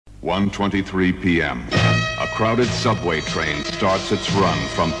1:23 p.m. A crowded subway train starts its run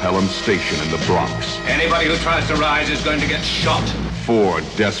from Pelham Station in the Bronx. Anybody who tries to rise is going to get shot. 4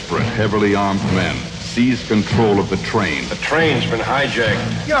 desperate, heavily armed men seize control of the train. The train's been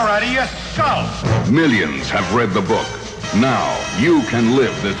hijacked. You're out of your skull. Millions have read the book. Now you can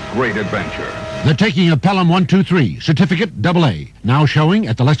live this great adventure. The Taking of Pelham 123, Certificate AA. Now showing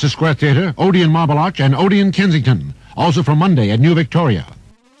at the Leicester Square Theatre, Odeon Marble Arch, and Odeon Kensington. Also from Monday at New Victoria.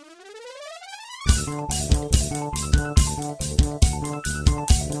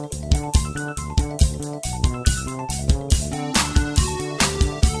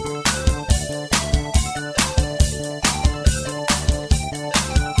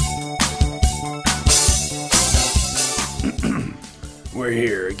 We're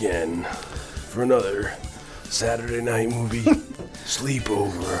here again for another Saturday night movie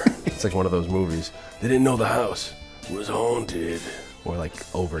sleepover. It's like one of those movies. They didn't know the house was haunted. Or like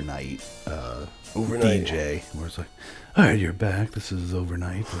overnight Overnight. DJ, where it's like, all right, you're back. This is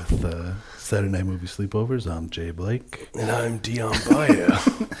Overnight with Saturday Night Movie Sleepovers. I'm Jay Blake. And I'm Dion Baia.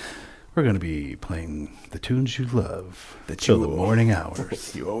 We're going to be playing the tunes you love Till the morning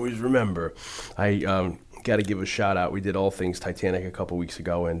hours. You always remember. I got to give a shout out. We did All Things Titanic a couple weeks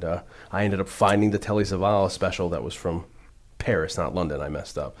ago, and I ended up finding the Telly Savalas special that was from Paris, not London. I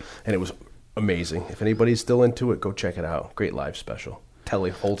messed up. And it was amazing. If anybody's still into it, go check it out. Great live special.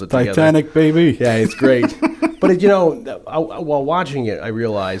 Telly holds it together. Titanic, baby. Yeah, it's great. But, while watching it, I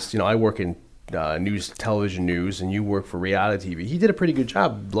realized, I work in television news, and you work for reality TV. He did a pretty good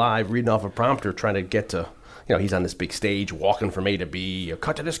job live reading off a prompter, trying to get to, he's on this big stage walking from A to B.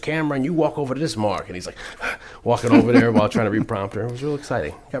 Cut to this camera, and you walk over to this mark. And he's like walking over there while trying to read prompter. It was real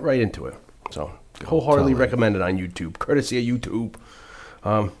exciting. Got right into it. So wholeheartedly recommend it on YouTube, courtesy of YouTube.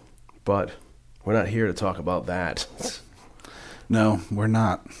 But we're not here to talk about that. No, we're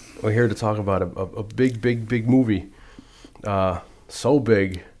not. We're here to talk about a big, big, big movie. So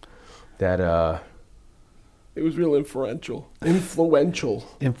big that it was real influential.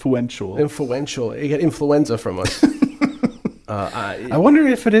 Influential. He got influenza from us. I wonder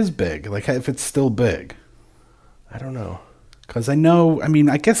if it is big, like if it's still big. I don't know. Because I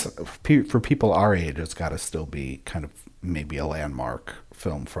guess for people our age, it's got to still be kind of maybe a landmark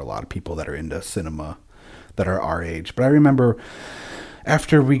film for a lot of people that are into cinema that are our age. But I remember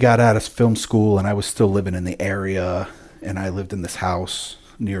after we got out of film school and I was still living in the area and I lived in this house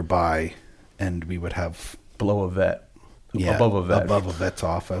nearby and we would have... Above a vet's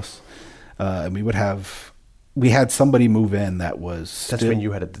office. And we had somebody move in that was... That's when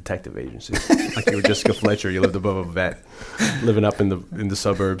you had a detective agency. Like you were Jessica Fletcher, you lived above a vet, living up in the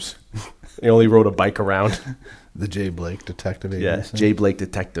suburbs. You only rode a bike around. The Jay Blake Detective Agency. Yeah, Jay Blake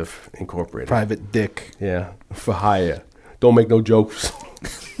Detective Incorporated. Private Dick. Yeah, for hire. Don't make no jokes.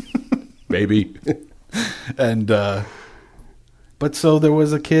 Baby. And, but so there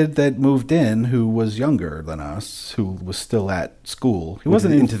was a kid that moved in who was younger than us, who was still at school. He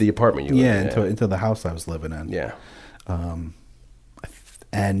wasn't into the apartment you lived in. Into the house I was living in. Yeah.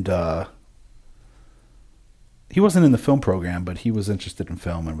 He wasn't in the film program, but he was interested in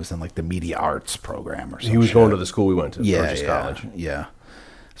film and was in like the media arts program or something. He was going to the school we went to, Burgess College. Yeah.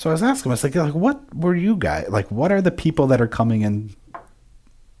 So I was asking him, I was like, what were you guys, like, what are the people that are coming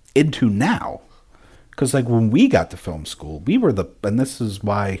into now? Because like when we got to film school, we were and this is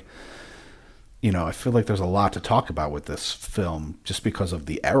why, I feel like there's a lot to talk about with this film just because of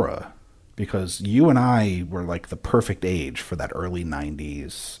the era. Because you and I were like the perfect age for that early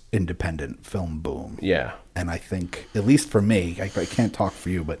 90s independent film boom. Yeah. And I think, at least for me, I can't talk for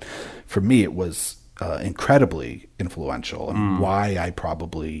you, but for me it was incredibly influential and why I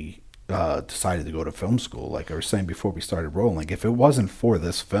probably decided to go to film school. Like I was saying before we started rolling, like if it wasn't for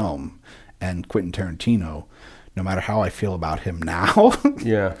this film and Quentin Tarantino, no matter how I feel about him now,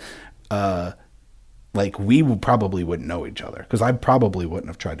 yeah, like we probably wouldn't know each other because I probably wouldn't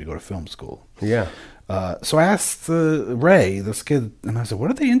have tried to go to film school. Yeah. So I asked Ray, this kid, and I said,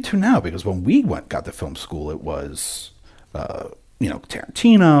 "What are they into now?" Because when we got to film school, it was,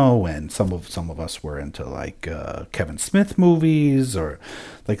 Tarantino, and some of us were into like Kevin Smith movies, or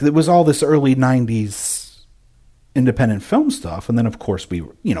like it was all this early '90s independent film stuff. And then of course we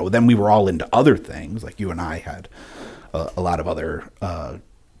were all into other things. Like you and I had a lot of other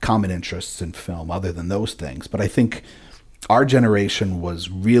common interests in film other than those things. But I think our generation was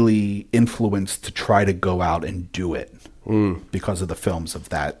really influenced to try to go out and do it because of the films of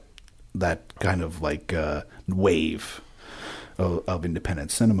that kind of like wave of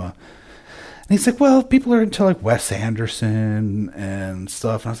independent cinema. And he's like, well, people are into like Wes Anderson and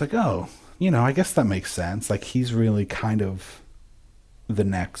stuff. And I was like, oh, I guess that makes sense. Like he's really kind of the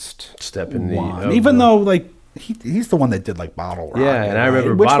next Step in the- one. of Even the- though like he's the one that did like Bottle Rocket. Yeah, and I right?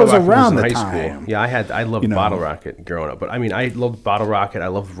 remember which Bottle was Rocket around was the in high time. school. Yeah, I loved You know. Bottle Rocket growing up, but I mean, I loved Bottle Rocket. I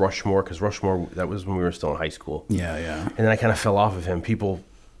loved Rushmore because Rushmore, that was when we were still in high school. Yeah, yeah. And then I kind of fell off of him. People,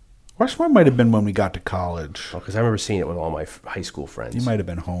 Rushmore might have been when we got to college. because I remember seeing it with all my high school friends. You might have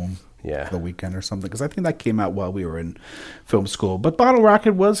been home. Yeah. For the weekend or something, because I think that came out while we were in film school. But Bottle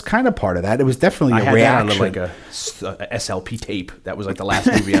Rocket was kind of part of that. It was definitely I a had reaction. that on like a SLP tape. That was like the last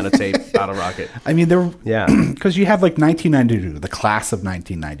movie on a tape, Bottle Rocket. I mean, there, Yeah. because you had like 1992, the class of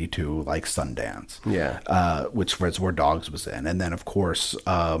 1992, like Sundance, Yeah. which Reservoir Dogs was in, and then of course,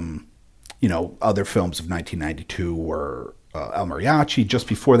 you know, other films of 1992 were El Mariachi. Just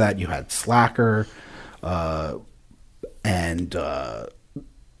before that, you had Slacker, and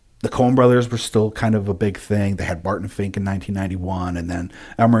the Coen Brothers were still kind of a big thing. They had Barton Fink in 1991, and then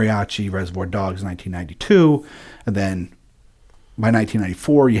El Mariachi, Reservoir Dogs, 1992, and then by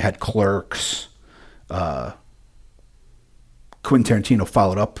 1994 you had Clerks. Quentin Tarantino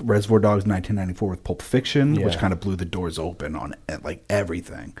followed up Reservoir Dogs in 1994 with Pulp Fiction, which Yeah. kind of blew the doors open on like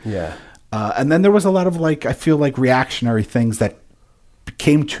everything. Yeah. And then there was a lot of like, I feel like reactionary things that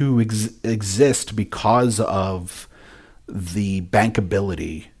came to exist because of the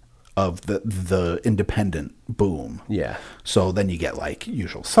bankability of the independent boom. Yeah. So then you get like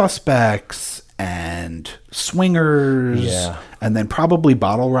Usual Suspects and Swingers, Yeah. and then probably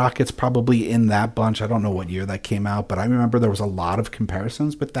Bottle Rocket's probably in that bunch. I don't know what year that came out, but I remember there was a lot of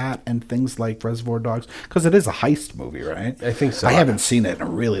comparisons with that and things like Reservoir Dogs, because it is a heist movie, right? I think so. I haven't seen it in a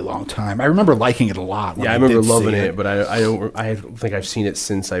really long time. I remember liking it a lot. When Yeah, I remember did see loving it, but I don't think I've seen it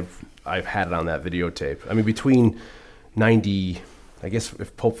since I've had it on that videotape. I mean, between 90, I guess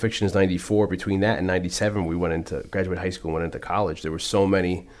if Pulp Fiction is 94, between that and 97, we graduated high school and went into college. There were so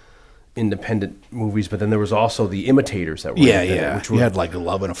many independent movies, but then there was also the imitators that were independent, which you were had like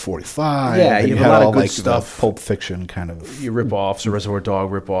 11 of 45. Yeah, and you you have a had lot of all good like stuff. the Pulp Fiction kind of. your rip-offs or Reservoir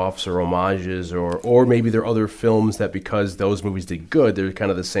Dog rip-offs or homages, or maybe there are other films that because those movies did good, they're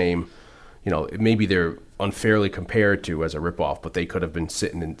kind of the same. You know, maybe they're unfairly compared to as a rip-off, but they could have been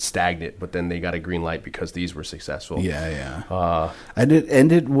sitting and stagnant, but then they got a green light because these were successful. Yeah, yeah. And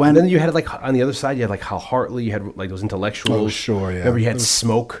it went. And then you had like on the other side, you had like Hal Hartley, you had like those intellectuals. Oh, sure, yeah. Remember you had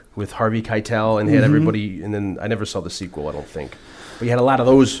Smoke with Harvey Keitel, and they had everybody. And then I never saw the sequel, I don't think, but you had a lot of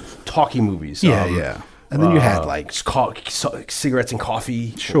those talkie movies. Yeah, yeah. And then you had like cigarettes and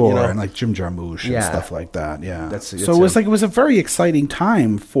coffee. sure, you know? and like Jim Jarmusch and Yeah. stuff like that. Yeah. That's so it was like it was a very exciting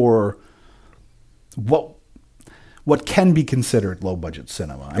time for what can be considered low budget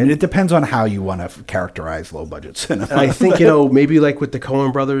cinema. I mean, it depends on how you want to characterize low budget cinema. And I think, you know, maybe like with the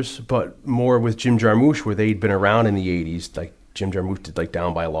Coen brothers, but more with Jim Jarmusch, where they'd been around in the 80s, like Jim Jarmusch did like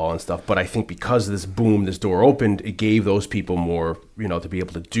Down by Law and stuff. But I think because of this boom, this door opened, it gave those people more, you know, to be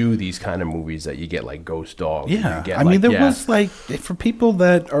able to do these kind of movies that you get like Ghost Dog. Yeah, You get, I mean, like, there was like, for people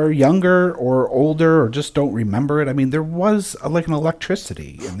that are younger or older or just don't remember it, I mean, there was like an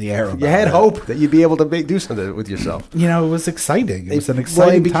electricity in the air. You had hope that you'd be able to do something with yourself. You know, it was exciting. It was an Well,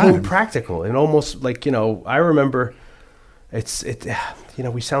 exciting it became time. practical and almost like, you know, I remember you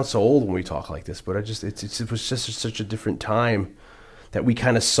know, we sound so old when we talk like this, but it was just such a different time that we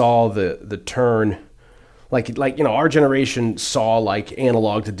kind of saw the turn, like you know, our generation saw like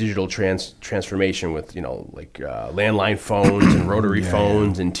analog to digital transformation with, you know, like landline phones and rotary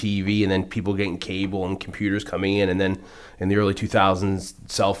phones and TV, and then people getting cable and computers coming in, and then in the early 2000s,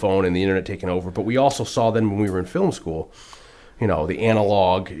 cell phone and the internet taking over. But we also saw then when we were in film school, you know, the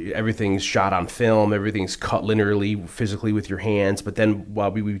analog, everything's shot on film, everything's cut linearly, physically with your hands. But then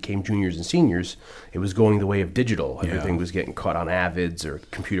while we became juniors and seniors, it was going the way of digital. Everything was getting cut on Avids or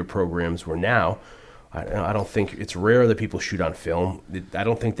computer programs, where now, I don't think, it's rare that people shoot on film. I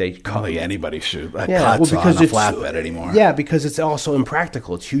don't think they cut. Hardly anybody shoot cuts because on a it's flatbed anymore. Yeah, because it's also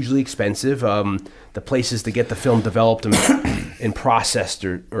impractical. It's hugely expensive. The places to get the film developed and processed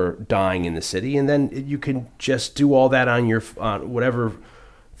are dying in the city, and then you can just do all that on your whatever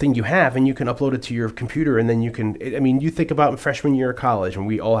thing you have, and you can upload it to your computer, and then you can. I mean, you think about freshman year of college, when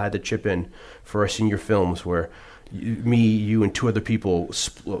we all had to chip in for our senior films, where you and two other people,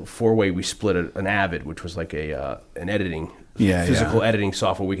 four-way, we split an Avid, which was like an editing, physical editing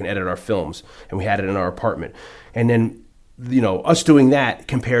software. We can edit our films, and we had it in our apartment. And then, you know, us doing that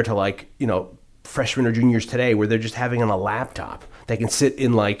compared to like, you know, freshmen or juniors today, where they're just having on a laptop. They can sit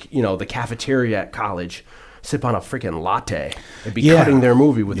in like, you know, the cafeteria at college, sip on a freaking latte, and be cutting their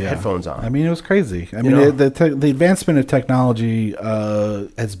movie with headphones on. I mean, it was crazy. I mean, the advancement of technology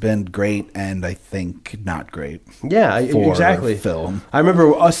has been great, and I think not great. Yeah, for exactly. Film. I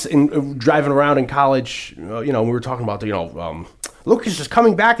remember us driving around in college. You know, we were talking about Lucas is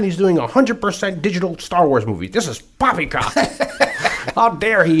coming back and he's doing 100% digital Star Wars movie. This is poppycock. How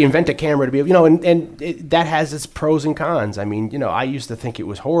dare he invent a camera to be, that has its pros and cons. I mean, I used to think it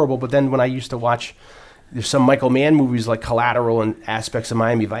was horrible, but then when I used to watch, there's some Michael Mann movies like Collateral and aspects of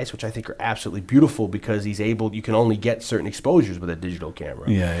Miami Vice, which I think are absolutely beautiful because you can only get certain exposures with a digital camera.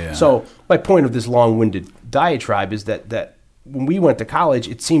 Yeah. So my point of this long-winded diatribe is that when we went to college,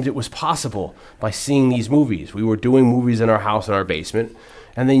 it seemed it was possible by seeing these movies. We were doing movies in our house, in our basement,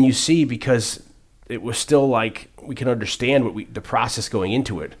 and then you see, because it was still like we can understand the process going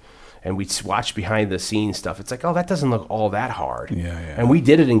into it, and we'd watch behind the scenes stuff. It's like, oh, that doesn't look all that hard. Yeah. And we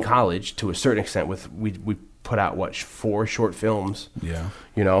did it in college to a certain extent. We put out 4 short films. Yeah.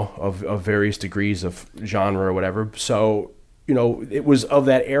 Of various degrees of genre or whatever. So it was of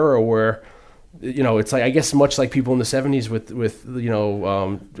that era where. It's like, I guess, much like people in the 70s with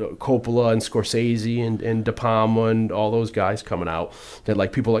Coppola and Scorsese and De Palma and all those guys coming out, that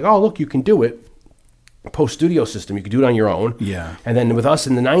like people are like, oh, look, you can do it. Post-studio system, you could do it on your own. Yeah. And then with us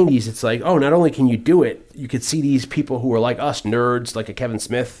in the 90s, it's like, oh, not only can you do it, you could see these people who are like us, nerds like a Kevin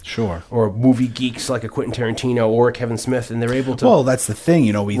Smith. Sure. Or movie geeks like a Quentin Tarantino or a Kevin Smith, and they're able to that's the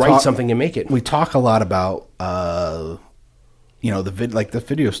thing, we write something and make it. We talk a lot about, the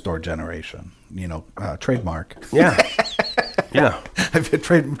video store generation, trademark. Yeah. Yeah. I've been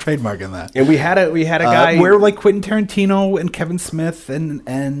trademarking that. And we had a guy where like Quentin Tarantino and Kevin Smith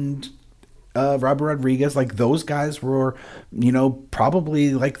and Robert Rodriguez, like those guys were,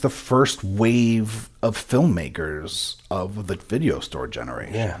 probably like the first wave of filmmakers of the video store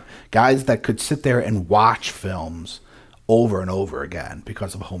generation. Yeah. Guys that could sit there and watch films over and over again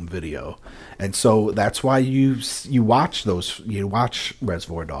because of home video. And so that's why you watch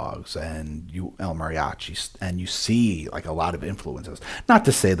Reservoir Dogs and El Mariachi, and you see like a lot of influences. Not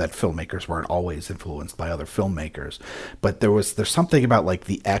to say that filmmakers weren't always influenced by other filmmakers, but there's something about like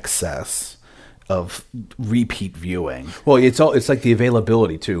the excess of repeat viewing. Well, it's like the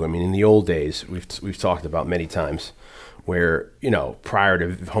availability too. I mean, in the old days, we've talked about many times, where prior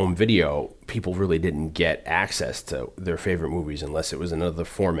to home video, people really didn't get access to their favorite movies unless it was another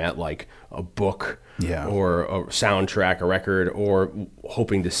format like a book, or a soundtrack, a record, or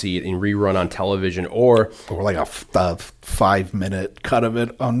hoping to see it in rerun on television, or like a 5-minute cut of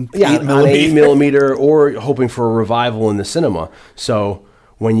it on 8 millimeter, or hoping for a revival in the cinema. So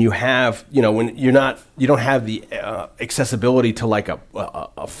when you have, when you don't have the accessibility to like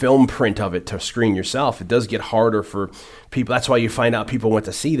a film print of it to screen yourself, it does get harder for people. That's why you find out people went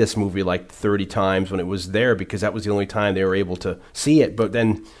to see this movie like 30 times when it was there, because that was the only time they were able to see it. But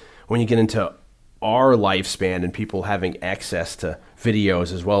then when you get into our lifespan and people having access to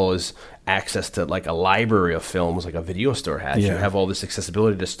videos as well as access to like a library of films like a video store has, you have all this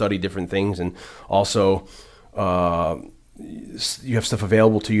accessibility to study different things, and also you have stuff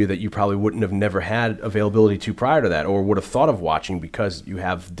available to you that you probably wouldn't have never had availability to prior to that, or would have thought of watching, because you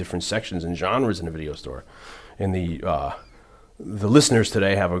have different sections and genres in a video store. And the listeners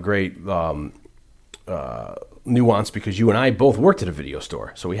today have a great nuance, because you and I both worked at a video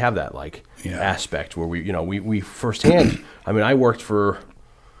store, so we have that aspect where we firsthand. I mean, I worked for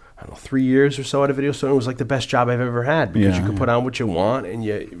 3 years or so at a video store, and it was like the best job I've ever had, because you could put on what you want, and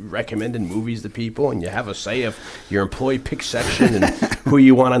you recommended movies to people, and you have a say of your employee pick section and who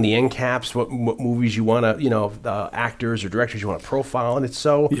you want on the end caps, what movies you want to, actors or directors you want to profile, and it's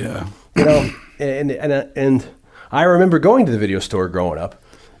so, and I remember going to the video store growing up,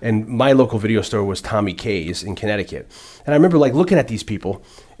 and my local video store was Tommy K's in Connecticut, and I remember looking at these people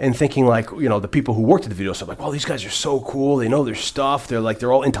and thinking the people who worked at the video store, well, these guys are so cool. They know their stuff.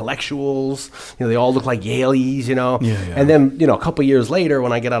 They're all intellectuals. They all look like Yaleys, And then, a couple years later,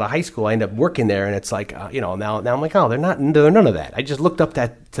 when I get out of high school, I end up working there, and it's like, now I'm like, oh, they're none of that. I just looked up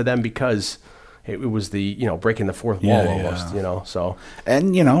to them because it was the, breaking the fourth wall almost, so.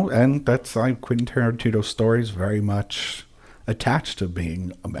 And, and that's like Quentin Tarantino's stories very much attached to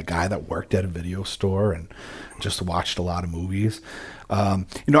being a guy that worked at a video store and just watched a lot of movies.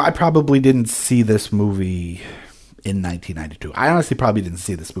 I probably didn't see this movie in 1992. I honestly probably didn't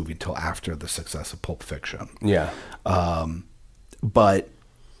see this movie until after the success of Pulp Fiction. Yeah. But,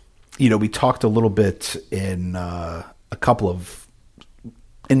 we talked a little bit in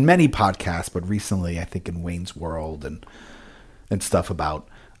in many podcasts, but recently I think in Wayne's World and stuff about,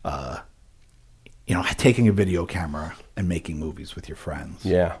 taking a video camera and making movies with your friends.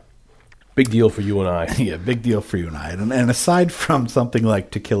 Yeah. Big deal for you and I. Yeah, big deal for you and I. And aside from something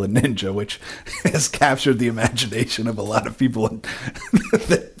like To Kill a Ninja, which has captured the imagination of a lot of people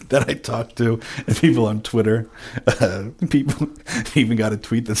that that I talked to, and people on Twitter. People even got a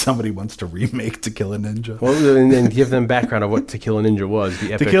tweet that somebody wants to remake To Kill a Ninja. Well, and give them background of what To Kill a Ninja was.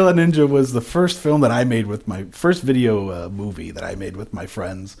 The epic. To Kill a Ninja was the first film that I made with my first video movie that I made with my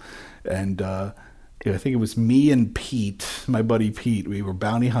friends, and I think it was me and Pete, my buddy Pete. We were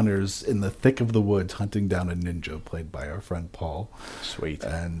bounty hunters in the thick of the woods hunting down a ninja, played by our friend Paul. Sweet.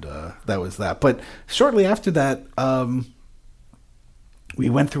 And that was that. But shortly after that,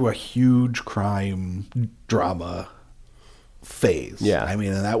 we went through a huge crime drama phase. Yeah. I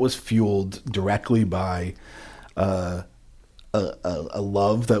mean, and that was fueled directly by a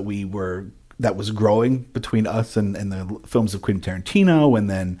love that was growing between us and the films of Quentin Tarantino, and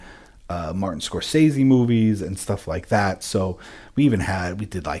then Martin Scorsese movies and stuff like that. So we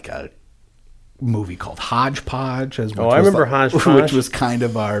did like a movie called Hodgepodge. I remember Hodgepodge. Which was kind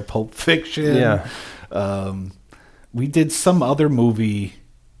of our Pulp Fiction. Yeah. We did some other movie.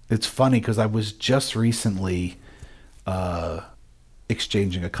 It's funny because I was just recently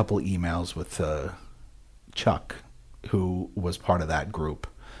exchanging a couple emails with Chuck, who was part of that group.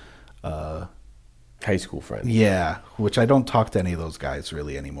 High school friend. Yeah, which I don't talk to any of those guys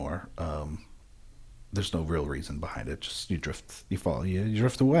really anymore. There's no real reason behind it. Just you drift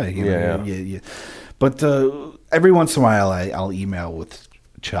away. You know? Yeah. But every once in a while, I'll email with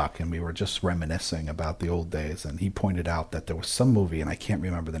Chuck, and we were just reminiscing about the old days. And he pointed out that there was some movie, and I can't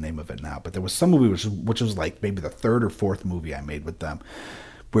remember the name of it now, but there was some movie which was like maybe the third or fourth movie I made with them,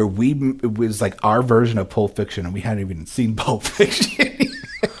 where it was like our version of Pulp Fiction, and we hadn't even seen Pulp Fiction.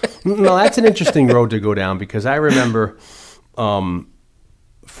 No, that's an interesting road to go down, because I remember,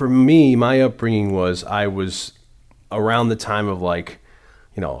 for me, my upbringing was I was around the time of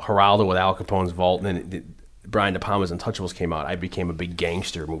Geraldo with Al Capone's Vault, and then Brian De Palma's Untouchables came out. I became a big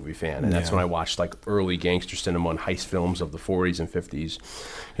gangster movie fan, and that's when I watched early gangster cinema and heist films of the 40s and 50s,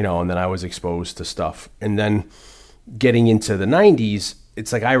 and then I was exposed to stuff. And then getting into the 90s,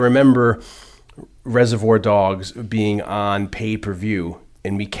 it's like I remember Reservoir Dogs being on pay-per-view,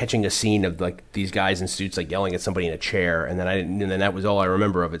 and me catching a scene of these guys in suits yelling at somebody in a chair, and then that was all I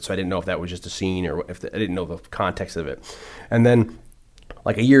remember of it. So I didn't know if that was just a scene or I didn't know the context of it. And then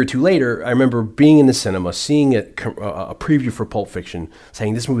a year or two later, I remember being in the cinema, seeing a preview for Pulp Fiction,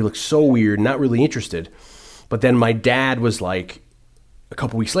 saying this movie looks so weird, not really interested. But then my dad was a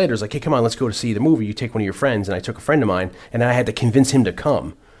couple weeks later, was like, hey, come on, let's go to see the movie. You take one of your friends. And I took a friend of mine, and I had to convince him to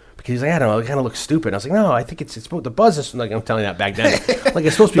come. Because he's like, I don't know, it kind of looks stupid. And I was like, no, I think it's the buzz is, I'm telling you that back then.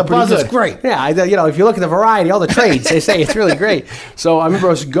 It's supposed to be the buzz is great. Yeah, if you look at the variety, all the trades, they say it's really great. So I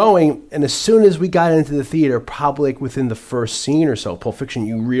remember us going, and as soon as we got into the theater, probably within the first scene or so, Pulp Fiction,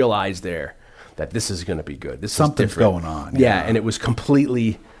 you realize there that this is going to be good. Something's going on. Yeah, and it was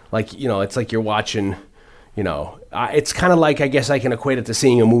completely it's like you're watching. It's kind of I guess I can equate it to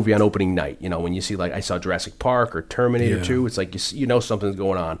seeing a movie on opening night. When you see I saw Jurassic Park or Terminator 2, it's like something's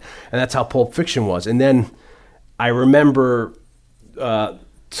going on, and that's how Pulp Fiction was. And then I remember,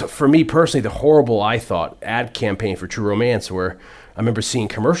 for me personally, the horrible ad campaign for True Romance, where I remember seeing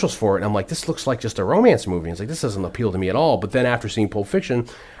commercials for it, and I'm like, this looks like just a romance movie. And it's like, this doesn't appeal to me at all. But then after seeing Pulp Fiction,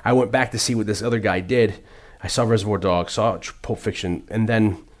 I went back to see what this other guy did. I saw Reservoir Dogs, saw Pulp Fiction, and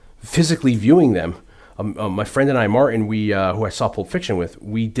then physically viewing them. My friend and I, Martin, who I saw Pulp Fiction with,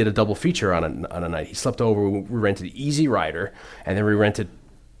 we did a double feature on a night. He slept over. We rented Easy Rider, and then we rented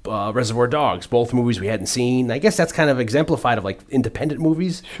Reservoir Dogs, both movies we hadn't seen. I guess that's kind of exemplified of independent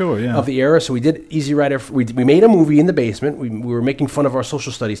movies of the era. So we did Easy Rider. We made a movie in the basement. We were making fun of our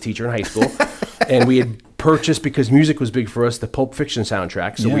social studies teacher in high school, and we had purchased, because music was big for us, the Pulp Fiction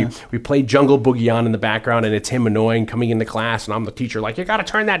soundtrack. So we played Jungle Boogie on in the background, and it's him annoying coming into class, and I'm the teacher you got to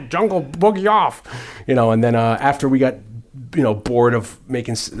turn that Jungle Boogie off, and then after we got bored of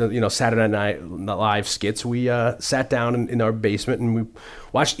making Saturday Night Live skits, we sat down in our basement and we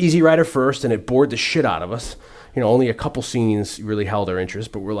watched Easy Rider first, and it bored the shit out of us. Only a couple scenes really held our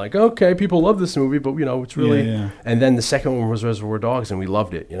interest, but we're like, okay, people love this movie, but it's really. Yeah. And then the second one was Reservoir Dogs, and we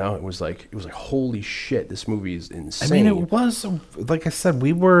loved it. It was like holy shit, this movie is insane. I mean, it was, like I said,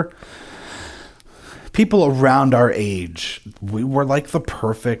 we were people around our age. We were the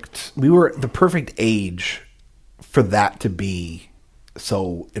perfect age for that to be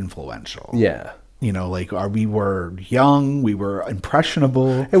so influential. Yeah. We were young, we were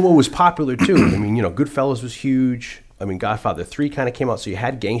impressionable. And what was popular, too, I mean, Goodfellas was huge. I mean, Godfather 3 kind of came out, so you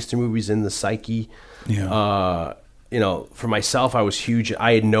had gangster movies in the psyche. Yeah. For myself, I was huge.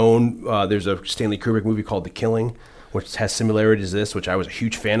 I had known there's a Stanley Kubrick movie called The Killing, which has similarities to this, which I was a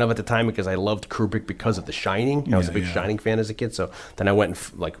huge fan of at the time because I loved Kubrick because of The Shining. I was a big Shining fan as a kid, so then I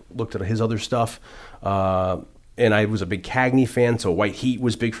went and looked at his other stuff. and I was a big Cagney fan, so White Heat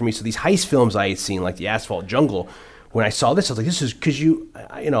was big for me. So these heist films I had seen, like The Asphalt Jungle, when I saw this, I was like, this is because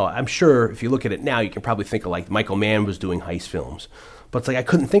I'm sure if you look at it now, you can probably think of like Michael Mann was doing heist films. But it's like I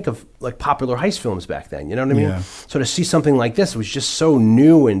couldn't think of like popular heist films back then. You know what I mean? Yeah. So to see something like this was just so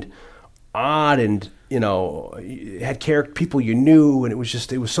new and odd, and it had people you knew, and it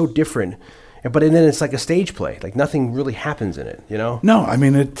was so different. But then it's like a stage play. Like nothing really happens in it. No, I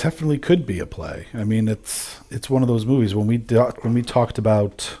mean it definitely could be a play. I mean it's one of those movies when we talked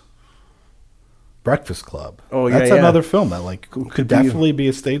about Breakfast Club. Oh, yeah, that's yeah. another film that like could definitely be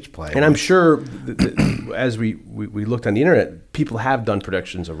a stage play. And I'm sure as we looked on the internet, people have done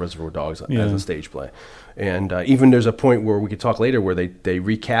productions of Reservoir Dogs as a stage play. And even there's a point where we could talk later where they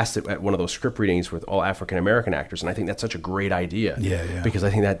recast it at one of those script readings with all African-American actors. And I think that's such a great idea. Yeah. Because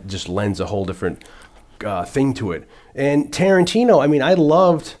I think that just lends a whole different thing to it. And Tarantino, I mean, I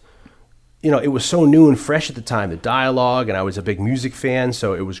loved... it was so new and fresh at the time, the dialogue, and I was a big music fan,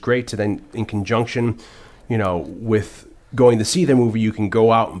 so it was great to then, in conjunction, with going to see the movie, you can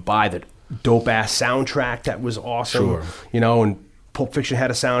go out and buy the dope-ass soundtrack that was awesome. Sure. And Pulp Fiction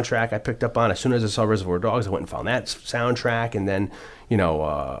had a soundtrack I picked up on. As soon as I saw Reservoir Dogs, I went and found that soundtrack, and then,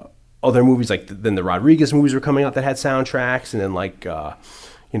 other movies, like then the Rodriguez movies were coming out that had soundtracks, and then like...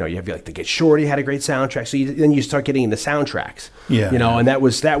 you have like The Get Shorty had a great soundtrack, so then you start getting into soundtracks. Yeah. And that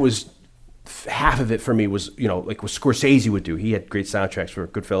was half of it for me was, like what Scorsese would do. He had great soundtracks for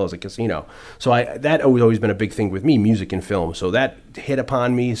Goodfellas and Casino. So that always been a big thing with me, music and film. So that hit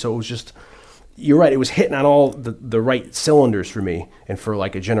upon me. So it was just, you're right, it was hitting on all the right cylinders for me and for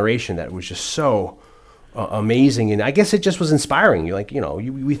like a generation that was just so amazing. And I guess it just was inspiring. You're like,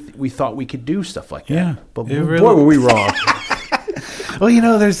 we thought we could do stuff like that. Yeah, But boy, were we wrong.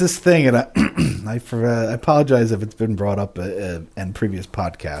 Well, there's this thing, and I apologize if it's been brought up in previous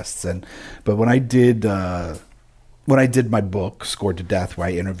podcasts, but when I did my book Scored to Death, where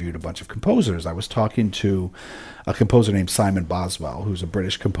I interviewed a bunch of composers, I was talking to a composer named Simon Boswell, who's a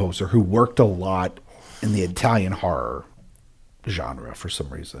British composer who worked a lot in the Italian horror genre for some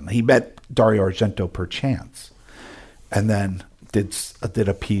reason. He met Dario Argento per chance, and then did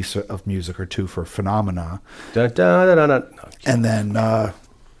a piece of music or two for Phenomena, and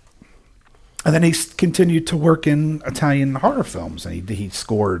then he continued to work in Italian horror films, and he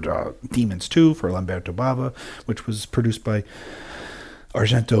scored Demons 2 for Lamberto Bava, which was produced by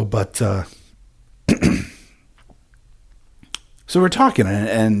Argento. But so we're talking,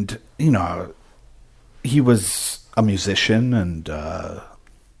 and he was a musician, and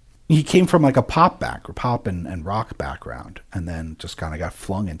he came from like a pop and rock background, and then just kind of got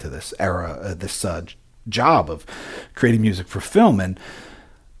flung into this era, this job of creating music for film. And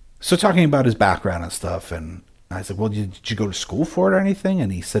so talking about his background and stuff, and I said, well, did you go to school for it or anything?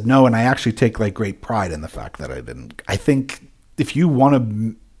 And he said, no, and I actually take like great pride in the fact that I didn't. I think if you want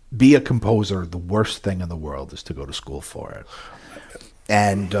to be a composer, the worst thing in the world is to go to school for it.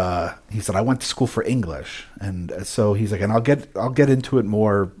 And he said, I went to school for English. And so he's like, and I'll get into it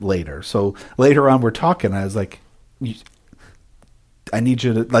more later. So later on we're talking, I was like, I need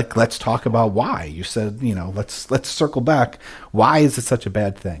you to, like, let's talk about why. You said, let's circle back. Why is it such a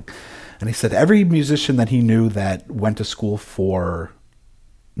bad thing? And he said every musician that he knew that went to school for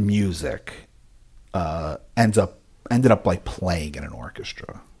music ended up like playing in an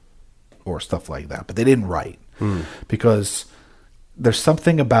orchestra or stuff like that. But they didn't write because there's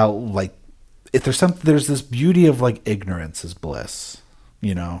something about like, there's this beauty of like ignorance is bliss,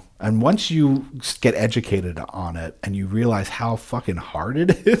 and once you get educated on it and you realize how fucking hard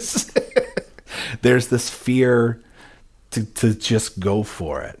it is, there's this fear to just go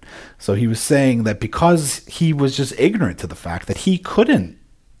for it. So he was saying that because he was just ignorant to the fact that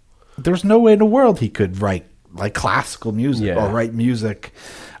there's no way in the world he could write like classical music or write music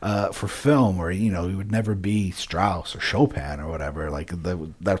for film, or he would never be Strauss or Chopin or whatever. Like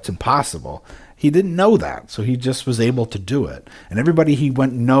that's impossible. He didn't know that, so he just was able to do it. And everybody he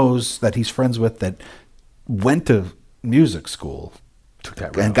knows that he's friends with that went to music school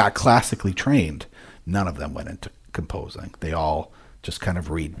and got classically trained. None of them went into composing. They all just kind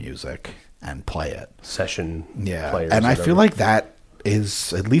of read music and play it. Session players. And I feel like that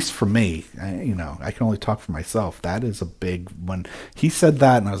is, at least for me, I can only talk for myself. That is a big, when he said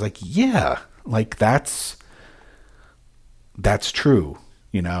that, and I was like, yeah, like that's true.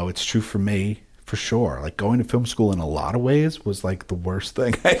 It's true for me, for sure. Like going to film school in a lot of ways was like the worst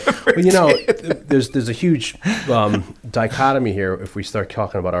thing I ever did. There's a huge dichotomy here if we start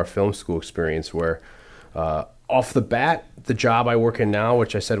talking about our film school experience, where off the bat, the job I work in now,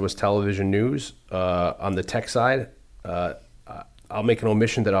 which I said was television news, on the tech side, I'll make an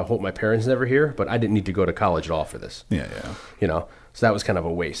omission that I hope my parents never hear, but I didn't need to go to college at all for this. Yeah. So that was kind of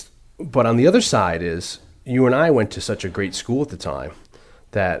a waste. But on the other side is, you and I went to such a great school at the time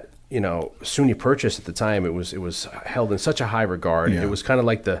that, SUNY Purchase at the time, it was held in such a high regard. Yeah. It was kind of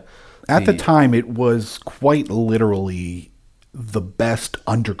like At the time, it was quite literally the best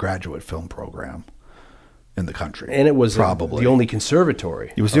undergraduate film program in the country, and it was probably the only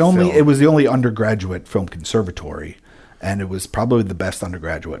conservatory. It was the only undergraduate film conservatory, and it was probably the best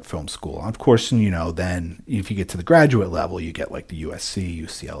undergraduate film school. Of course, then if you get to the graduate level, you get like the USC,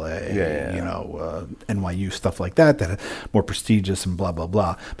 UCLA, NYU, stuff like that are more prestigious and blah blah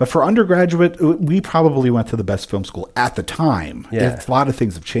blah. But for undergraduate, we probably went to the best film school at the time. Yeah. A lot of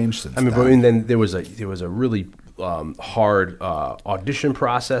things have changed since. And then there was a really hard audition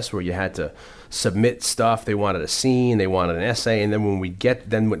process where you had to submit stuff. They wanted a scene, they wanted an essay, and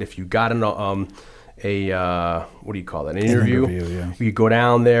then if you got an what do you call that? An interview. Yeah. You go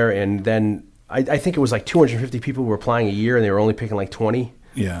down there, and then I think it was like 250 people were applying a year, and they were only picking like 20.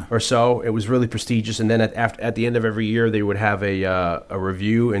 Yeah. Or so. It was really prestigious, and then at the end of every year, they would have a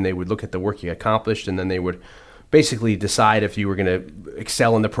review, and they would look at the work you accomplished, and then they would basically decide if you were going to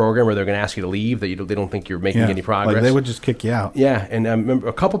excel in the program or they're going to ask you to leave, that they don't think you're making any progress. Like they would just kick you out. Yeah, and I remember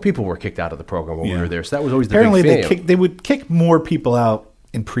a couple people were kicked out of the program when we were there, so that was always the Apparently big thing. they would kick more people out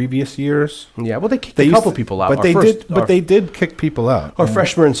in previous years. Yeah, well, they kicked a couple people out. But they did kick people out. Our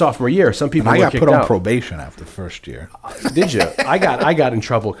freshman and sophomore year, some people I were got kicked put on out. probation after the first year. Did you? I got in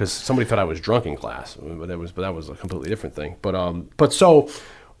trouble because somebody thought I was drunk in class, but that was a completely different thing. But so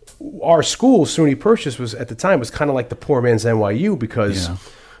our school, SUNY Purchase, was at the time was kind of like the poor man's NYU because. Yeah.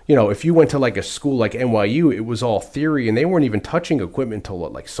 If you went to like a school like NYU, it was all theory, and they weren't even touching equipment until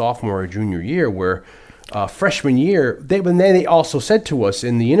like sophomore or junior year. Where freshman year, they also said to us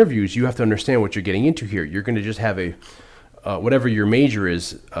in the interviews, you have to understand what you're getting into here. You're going to just have whatever your major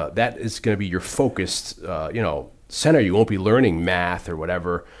is, that is going to be your focused, center. You won't be learning math or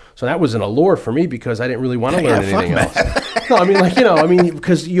whatever. So that was an allure for me because I didn't really want to learn anything else. No, I mean,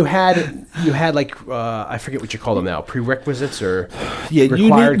 because you had like I forget what you call them now, prerequisites or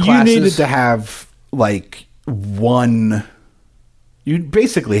required classes. You needed to have like one. You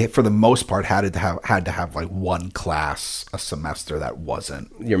basically, for the most part, had to have like one class a semester that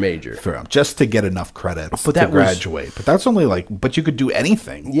wasn't your major, just to get enough credits to graduate. But that's only but you could do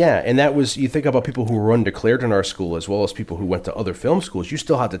anything. Yeah, and that was, you think about people who were undeclared in our school as well as people who went to other film schools. You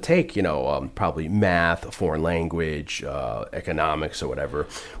still had to take, probably math, a foreign language, economics, or whatever.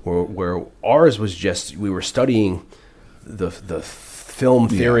 Where ours was just, we were studying the film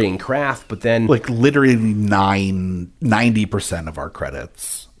theory and craft, but then like literally 90% of our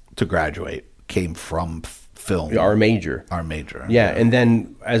credits to graduate came from film. Our major. Yeah, and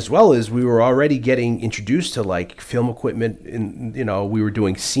then as well as we were already getting introduced to like film equipment, and we were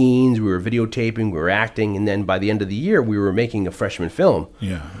doing scenes, we were videotaping, we were acting, and then by the end of the year we were making a freshman film.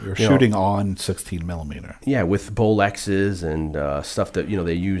 Yeah, we were shooting on 16 millimeter. Yeah, with Bolexes and stuff that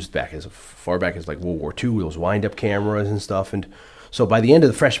they used back as far back as like World War II, those wind-up cameras and stuff. And so by the end of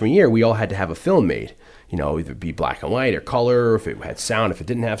the freshman year, we all had to have a film made. Either be black and white or color, if it had sound, if it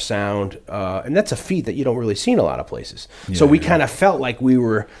didn't have sound. And that's a feat that you don't really see in a lot of places. So we kind of felt like we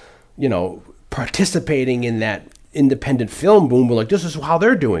were, participating in that independent film boom. We're like, this is how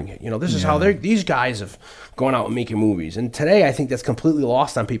they're doing it. This is how these guys have gone out and making movies. And today I think that's completely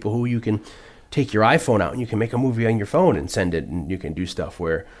lost on people who you can take your iPhone out and you can make a movie on your phone and send it, and you can do stuff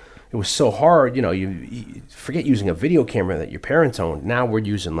where it was so hard, you forget using a video camera that your parents owned. Now we're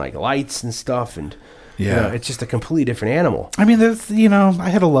using like lights and stuff, and it's just a completely different animal. I mean, there's, I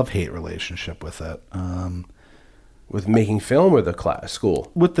had a love-hate relationship with it. With making film or the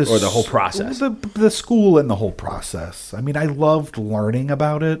school? Or the whole process? The school and the whole process. I mean, I loved learning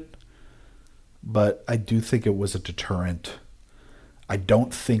about it, but I do think it was a deterrent. I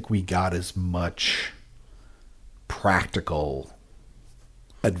don't think we got as much practical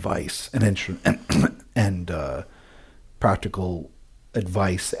advice and practical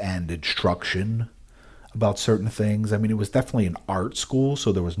advice and instruction about certain things. I mean, it was definitely an art school,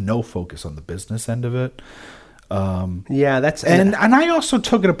 so there was no focus on the business end of it. And I also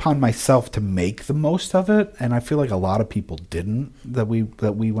took it upon myself to make the most of it, and I feel like a lot of people didn't that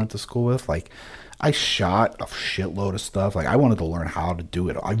we went to school with. Like, I shot a shitload of stuff. Like, I wanted to learn how to do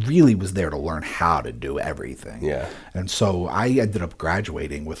it. I really was there to learn how to do everything. Yeah. And so I ended up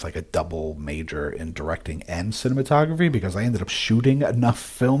graduating with like a double major in directing and cinematography because I ended up shooting enough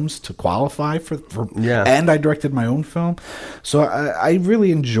films to qualify for and I directed my own film. So I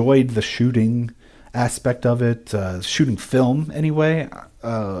really enjoyed the shooting aspect of it, shooting film anyway.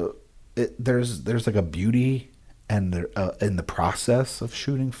 There's like a beauty and in the process of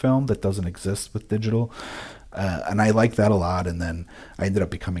shooting film that doesn't exist with digital. And I like that a lot. And then I ended up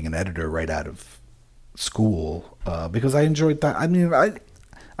becoming an editor right out of school because I enjoyed that. I mean, I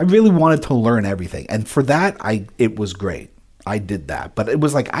really wanted to learn everything, and for that, it was great. I did that, but it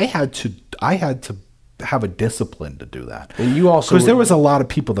was like I had to have a discipline to do that. And you also, because there was a lot of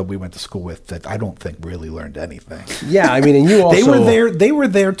people that we went to school with that I don't think really learned anything. Yeah, I mean, and you also they were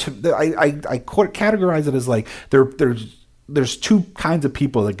there to. I categorize it as like there's two kinds of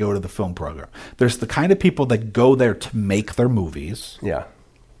people that go to the film program. There's the kind of people that go there to make their movies. Yeah.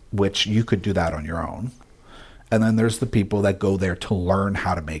 Which you could do that on your own. And then there's the people that go there to learn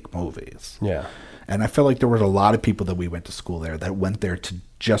how to make movies. Yeah. And I feel like there was a lot of people that we went to school there that went there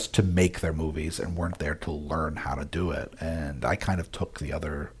just to make their movies and weren't there to learn how to do it. And I kind of took the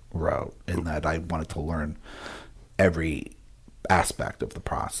other route in that I wanted to learn every aspect of the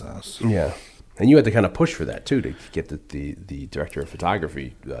process. Yeah. And you had to kind of push for that, too, to get the director of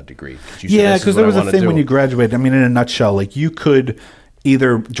photography degree. Yeah, because there was a thing when you graduated. I mean, in a nutshell, like you could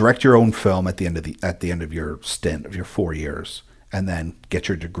either direct your own film at the end of your stint of your 4 years, and then get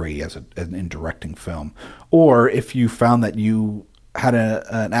your degree in directing film, or if you found that you had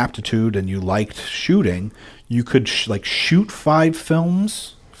an aptitude and you liked shooting, you could shoot 5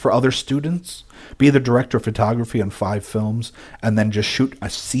 films for other students, be the director of photography on 5 films, and then just shoot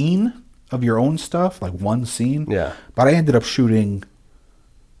a scene of your own stuff, like one scene. Yeah. But I ended up shooting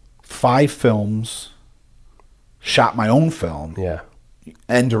 5 films, shot my own film. Yeah.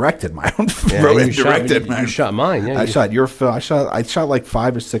 And directed my own film. Yeah, You shot mine. Yeah, I shot your film. I shot like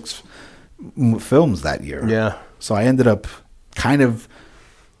 5 or 6 films that year. Yeah. So I ended up kind of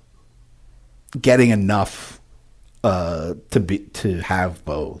getting enough to have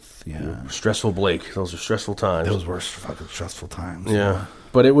both. Yeah. Stressful, Blake. Those are stressful times. Those were fucking stressful times. Yeah.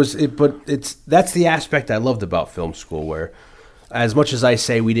 But that's the aspect I loved about film school, where as much as I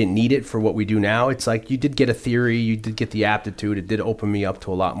say we didn't need it for what we do now, it's like you did get a theory, you did get the aptitude, it did open me up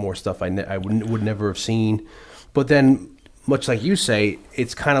to a lot more stuff I would never have seen. But then, much like you say,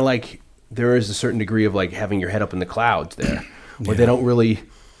 it's kind of like there is a certain degree of like having your head up in the clouds there, where they don't really,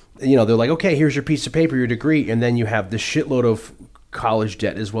 they're like, okay, here's your piece of paper, your degree, and then you have this shitload of college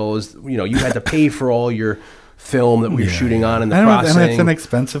debt, as well as, you had to pay for all your film that we were shooting on in the processing. And it's an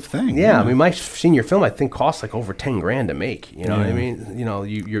expensive thing. Yeah, I mean, my senior film I think cost like over $10,000 to make. You know what I mean?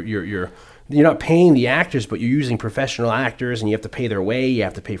 You're not paying the actors, but you're using professional actors, and you have to pay their way. You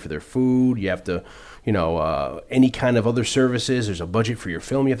have to pay for their food. You have to, any kind of other services. There's a budget for your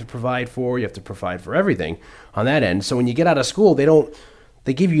film you have to provide for. You have to provide for everything on that end. So when you get out of school,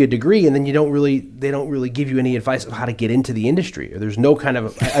 they give you a degree, and then they don't really give you any advice of how to get into the industry. Or there's no kind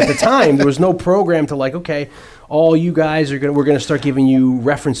of, at the time, there was no program to like, okay, all you guys we're going to start giving you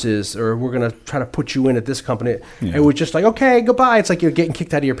references, or we're going to try to put you in at this company. Yeah. It was just like, okay, goodbye. It's like you're getting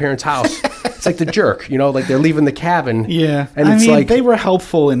kicked out of your parents' house. It's like the jerk, like they're leaving the cabin. Yeah. And I it's mean, like, they were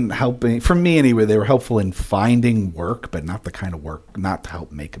helpful in helping, for me anyway, they were helpful in finding work, but not the kind of work, not to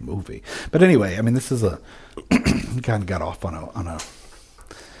help make a movie. But anyway, I mean, this is we kind of got off on a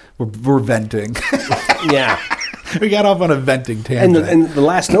we're venting. Yeah. We got off on a venting tangent. And the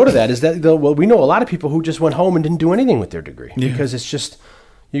last note of that is that, we know a lot of people who just went home and didn't do anything with their degree. Yeah. Because it's just,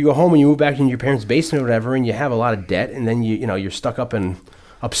 you go home and you move back into your parents' basement or whatever, and you have a lot of debt, and then you're stuck up in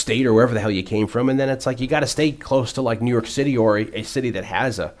upstate or wherever the hell you came from, and then it's like you got to stay close to like New York City or a city that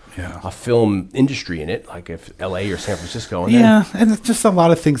has a film industry in it, like if L.A. or San Francisco. And and it's just a lot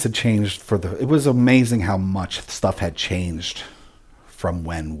of things had changed it was amazing how much stuff had changed from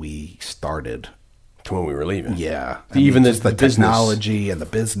when we started to when we were leaving. Yeah. Even the technology and the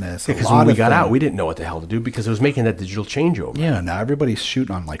business. Because when we got out, we didn't know what the hell to do because it was making that digital changeover. Yeah, now everybody's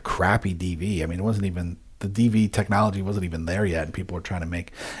shooting on like crappy DV. I mean, it wasn't even, the DV technology wasn't even there yet, and people were trying to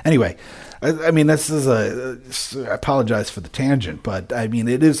make. Anyway, I mean, this is I apologize for the tangent, but I mean,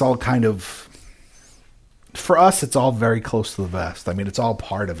 it is all kind of, for us, it's all very close to the vest. I mean, it's all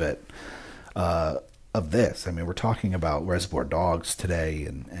part of it. Of this, I mean, we're talking about Reservoir Dogs today,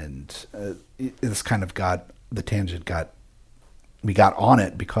 and it's kind of we got on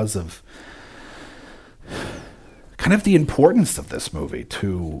it because of kind of the importance of this movie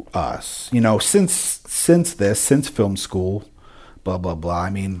to us. Since film school, blah blah blah. I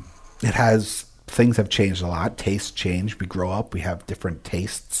mean, things have changed a lot. Tastes change. We grow up. We have different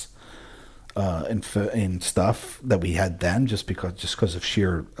tastes. In stuff that we had then, just because of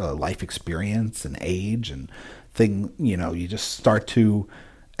sheer life experience and age and you just start to,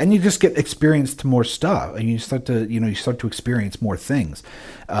 and you just get experienced to more stuff, and you start to experience more things.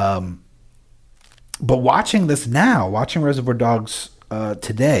 But watching Reservoir Dogs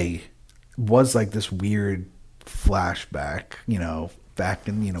today was like this weird flashback, back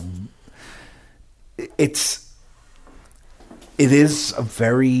in, it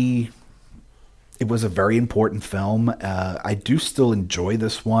was a very important film. I do still enjoy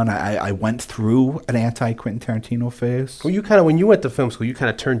this one. I went through an anti-Quentin Tarantino phase. Well, when you went to film school, you kind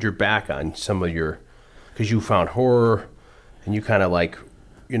of turned your back on some of because you found horror, and you kind of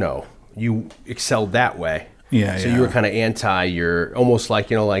you excelled that way. Yeah. So you were kind of you're almost like,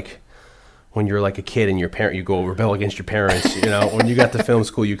 when you're like a kid and you go rebel against your parents, when you got to film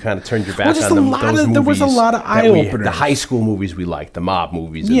school, you kind of turned your back on those movies. There was a lot of eye-openers. The high school movies we liked, the mob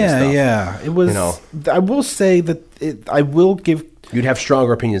movies and stuff. Yeah. It was, I will say that I will give... You'd have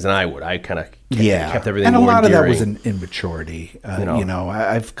stronger opinions than I would. I kind of kept everything and a more lot endearing. of that was an immaturity.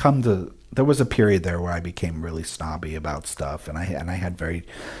 I've come to... There was a period there where I became really snobby about stuff, and I had very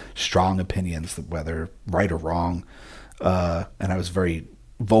strong opinions, whether right or wrong, and I was very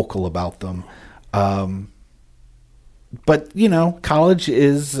vocal about them. But college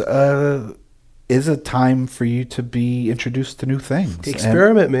is a time for you to be introduced to new things. The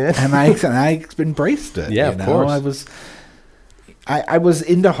experiment, man. And I embraced it. Yeah, of course. I was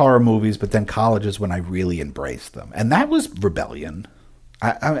into horror movies, but then college is when I really embraced them, and that was rebellion.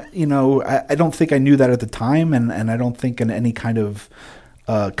 I don't think I knew that at the time, and I don't think in any kind of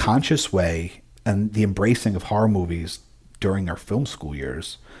conscious way, and the embracing of horror movies during our film school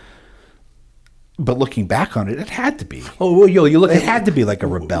years. But looking back on it, it had to be. Oh, well, you look. It had to be like a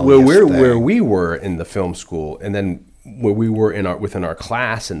rebellious thing. Where we were in the film school, and then where we were within our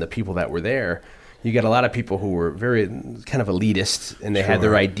class, and the people that were there. You got a lot of people who were very kind of elitist, and they had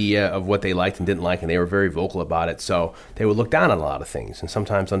their idea of what they liked and didn't like, and they were very vocal about it. So they would look down on a lot of things, and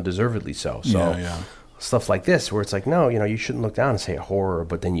sometimes undeservedly so. So stuff like this, where it's like, no, you shouldn't look down and say horror,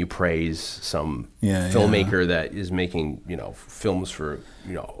 but then you praise some filmmaker that is making, films for,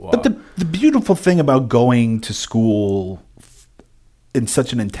 But the beautiful thing about going to school in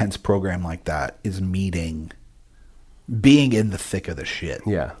such an intense program like that is being in the thick of the shit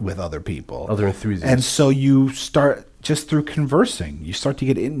with other people. Other enthusiasts. And so you start, just through conversing, you start to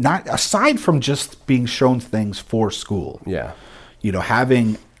get in, not aside from just being shown things for school. Yeah.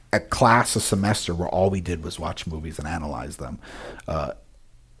 Having a class a semester where all we did was watch movies and analyze them.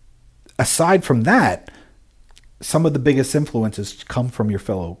 Aside from that, some of the biggest influences come from your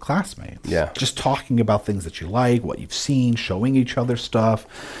fellow classmates. Yeah. Just talking about things that you like, what you've seen, showing each other stuff.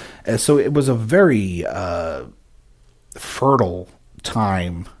 So it was a very... fertile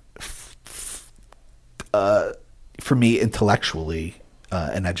time for me intellectually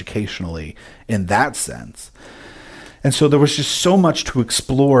and educationally in that sense. And so there was just so much to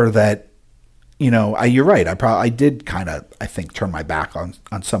explore that, you're right. I did kind of, I think, turn my back on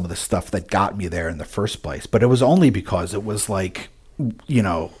some of the stuff that got me there in the first place. But it was only because it was like,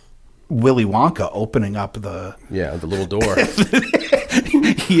 Willy Wonka opening up the little door.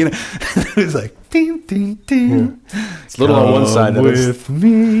 It was like ding ding ding. It's little on one side with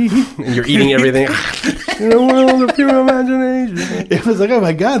me, and you're eating everything. In a world of pure imagination. It was like, oh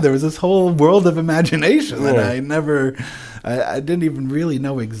my god, there was this whole world of imagination that I didn't even really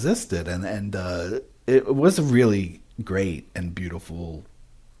know existed, and it was a really great and beautiful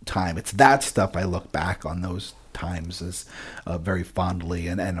time. It's that stuff I look back on those times as very fondly,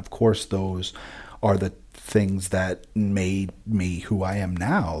 and of course those are the things that made me who I am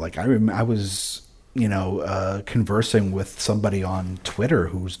now. Like I was conversing with somebody on Twitter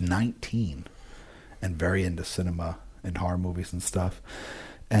who's 19 and very into cinema and horror movies and stuff,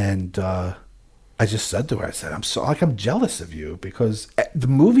 and I just said to her, I said, I'm jealous of you, because the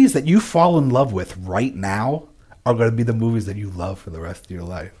movies that you fall in love with right now are going to be the movies that you love for the rest of your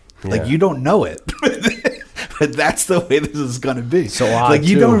life. Like, you don't know it. But that's the way this is going to be. So odd, like,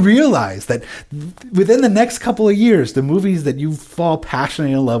 you don't realize that within the next couple of years, the movies that you fall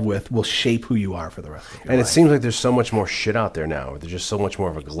passionately in love with will shape who you are for the rest of your life. And it seems like there's so much more shit out there now. There's just so much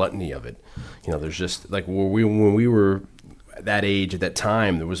more of a gluttony of it. There's just, like, when we were that age at that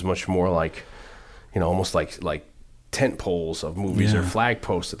time, there was much more like, almost like tent poles of movies or flag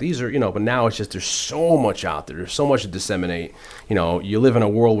posts. These are, but now it's just, there's so much out there. There's so much to disseminate. You live in a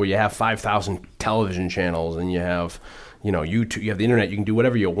world where you have 5,000 television channels, and you have, YouTube, you have the internet, you can do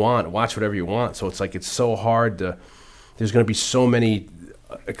whatever you want, watch whatever you want. So it's like, it's so hard there's going to be so many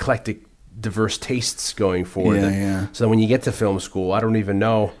eclectic, diverse tastes going forward. So when you get to film school, I don't even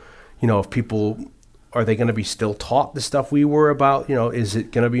know, if people, are they going to be still taught the stuff we were about? Is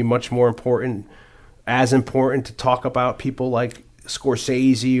it going to be much more important, as important to talk about people like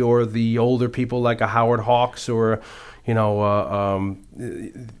Scorsese or the older people like a Howard Hawks or, the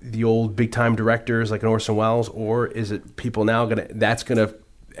old big time directors like an Orson Welles, or is it people now that's gonna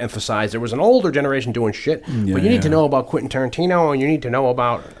emphasize there was an older generation doing shit, but you need to know about Quentin Tarantino, and you need to know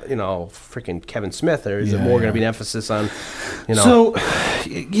about, freaking Kevin Smith, or is it more going to be an emphasis on, So,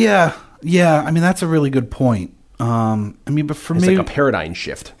 yeah. I mean, that's a really good point. But for it's me, like a paradigm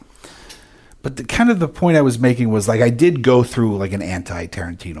shift. But the point I was making was, like, I did go through, like, an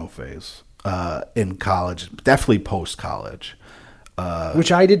anti-Tarantino phase in college, definitely post-college.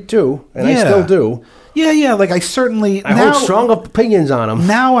 Which I did too, and I still do. Yeah, like, I hold strong opinions on them.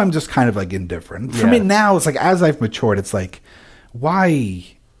 Now I'm just kind of, like, indifferent. For me now, it's like, as I've matured, it's like, why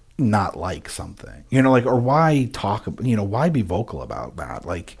not like something? Or why talk, why be vocal about that?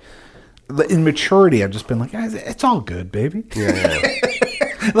 Like, in maturity, I've just been like, it's all good, baby. Yeah.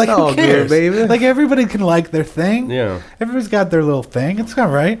 Like, who cares? Good, baby. Like, everybody can like their thing. Yeah. Everybody's got their little thing. It's all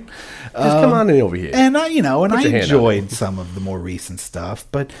right. Just come on in over here. And I enjoyed it. some of the more recent stuff,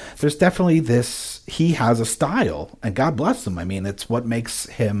 but there's definitely he has a style, and God bless him. I mean, it's what makes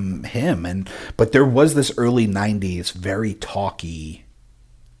him him. But there was this early 90s very talky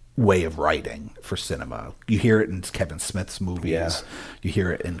way of writing for cinema. You hear it in Kevin Smith's movies. Yeah. You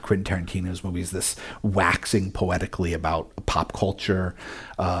hear it in Quentin Tarantino's movies, this waxing poetically about pop culture.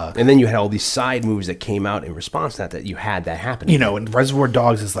 And then you had all these side movies that came out in response to that you had that happening. And Reservoir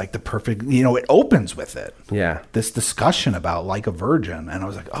Dogs is like the perfect, it opens with it. Yeah. This discussion about Like a Virgin. And I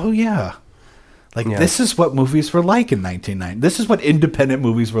was like, oh, yeah. This is what movies were like in 1990. This is what independent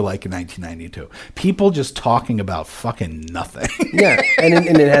movies were like in 1992. People just talking about fucking nothing. Yeah, and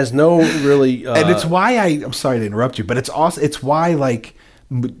it has no really... and it's why I'm sorry to interrupt you, but it's why, like,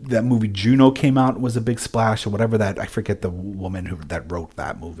 that movie Juno came out, was a big splash, or whatever that... I forget the woman that wrote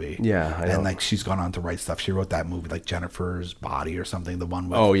that movie. Yeah, I know. And, like, she's gone on to write stuff. She wrote that movie, like, Jennifer's Body or something, the one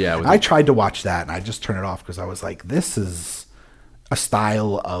with... Oh, yeah. I tried to watch that, and I just turned it off because I was like, this is a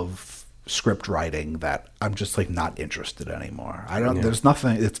style of script writing that I'm just, like, not interested anymore. There's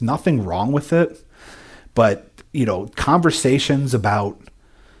nothing wrong with it, but conversations about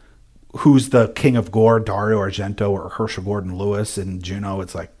who's the king of gore, Dario Argento or Herschel Gordon Lewis in Juno,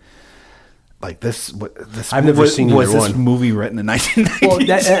 it's like this I've never seen was either this one. movie written in 1990? Well,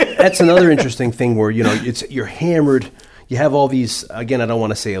 that's another interesting thing where you're hammered. You have all these, again, I don't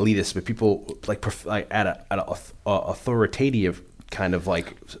want to say elitist, but people like at a authoritative kind of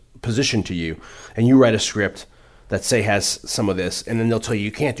like position to you, and you write a script that say has some of this, and then they'll tell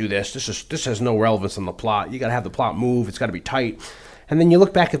you can't do this. This has no relevance on the plot. You got to have the plot move. It's got to be tight. And then you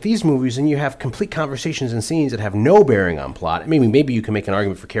look back at these movies, and you have complete conversations and scenes that have no bearing on plot. Maybe you can make an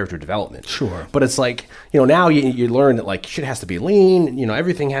argument for character development. Sure. But it's like, now you learn that, like, shit has to be lean.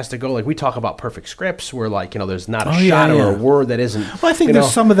 Everything has to go. Like, we talk about perfect scripts where, like, there's not a shot or a word that isn't. Well, I think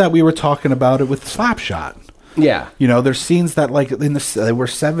there's some of that. We were talking about it with Slapshot. Yeah. There's scenes that, like, it was the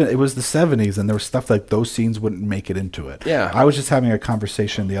 70s, and there was stuff like those scenes wouldn't make it into it. Yeah. I was just having a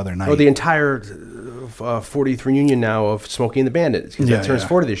conversation the other night. Oh, the entire 40th reunion now of Smokey and the Bandit, because that turns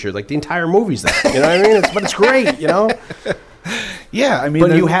 40 this year. Like, the entire movie's that. You know what I mean? But it's great, Yeah, I mean...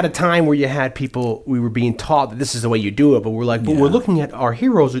 But you had a time where you had people, we were being taught that this is the way you do it, but we're like, but we're looking at our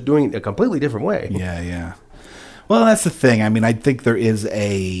heroes are doing it a completely different way. Yeah. Well, that's the thing. I mean, I think there's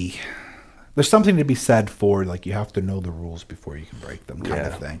something to be said for, like, you have to know the rules before you can break them kind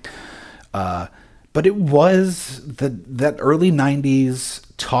of thing. But it was that early 90s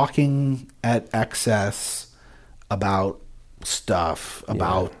talking at excess about stuff,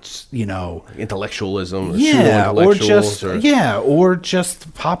 about, intellectualism or or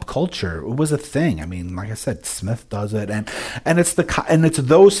just pop culture. It was a thing. I mean, like I said, Smith does it, and it's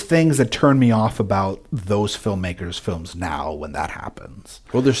those things that turn me off about those filmmakers' films now when that happens.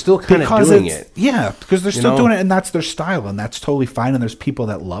 Well, they're still kind of doing it. Yeah, because they're still doing it, and that's their style, and that's totally fine, and there's people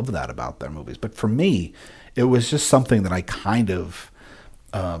that love that about their movies. But for me, it was just something that I kind of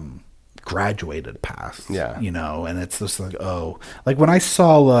graduated past, and it's just like, like when I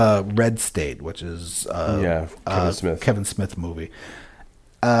saw Red State, which is Kevin Smith movie,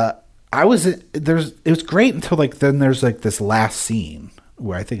 it was great until, like, then there's, like, this last scene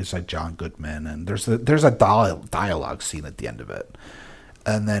where I think it's like John Goodman, and there's a dialogue scene at the end of it,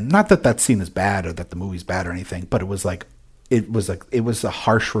 and then not that scene is bad or that the movie's bad or anything, but it was a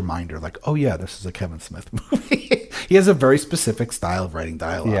harsh reminder, like, oh yeah, this is a Kevin Smith movie. He has a very specific style of writing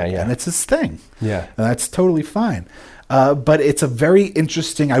dialogue, and it's his thing. Yeah, and that's totally fine. But it's a very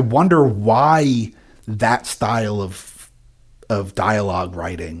interesting. I wonder why that style of dialogue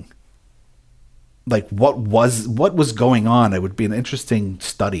writing, like, what was going on. It would be an interesting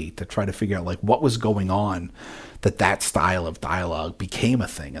study to try to figure out, like, what was going on that style of dialogue became a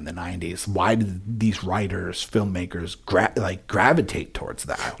thing in the 90s. Why did these writers, filmmakers gravitate towards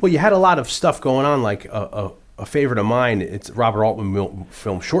that? Well, you had a lot of stuff going on, like a favorite of mine, it's Robert Altman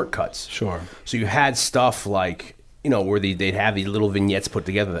film Shortcuts. Sure. So you had stuff like, where they'd have these little vignettes put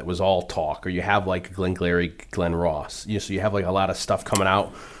together that was all talk, or you have like Glenn Glary, Glenn Ross. So you have like a lot of stuff coming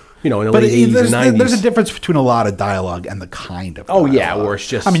out, in the late 80s and 90s. There's a difference between a lot of dialogue and the kind of dialogue. Oh, yeah, or it's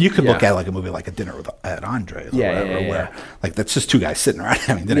just... I mean, you could look at like a movie like A Dinner at Andre's or whatever, where like that's just two guys sitting around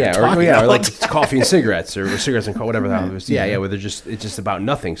having dinner and talking. Or like coffee and cigarettes, or cigarettes and whatever the hell it was. Yeah, where it's just about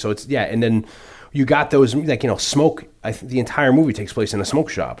nothing. So it's, and then you got those, like, smoke. I think the entire movie takes place in a smoke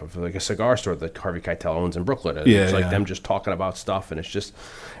shop, of like a cigar store that Harvey Keitel owns in Brooklyn. And it's like them just talking about stuff, and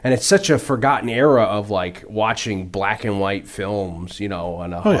it's such a forgotten era of like watching black and white films, and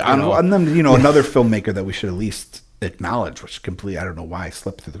then another filmmaker that we should at least acknowledge, which completely, I don't know why I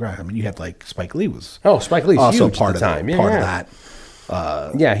slipped through the cracks. I mean, you had like Spike Lee was Spike Lee's also huge part at the of time. Part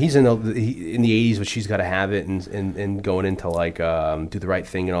of that. He's in the 80s, but She's Gotta Have It, and going into like Do the Right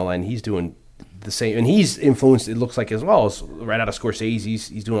Thing and all that, and he's doing the same, and he's influenced, it looks like, as well, as right out of Scorsese's.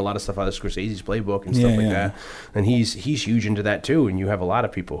 He's doing a lot of stuff out of Scorsese's playbook and stuff like that, and he's huge into that too. And you have a lot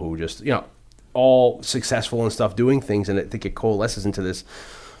of people who just all successful and stuff doing things, and I think it coalesces into this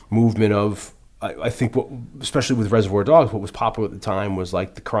movement of, I think, especially with Reservoir Dogs, what was popular at the time was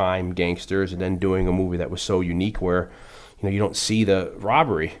like the crime gangsters, and then doing a movie that was so unique where you don't see the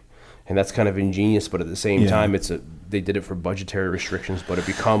robbery. And that's kind of ingenious, but at the same time, they did it for budgetary restrictions, but it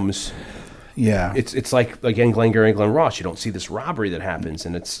becomes... Yeah, it's like, again, Glenn Glary and Glenn Ross. You don't see this robbery that happens,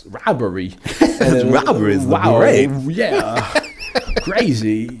 and it's robbery. And then, robbery is wow, great. Yeah,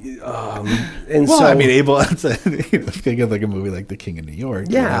 crazy. And well, so, I mean, Abel. Think of like a movie like The King of New York.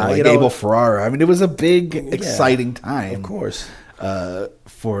 Yeah, like Abel Ferrara. I mean, it was a big, exciting time, of course,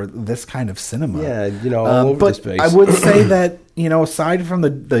 for this kind of cinema. Yeah, all over but the space. I would say that aside from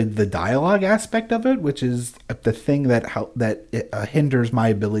the dialogue aspect of it, which is the thing that hinders my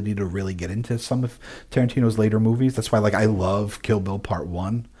ability to really get into some of Tarantino's later movies. That's why, like, I love Kill Bill Part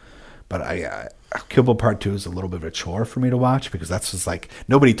 1, but Kill Bill Part 2 is a little bit of a chore for me to watch, because that's just like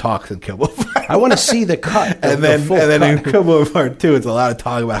nobody talks in Kill Bill. I want to see the cut, and then in Kill Bill Part 2, it's a lot of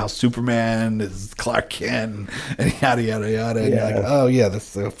talk about how Superman is Clark Kent and yada yada yada. And you're like, oh yeah,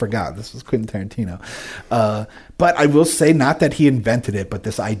 I forgot this was Quentin Tarantino. But I will say, not that he invented it, but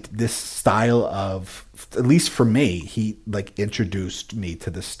this style of, at least for me, he like introduced me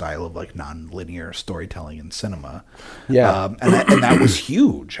to this style of like non-linear storytelling in cinema. Yeah, and that was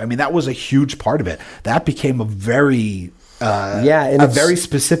huge. I mean, that was a huge part of it. That became a very a very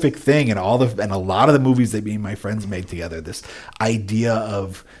specific thing, and a lot of the movies that me and my friends made together. This idea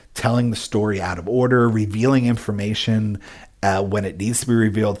of telling the story out of order, revealing information when it needs to be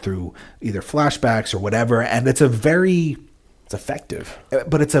revealed through either flashbacks or whatever, and it's effective,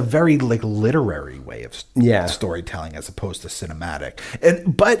 but it's a very like literary way of storytelling as opposed to cinematic.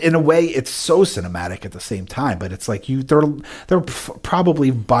 But in a way, it's so cinematic at the same time. But it's like there are probably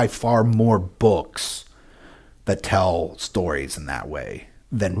by far more books that tell stories in that way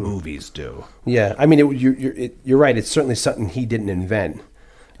than movies do. Yeah, I mean, you're right. It's certainly something he didn't invent.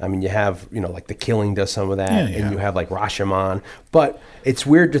 I mean, you have, like The Killing does some of that, and you have like Rashomon. But it's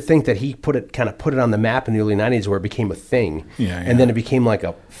weird to think that he put it on the map in the early 90s where it became a thing. And then it became like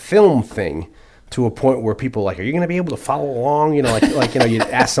a film thing to a point where people are like, are you going to be able to follow along? You'd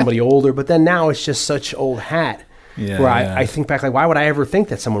ask somebody older. But then now it's just such old hat where I think back, like, why would I ever think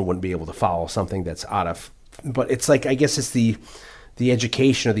that someone wouldn't be able to follow something that's out of... But it's like, I guess it's the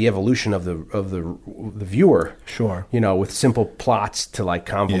education or the evolution of the viewer, sure, with simple plots to like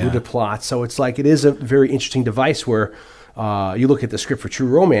convoluted plots. So it's like, it is a very interesting device where you look at the script for True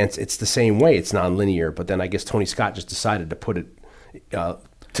Romance, it's the same way, it's non-linear, but then I guess Tony Scott just decided to put it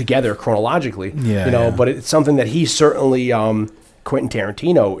together chronologically, but it's something that he certainly Quentin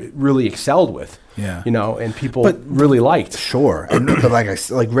Tarantino really excelled with, and people really liked. Sure. And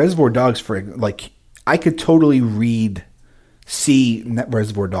like Reservoir Dogs, I could totally see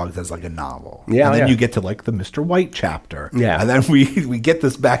Reservoir Dogs as like a novel. And then you get to like the Mr. White chapter. Yeah. And then we get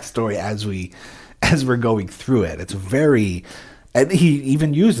this backstory as we're going through it. It's very, and he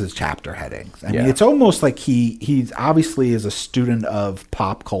even uses chapter headings. I mean, it's almost like he obviously is a student of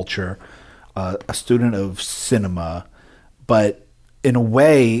pop culture, a student of cinema, but in a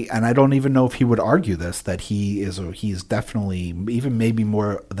way, and I don't even know if he would argue this, that he's definitely, even maybe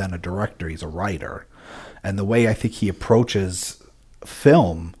more than a director, he's a writer. And the way I think he approaches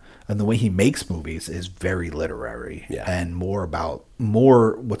film and the way he makes movies is very literary, and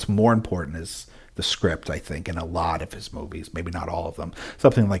what's more important is the script, I think, in a lot of his movies, maybe not all of them.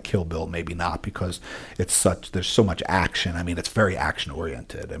 Something like Kill Bill, maybe not, because there's so much action. I mean, it's very action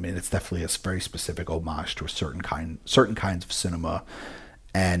oriented. I mean, it's definitely a very specific homage to certain kinds of cinema.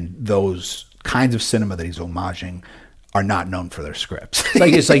 and those kinds of cinema that he's homaging are not known for their scripts.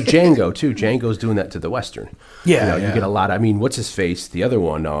 It's like Django too. Django's doing that to the Western. Yeah, You get a lot. I mean, what's his face? The other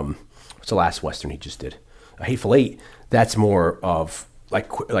one. What's the last Western he just did? A Hateful Eight. That's more of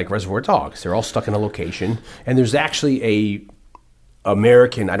like Reservoir Dogs. They're all stuck in a location, and there's actually a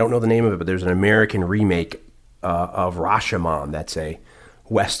American. I don't know the name of it, but there's an American remake of Rashomon. That's a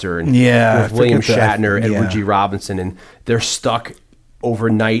Western. Yeah, with William forget that. Shatner, Yeah. Edward G. Robinson, and they're stuck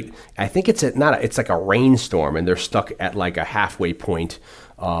overnight. I think it's it's like a rainstorm, and they're stuck at like a halfway point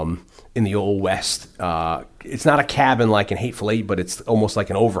in the Old West. It's not a cabin like in Hateful Eight, but it's almost like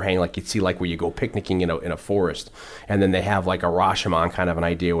an overhang, like you'd see like where you go picnicking in a forest. And then they have like a Rashomon kind of an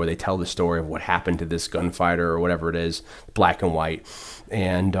idea where they tell the story of what happened to this gunfighter or whatever it is, black and white.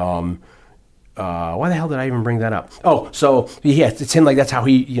 And why the hell did I even bring that up? Oh, so yeah, it's him. Like that's how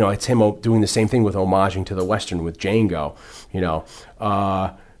he, it's him doing the same thing with homaging to the Western with Django.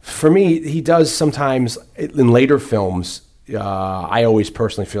 For me, he does sometimes in later films. I always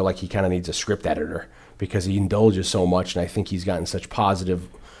personally feel like he kind of needs a script editor because he indulges so much, and I think he's gotten such positive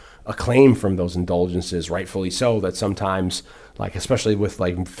acclaim from those indulgences, rightfully so, that sometimes, like especially with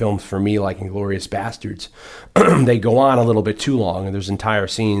like films for me, like Inglourious Bastards, they go on a little bit too long, and there's entire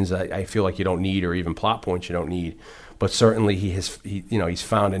scenes that I feel like you don't need, or even plot points you don't need. But certainly he's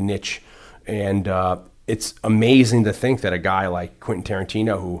found a niche, and it's amazing to think that a guy like Quentin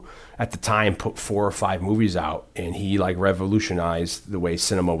Tarantino, who at the time put 4 or 5 movies out, and he like revolutionized the way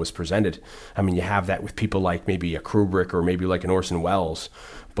cinema was presented. I mean, you have that with people like maybe a Kubrick or maybe like an Orson Welles.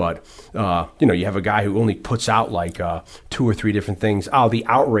 But, you have a guy who only puts out like 2 or 3 different things. Oh, The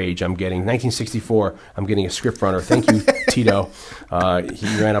Outrage I'm getting. 1964, I'm getting a script runner. Thank you, Tito.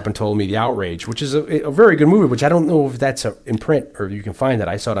 He ran up and told me The Outrage, which is a very good movie, which I don't know if that's in print or you can find that.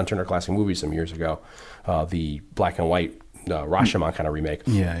 I saw it on Turner Classic Movies some years ago, the black and white Rashomon kind of remake.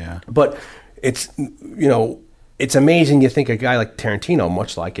 Yeah. But it's, it's amazing. You think a guy like Tarantino,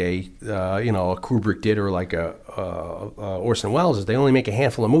 much like a Kubrick did, or like a Orson Welles, is they only make a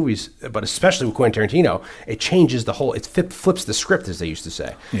handful of movies, but especially with Quentin Tarantino, it changes the whole. It flips the script, as they used to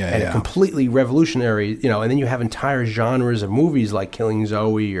say, and it completely revolutionary. And then you have entire genres of movies like Killing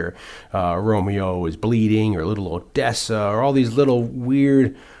Zoe, or Romeo is Bleeding, or Little Odessa, or all these little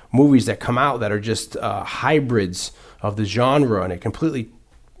weird movies that come out that are just hybrids of the genre, and it completely,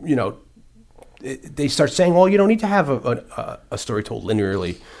 they start saying, well, you don't need to have a story told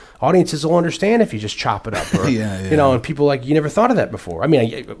linearly. Audiences will understand if you just chop it up. Or, and people like, you never thought of that before. I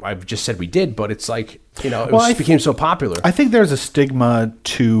mean, I've just said we did, but it's like, it became so popular. I think there's a stigma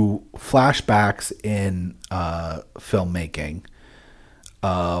to flashbacks in filmmaking.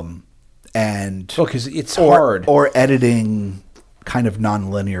 Because it's hard. Or editing kind of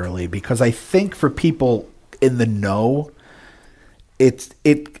non-linearly, because I think for people in the know,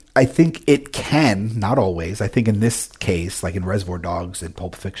 I think it can, not always. I think in this case, like in Reservoir Dogs and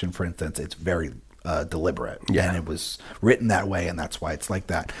Pulp Fiction, for instance, it's very deliberate. Yeah. And it was written that way, and that's why it's like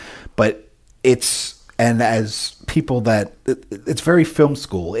that. But and as people it's very film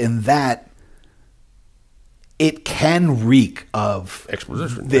school in that it can reek of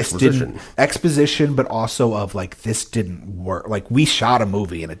exposition, but also of like, this didn't work. Like, we shot a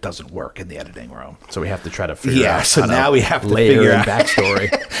movie and it doesn't work in the editing room. So we have to try to figure out. So now we have to figure out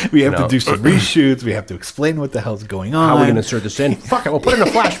backstory. We have to do some reshoots. We have to explain what the hell's going on. How are we going to insert this in? Fuck it, we'll put it in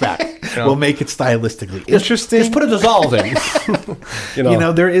a flashback. We'll make it stylistically interesting. Just put a dissolve in.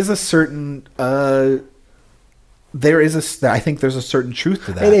 There is a certain. I think there's a certain truth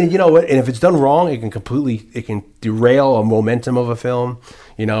to that. And you know what? And if it's done wrong, it can derail a momentum of a film.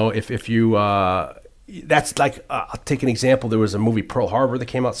 If you, that's like, I'll take an example. There was a movie, Pearl Harbor, that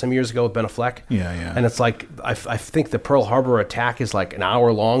came out some years ago with Ben Affleck. Yeah. And it's like, I think the Pearl Harbor attack is like an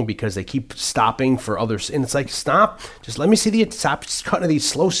hour long because they keep stopping for others. And it's like, stop, just let me see stop cutting these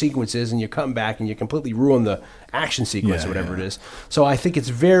slow sequences, and you're cutting back and you completely ruin the action sequence or whatever it is. So I think it's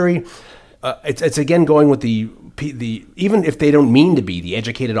very... it's again going with the even if they don't mean to be, the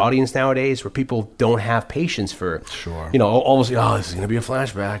educated audience nowadays, where people don't have patience for almost this is going to be a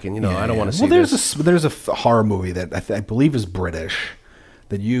flashback, and I don't want to see. Well, there's a horror movie that I believe is British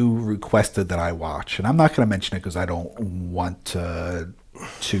that you requested that I watch, and I'm not going to mention it because I don't want to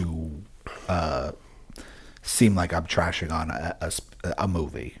seem like I'm trashing on a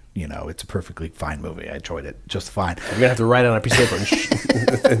movie. It's a perfectly fine movie. I enjoyed it just fine. You're gonna have to write it on a piece of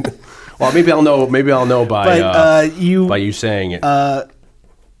paper. Well, maybe I'll know. Maybe I'll know by you saying it.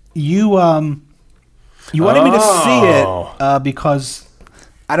 You wanted me to see it because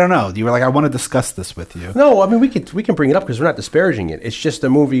I don't know. You were like, I want to discuss this with you. No, I mean we can bring it up because we're not disparaging it. It's just a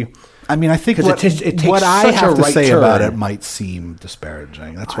movie. I mean, I think 'Cause what, it takes what I such a have to right say about turn. it might seem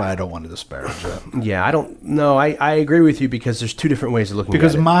disparaging. That's why I don't want to disparage it. Yeah, I don't know. I agree with you because there's two different ways of looking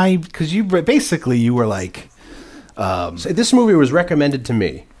Because at it. because you basically you were like, So this movie was recommended to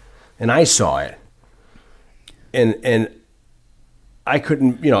me, and I saw it, and I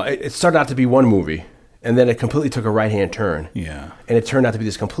couldn't. It started out to be one movie, and then it completely took a right hand turn. Yeah. and it turned out to be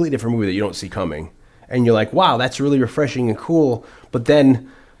this completely different movie that you don't see coming, and you're like, wow, that's really refreshing and cool. But then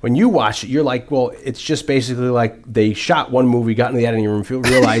when you watch it, you're like, well, it's just basically like they shot one movie, got in the editing room,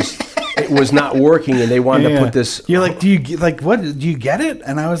 realized it was not working, and they wanted to put this. You're like, do you get it?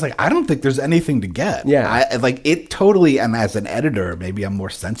 And I was like, I don't think there's anything to get. Yeah. I like it totally. And as an editor, maybe I'm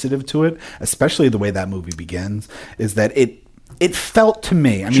more sensitive to it, especially the way that movie begins. Is that it felt to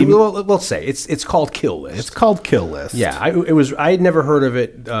me? I mean, Let's say it's called Kill List. it's called Kill List. Yeah, I had never heard of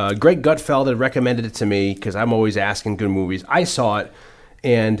it. Greg Gutfeld had recommended it to me because I'm always asking good movies. I saw it,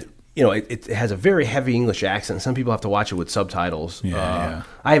 and it has a very heavy English accent. Some people have to watch it with subtitles. Yeah.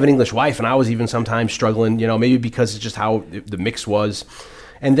 I have an English wife, and I was even sometimes struggling. Maybe because it's just how the mix was.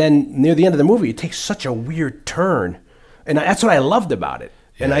 And then near the end of the movie, it takes such a weird turn, and that's what I loved about it.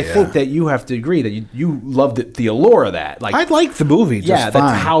 And I think that you have to agree that you loved the allure of that. Like I like the movie just Yeah, fine.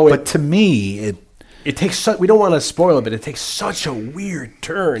 that's how but to me, it takes. We don't want to spoil it, but it takes such a weird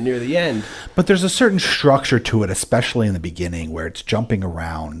turn near the end. But there's a certain structure to it, especially in the beginning, where it's jumping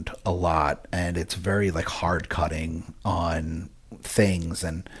around a lot and it's very like hard cutting on things,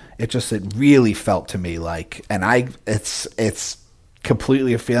 and it really felt to me like, and it's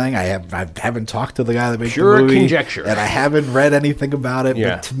completely a feeling. I haven't talked to the guy that made Pure the movie, conjecture. and I haven't read anything about it.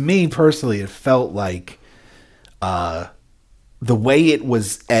 Yeah. But to me personally, it felt like the way it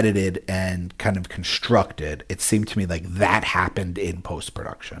was edited and kind of constructed, it seemed to me like that happened in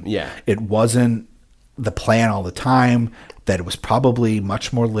post-production. Yeah. It wasn't the plan all the time, that it was probably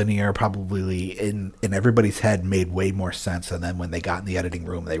much more linear, probably in everybody's head made way more sense. And then when they got in the editing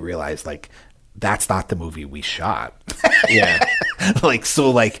room, they realized like, that's not the movie we shot. Yeah.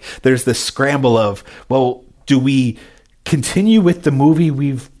 So there's this scramble of, well, do we continue with the movie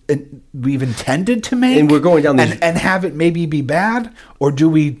we've intended to make, And we're going down these- and have it maybe be bad, or do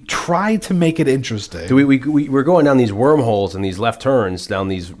we try to make it interesting? We're going down these wormholes and these left turns down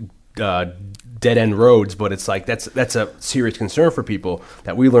these dead end roads, but it's like that's a serious concern for people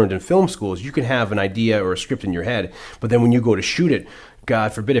that we learned in film schools. You can have an idea or a script in your head, but then when you go to shoot it,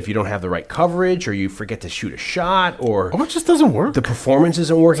 God forbid if you don't have the right coverage or you forget to shoot a shot or it just doesn't work. the performance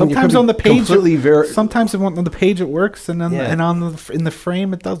isn't working. You Sometimes could be on the page, completely sometimes on the page it works, and then Yeah. in the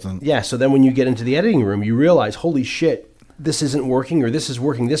frame it doesn't. Yeah, so then when you get into the editing room, you realize, holy shit, this isn't working or this is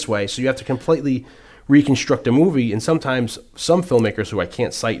working this way. So you have to completely reconstruct a movie. And sometimes some filmmakers who I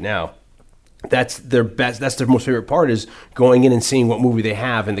can't cite now, that's their best. That's their most favorite part is going in and seeing what movie they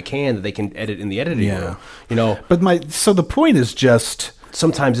have in the can that they can edit in the editing room. But the point is just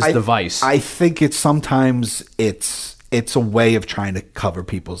sometimes it's the vice. I think sometimes it's a way of trying to cover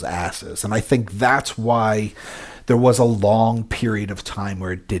people's asses, and I think that's why there was a long period of time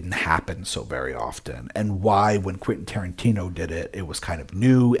where it didn't happen so very often, and why when Quentin Tarantino did it, it was kind of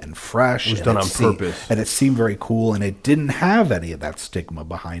new and fresh. It was and done on purpose. And it seemed very cool, and it didn't have any of that stigma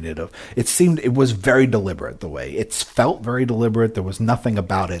behind it. It was very deliberate the way. It felt very deliberate. There was nothing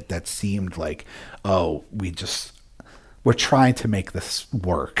about it that seemed like, oh, we're trying to make this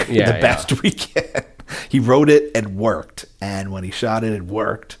work the best we can. He wrote it and worked, and when he shot it, it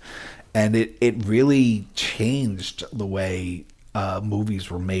worked. And it really changed the way movies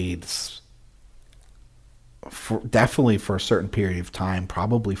were made, definitely for a certain period of time,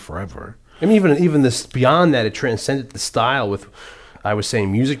 probably forever. I mean, even this beyond that, it transcended the style with. I was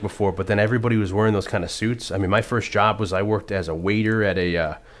saying music before, but then everybody was wearing those kind of suits. I mean, my first job was I worked as a waiter at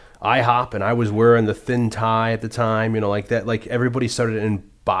a IHOP, and I was wearing the thin tie at the time. Like that. Like everybody started to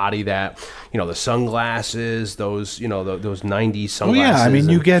embody that. The sunglasses, those those '90s sunglasses. Oh yeah, I mean,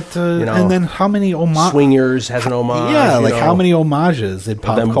 you get and then how many Swingers has an homage. Yeah, how many homages in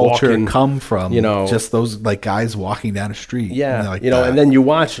pop culture walking, come from just those like guys walking down a street. Yeah, and then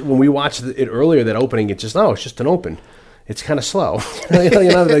when we watched it earlier, that opening, it's just an open. It's kind of slow,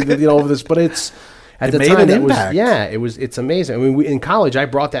 over this, but it's at the time it was. It's amazing. I mean, in college, I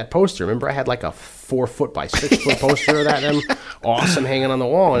brought that poster. Remember, I had like a 4 foot by 6 foot poster of that, awesome, hanging on the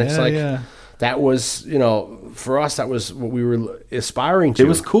wall, and it's that was for us that was what we were aspiring to. It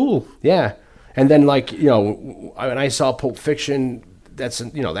was cool, yeah. And then when I saw Pulp Fiction,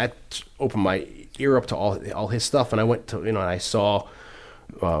 that opened my ear up to all his stuff, and I went to and I saw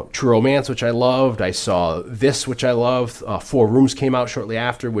True Romance, which I loved. I saw this, which I loved. Four Rooms came out shortly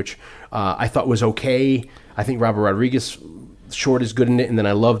after, which I thought was okay. I think Robert Rodriguez short is good in it, and then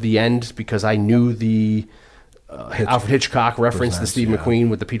I love the end because I knew the Alfred Hitchcock reference, the Steve McQueen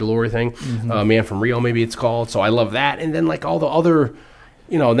with the Peter Lorre thing, Man from Rio, maybe it's called. So I love that, and then like all the other,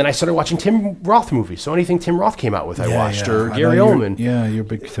 and then I started watching Tim Roth movies. So anything Tim Roth came out with, I watched, or Gary Oldman. You're a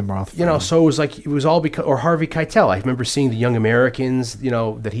big Tim Roth fan. So it was all because, or Harvey Keitel. I remember seeing The Young Americans,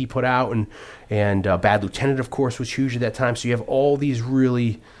 that he put out, and Bad Lieutenant, of course, was huge at that time. So you have all these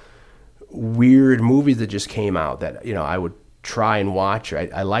really weird movies that just came out that I would try and watch.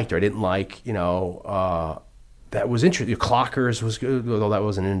 I liked or I didn't like. That was interesting. Clockers was good, although that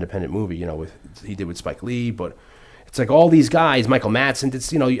was an independent movie. He did with Spike Lee, but it's like all these guys. Michael Madsen did.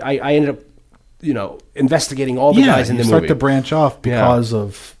 I ended up, investigating all the guys in the movie. You start to branch off because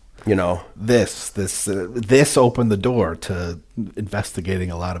of this opened the door to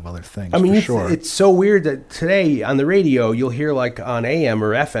investigating a lot of other things. I mean, for sure. It's so weird that today on the radio you'll hear like on AM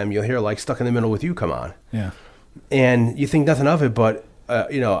or FM you'll hear like Stuck in the Middle with You come on. Yeah, and you think nothing of it, but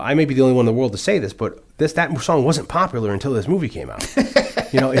I may be the only one in the world to say this, but that song wasn't popular until this movie came out.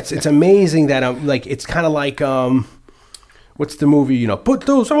 It's amazing that it's kind of like what's the movie? Put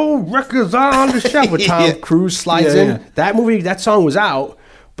those old records on the shelf. With Tom Cruise slides in. Yeah. That movie, that song was out.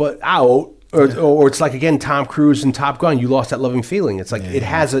 Or it's like, again, Tom Cruise and Top Gun, You Lost That Loving Feeling. It's like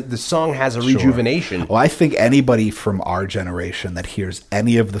the song has a rejuvenation. Well, I think anybody from our generation that hears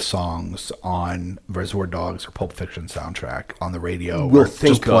any of the songs on Reservoir Dogs or Pulp Fiction soundtrack on the radio will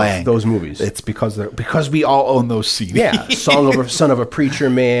think just playing of those movies. It's because we all own those CDs. Yeah, Son of a Preacher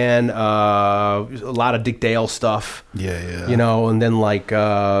Man, a lot of Dick Dale stuff. Yeah. And then like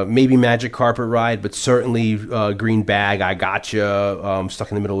maybe Magic Carpet Ride, but certainly Green Bag, I Gotcha,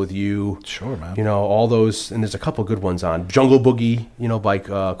 Stuck in the Middle with You. Sure, man. All those, and there's a couple good ones on Jungle Boogie, by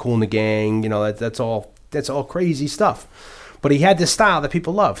Kool and the Gang. That's all crazy stuff. But he had this style that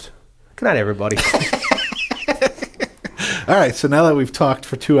people loved. Good night, everybody. All right, so now that we've talked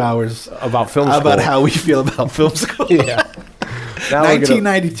for 2 hours about film school, about how we feel about film school, yeah.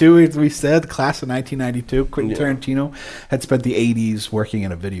 1992, we said, the class of 1992. Quentin Tarantino had spent the 80s working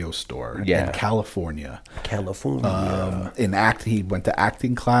in a video store in California. He went to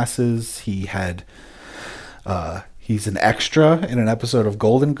acting classes. He's an extra in an episode of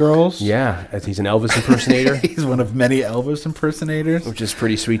Golden Girls. Yeah, he's an Elvis impersonator. He's one of many Elvis impersonators, which is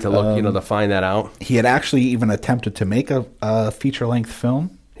pretty sweet to look, to find that out. He had actually even attempted to make a feature-length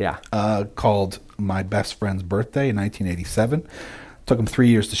film. Yeah, called My Best Friend's Birthday in 1987. Took him 3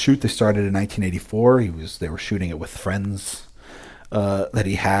 years to shoot. They started in 1984. They were shooting it with friends that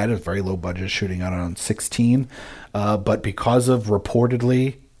he had. A very low budget, shooting out on 16. But because of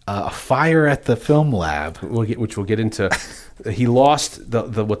reportedly a fire at the film lab, which we'll get into, he lost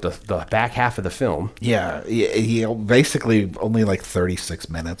the back half of the film. Yeah, he basically only like 36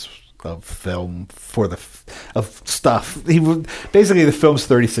 minutes of film of stuff. Basically the film's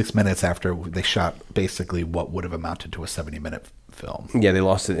 36 minutes after they shot basically what would have amounted to a 70-minute film. Yeah, they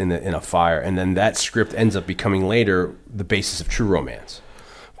lost it in a fire, and then that script ends up becoming later the basis of True Romance.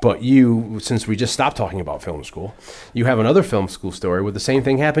 But you, since we just stopped talking about film school, you have another film school story where the same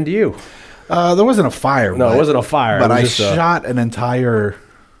thing happened to you. There wasn't a fire. No, it wasn't a fire. But I shot an entire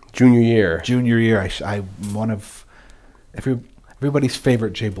junior year. I'm one of everybody's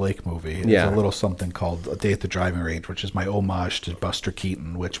favorite Jay Blake movie. There's a little something called A Day at the Driving Range, which is my homage to Buster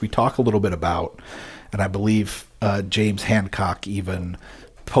Keaton, which we talk a little bit about. And I believe James Hancock even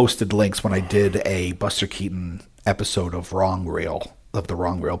posted links when I did a Buster Keaton episode of the Wrong Reel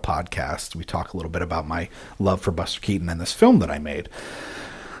podcast. We talk a little bit about my love for Buster Keaton and this film that I made.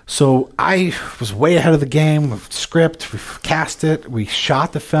 So I was way ahead of the game with script. We cast it. We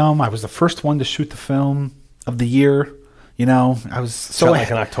shot the film. I was the first one to shoot the film of the year. I was so like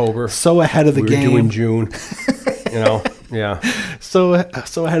in October. So ahead of the game. We were due in June. Yeah. So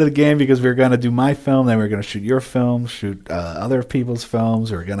ahead of the game because we were going to do my film, then we were going to shoot your film, shoot other people's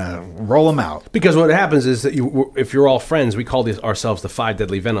films. We were going to roll them out. Because what happens is that if you're all friends, we call ourselves the Five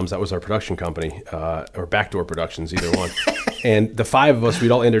Deadly Venoms. That was our production company, or Backdoor Productions, either one. And the five of us,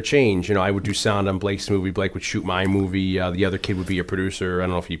 we'd all interchange. I would do sound on Blake's movie. Blake would shoot my movie. The other kid would be a producer. I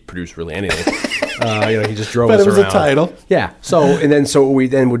don't know if he produced really anything. He just drove us around. But it was a title. Yeah. So what we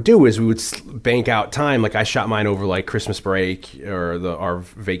then would do is we would bank out time. Like I shot mine over like Christmas break or our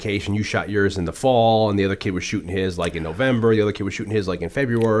vacation. You shot yours in the fall, and the other kid was shooting his like in November. The other kid was shooting his like in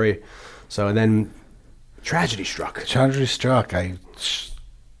February. So and then tragedy struck.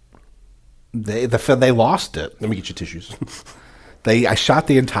 They lost it. Let me get you tissues. I shot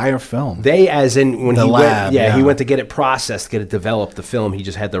the entire film. They, as in when The he lab, went, yeah. he went to get it processed, get it developed. The film, he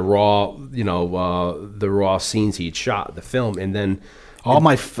just had the raw, the raw scenes he'd shot the film, and then all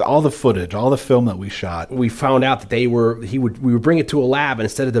the footage, all the film that we shot. we found out that we would bring it to a lab, and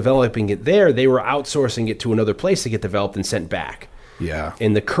instead of developing it there, they were outsourcing it to another place to get developed and sent back. Yeah.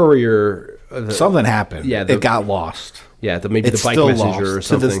 And the courier, Something happened. Yeah, it got lost. Yeah, maybe It's the bike still messenger lost or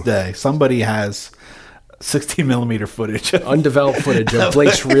something. to this day. Somebody has 16 millimeter footage. Undeveloped footage of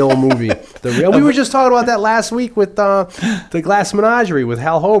Blake's real movie. We were just talking about that last week with the Glass Menagerie with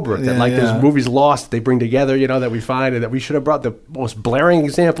Hal Holbrook. That there's movies lost they bring together, that we find, and that we should have brought the most blaring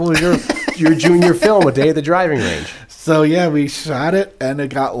example of your junior film, A Day at the Driving Range. So yeah, we shot it and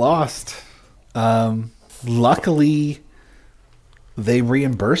it got lost. Luckily, they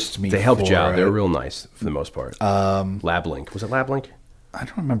reimbursed me. They helped you out. for They were it. real nice for the most part. LabLink. Was it LabLink? I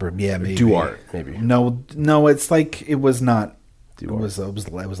don't remember. Yeah, maybe Duart, maybe. No. It's like it was not. Duart.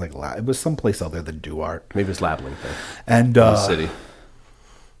 It was someplace other than Duart. Maybe it was LabLink then. And In the city.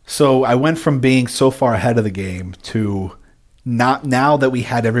 So I went from being so far ahead of the game to not now that we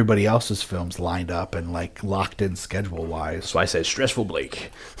had everybody else's films lined up and like locked in schedule wise. So I said, stressful Blake.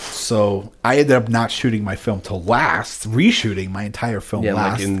 So I ended up not shooting my film till last, reshooting my entire film Yeah,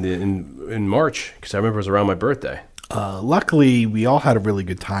 last. like in March, because I remember it was around my birthday. Luckily, we all had a really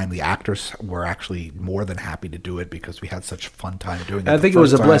good time. The actors were actually more than happy to do it because we had such a fun time doing it. I the think it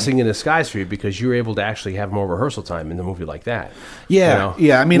was a first time. blessing in disguise for you because you were able to actually have more rehearsal time in a movie like that. Yeah,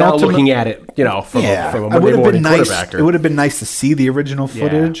 yeah. I mean, now ultimate- looking at it, from a it would Monday have morning been nice. quarterbacker. It would have been nice to see the original Yeah.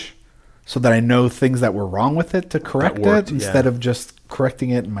 footage, so that I know things that were wrong with it to correct worked, it instead yeah. of just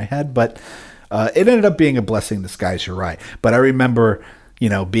correcting it in my head. But it ended up being a blessing in disguise. You're right. But I remember,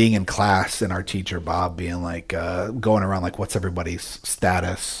 being in class and our teacher Bob being like, going around like, "What's everybody's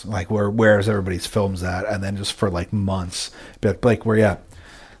status? Like, where's everybody's films at?" And then just for like months, be like, "Blake, where you at?"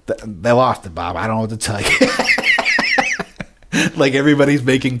 They lost it, Bob. I don't know what to tell you. Like everybody's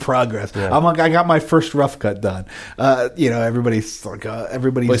making progress. Yeah. I'm like, I got my first rough cut done. Everybody's like,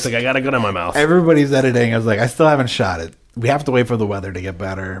 It's like I got a gun in my mouth. everybody's editing. I was like, I still haven't shot it. We have to wait for the weather to get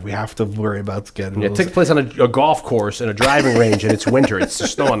better. We have to worry about schedules. It takes place on a golf course and a driving range, and it's winter. It's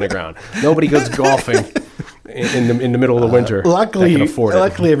snow on the ground. Nobody goes golfing in the middle of the winter. Luckily, that can afford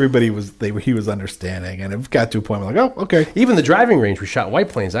it. everybody he was understanding, and it got to a point where like, oh, okay. Even the driving range, we shot White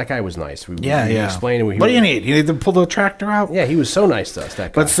Plains. That guy was nice. We explained. What do you need? You need to pull the tractor out. Yeah, he was so nice to us.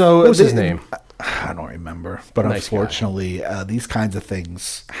 That guy. But so what was his name? I don't remember. But Nice guy. unfortunately, these kinds of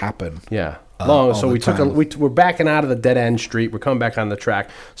things happen. Yeah. all So the we took time. we're backing out of the dead end street. We're coming back on the track.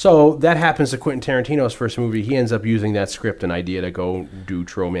 So that happens to Quentin Tarantino's first movie. He ends up using that script and idea to go do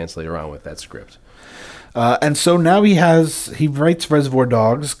True Romance later on with that script. And so now he writes Reservoir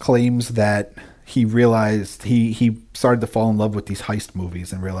Dogs, claims that he realized he started to fall in love with these heist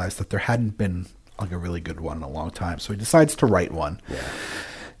movies and realized that there hadn't been like a really good one in a long time. So he decides to write one. Yeah.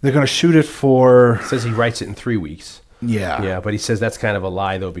 They're going to shoot it for... Says he writes it in 3 weeks. Yeah. Yeah, but he says that's kind of a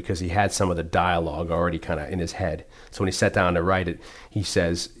lie, though, because he had some of the dialogue already kind of in his head. So when he sat down to write it, he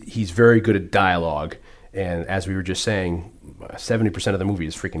says he's very good at dialogue. And as we were just saying, 70% of the movie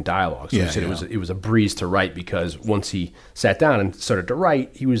is freaking dialogue. So he said it was a breeze to write because once he sat down and started to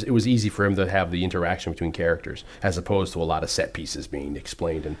write, it was easy for him to have the interaction between characters as opposed to a lot of set pieces being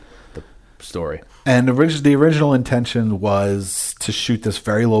explained in the story. And the original intention was to shoot this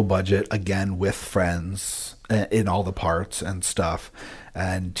very low budget, again, with friends in all the parts and stuff.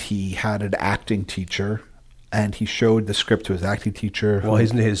 And he had an acting teacher, and he showed the script to his acting teacher. Well,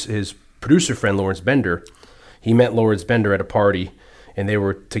 his producer friend, Lawrence Bender, he met Lawrence Bender at a party, and they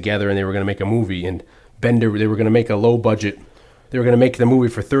were together, and they were going to make a movie. And they were going to make a low budget. They were going to make the movie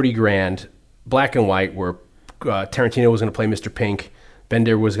for $30,000, black and white, where Tarantino was going to play Mr. Pink.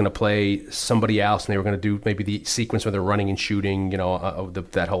 Bender was going to play somebody else, and they were going to do maybe the sequence where they're running and shooting,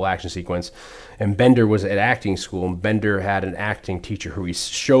 that whole action sequence. And Bender was at acting school, and Bender had an acting teacher who he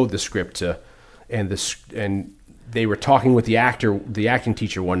showed the script to, and they were talking with the acting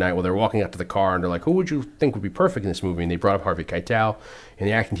teacher one night while they were walking out to the car, and they're like, "Who would you think would be perfect in this movie?" And they brought up Harvey Keitel, and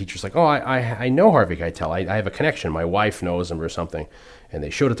the acting teacher's like, "Oh, I know Harvey Keitel. I have a connection. My wife knows him or something." And they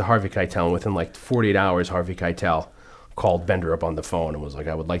showed it to Harvey Keitel, and within like 48 hours, Harvey Keitel called Bender up on the phone and was like,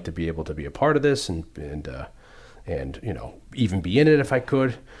 "I would like to be able to be a part of this and even be in it if I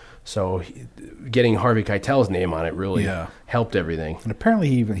could." So getting Harvey Keitel's name on it really helped everything. And apparently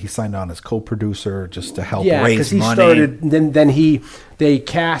he signed on as co-producer just to help Yeah, raise because he money. started. Then they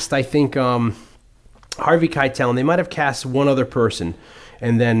cast, I think, Harvey Keitel, and they might have cast one other person,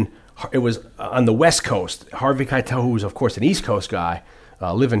 and then it was on the West Coast. Harvey Keitel, who was of course an East Coast guy,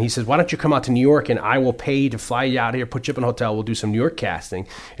 living. He says, why don't you come out to New York and I will pay to fly you out here, put you up in a hotel, we'll do some New York casting.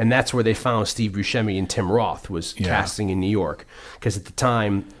 And that's where they found Steve Buscemi and Tim Roth was casting in New York. Because at the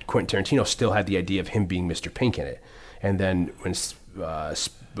time, Quentin Tarantino still had the idea of him being Mr. Pink in it. And then when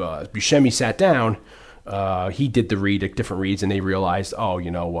Buscemi sat down, he did different reads, and they realized, oh, you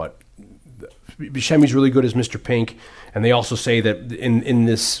know what? Buscemi's really good as Mr. Pink. And they also say that in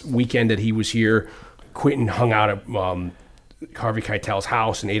this weekend that he was here, Quentin hung out at Harvey Keitel's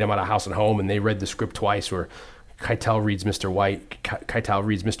house and ate him out of house and home, and they read the script twice where Keitel reads Mr. White, Keitel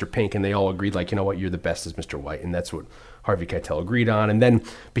reads Mr. Pink, and they all agreed, like, you know what, you're the best as Mr. White, and that's what Harvey Keitel agreed on. And then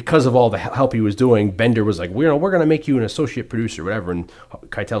because of all the help he was doing, Bender was like, we're going to make you an associate producer, whatever, and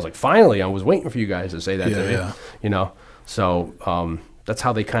Keitel's like, finally, I was waiting for you guys to say that to me, you know. So that's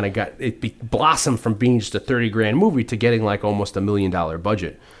how they kind of got it blossomed from being just a $30,000 movie to getting like almost $1 million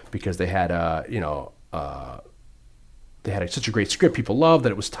budget, because they had they had such a great script. People loved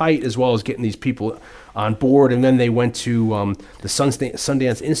that it was tight, as well as getting these people on board. And then they went to the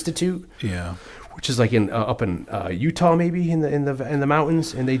Sundance Institute, which is like up in Utah, maybe in the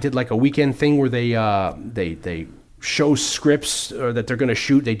mountains. And they did like a weekend thing where they show scripts that they're going to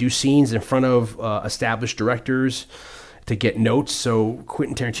shoot. They do scenes in front of established directors to get notes. So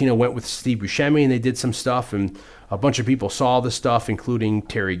Quentin Tarantino went with Steve Buscemi, and they did some stuff. And a bunch of people saw the stuff, including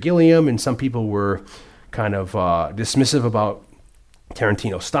Terry Gilliam, and some people were kind of dismissive about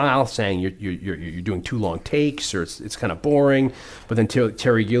Tarantino's style, saying you're doing too long takes, or it's kind of boring. But then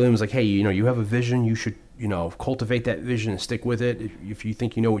Terry Gilliam was like, hey, you know, you have a vision, you should, you know, cultivate that vision and stick with it if you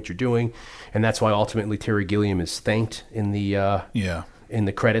think you know what you're doing. And that's why ultimately Terry Gilliam is thanked in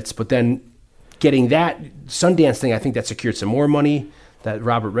the credits. But then getting that Sundance thing, I think that secured some more money, that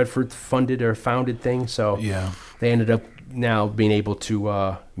Robert Redford funded or founded thing. So they ended up now being able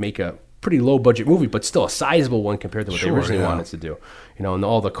to make a pretty low budget movie, but still a sizable one compared to what they originally wanted to do. You know, and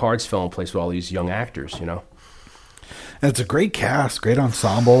all the cards fell in place with all these young actors, you know. And it's a great cast, great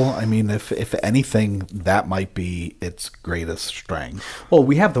ensemble. I mean, if anything, that might be its greatest strength. Well,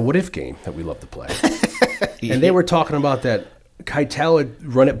 we have the What If game that we love to play. And they were talking about that Keitel had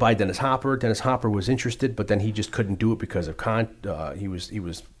run it by Dennis Hopper. Dennis Hopper was interested, but then he just couldn't do it because of he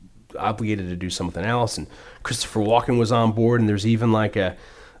was obligated to do something else. And Christopher Walken was on board, and there's even like a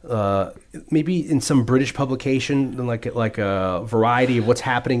maybe in some British publication, like a variety of what's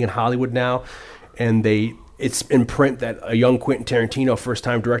happening in Hollywood now, and it's in print that a young Quentin Tarantino,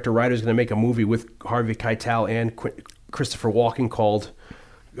 first-time director-writer, is going to make a movie with Harvey Keitel and Christopher Walken called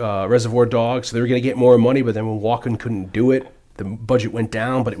Reservoir Dogs. So they were going to get more money, but then when Walken couldn't do it, the budget went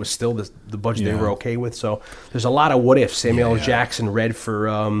down, but it was still the budget they were okay with. So there's a lot of what if. Samuel L. Jackson read for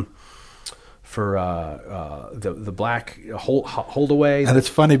the Black Holdaway. And it's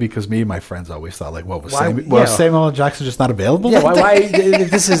funny because me and my friends always thought, like, what was Samuel L. Jackson just not available? Yeah, why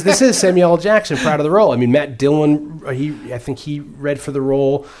this is Samuel L. Jackson proud of the role. I mean, Matt Dillon, I think he read for the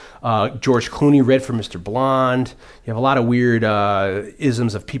role. George Clooney read for Mr. Blonde. You have a lot of weird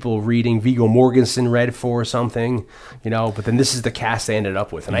isms of people reading. Viggo Mortensen read for something, you know. But then this is the cast they ended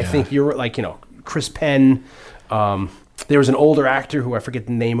up with, and I think you're like, you know, Chris Penn. There was an older actor who I forget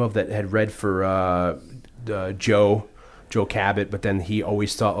the name of that had read for Joe Cabot, but then he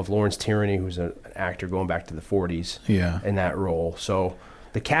always thought of Lawrence Tierney, who's an actor going back to the 40s, in that role. So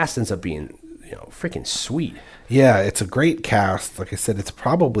the cast ends up being, you know, freaking sweet. Yeah, it's a great cast. Like I said, it's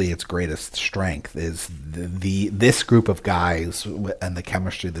probably its greatest strength is this group of guys and the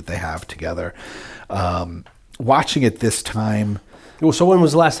chemistry that they have together. Watching it this time. Well, so when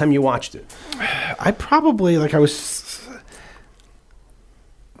was the last time you watched it? I probably,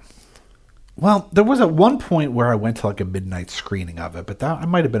 well, there was at one point where I went to like a midnight screening of it, but I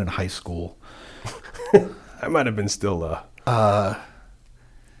might have been in high school. I might have been still. I'm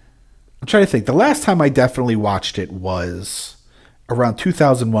trying to think. The last time I definitely watched it was around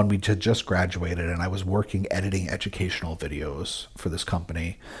 2001. We had just graduated, and I was working editing educational videos for this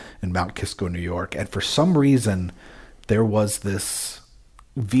company in Mount Kisco, New York. And for some reason, there was this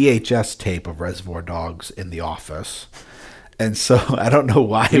VHS tape of Reservoir Dogs in the office. And so I don't know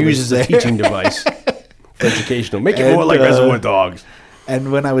why it was as a teaching device for educational. Make it more like Reservoir Dogs.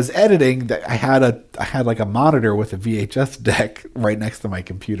 And when I was editing, I had like a monitor with a VHS deck right next to my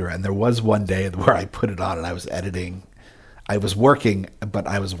computer. And there was one day where I put it on and I was editing. I was working, but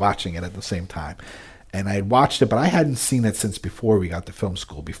I was watching it at the same time. And I had watched it, but I hadn't seen it since before we got to film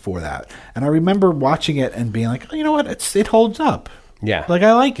school, before that. And I remember watching it and being like, oh, you know what? It holds up. Yeah. Like,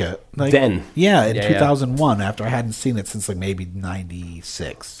 I like it. Like, then. Yeah, in 2001, after I hadn't seen it since, like, maybe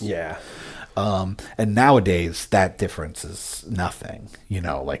 96. Yeah. And nowadays, that difference is nothing.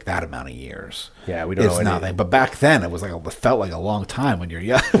 Like that amount of years. Yeah, we don't know it's anything. nothing. But back then, it was like it felt like a long time when you're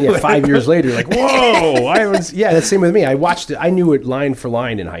young. Yeah, 5 years later, you're like, whoa! That's the same with me. I watched it. I knew it line for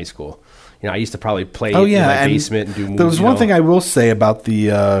line in high school. I used to probably play in my basement and do movies. There was one thing I will say about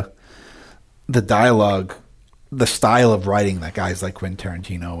the dialogue, the style of writing that guys like Quentin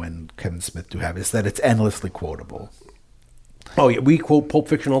Tarantino and Kevin Smith do have, is that it's endlessly quotable. Oh, yeah, we quote Pulp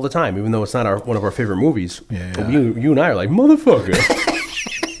Fiction all the time, even though it's not one of our favorite movies. Yeah. But you and I are like, motherfucker.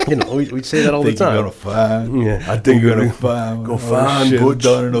 We say that all the time. You're gonna find. Yeah, I think you're gonna find. Go find shit's Butch.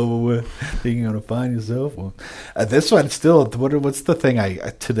 done and over with. Think you're gonna find yourself one. This one still. What's the thing?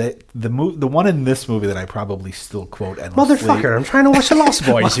 Today the one in this movie that I probably still quote endlessly. Motherfucker, I'm trying to watch The Lost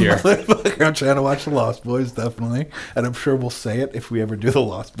Boys here. Motherfucker, I'm trying to watch The Lost Boys, definitely, and I'm sure we'll say it if we ever do The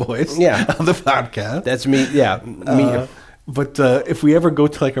Lost Boys. Yeah. On the podcast. That's me. Yeah, me. But if we ever go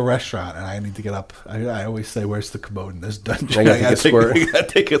to like a restaurant and I need to get up, I always say, "Where's the commode in this dungeon?" I gotta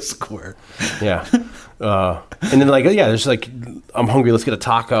take a squirt. Yeah, and then there's like, I'm hungry. Let's get a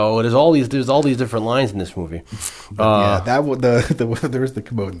taco. There's all these different lines in this movie. There's the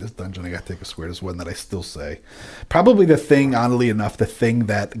commode in this dungeon. I gotta take a squirt is one that I still say. Probably oddly enough, the thing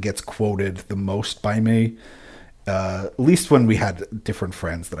that gets quoted the most by me. At least when we had different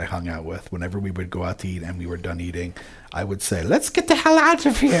friends that I hung out with, whenever we would go out to eat and we were done eating, I would say, "Let's get the hell out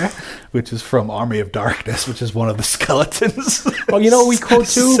of here," which is from Army of Darkness, which is one of the skeletons. Oh, we quote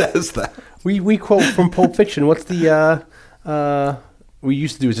too? Says that. We quote from Pulp Fiction. What's the we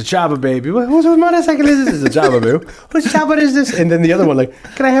used to do? It's a Jabba baby. Whose motorcycle is this? It's a Jabba boo. Whose Jabba is this? And then the other one, like,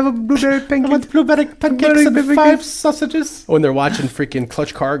 can I have a blueberry pancake? I want blueberry pancakes and 5 sausages. When they're watching freaking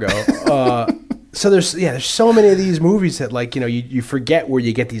Clutch Cargo. So there's so many of these movies that you forget where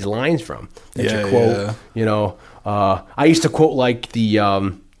you get these lines from that you quote. Yeah. I used to quote like the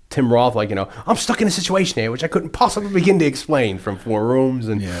Tim Roth, I'm stuck in a situation here which I couldn't possibly begin to explain, from Four Rooms.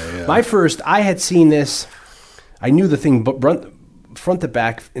 And I had seen this. I knew the thing front to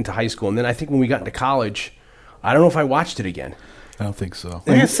back into high school, and then I think when we got into college, I don't know if I watched it again. I don't think so.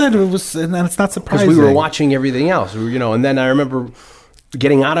 Like I said, it was, and it's not surprising because we were watching everything else. And then I remember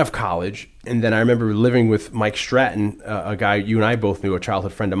getting out of college, and then I remember living with Mike Stratton, a guy you and I both knew, a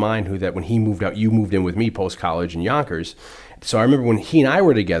childhood friend of mine, who that when he moved out, you moved in with me post-college in Yonkers. So I remember when he and I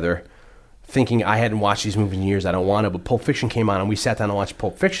were together, thinking I hadn't watched these movies in years, I don't want to, but Pulp Fiction came on, and we sat down and watched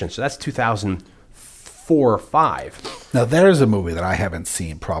Pulp Fiction. So that's 2004 or 5. Now, there's a movie that I haven't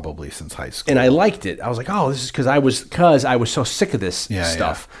seen probably since high school. And I liked it. I was like, oh, this is because I was so sick of this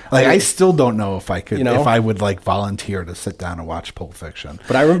stuff. Yeah. Like, I still don't know if I could, if I would like volunteer to sit down and watch Pulp Fiction.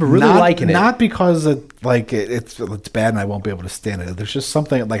 But I remember really liking it. Not because it's bad and I won't be able to stand it. There's just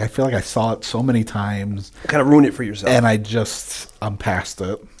something, like, I feel like I saw it so many times. Kind of ruin it for yourself. And I'm past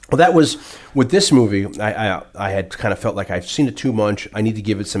it. Well, that was, with this movie, I had kind of felt like I've seen it too much. I need to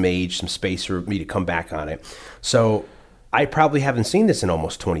give it some age, some space for me to come back on it. So I probably haven't seen this in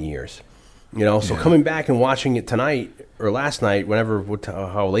almost 20 years. So coming back and watching it tonight or last night,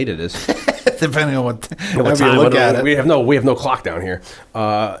 how late it is. Depending on what time you look at it. We have no clock down here.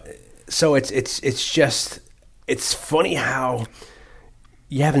 So it's just, it's funny how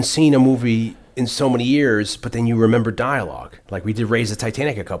you haven't seen a movie in so many years, but then you remember dialogue. Like we did Raise the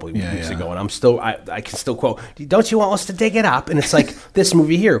Titanic a couple of weeks ago, and I can still quote, "Don't you want us to dig it up?" And it's like this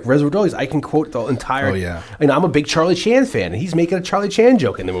movie here, Reservoir Dogs, I can quote the entire. Oh yeah. And I'm a big Charlie Chan fan, and he's making a Charlie Chan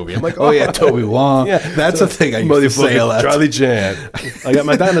joke in the movie. I'm like, oh yeah, Toby Wong. Yeah, that's a thing I used to say a lot. Charlie Chan. I got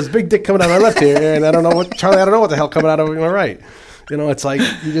my Donna's big dick coming out of my left here, and I don't know what the hell coming out of my right. It's like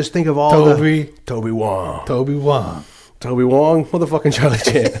you just think of all Toby Wong, motherfucking Charlie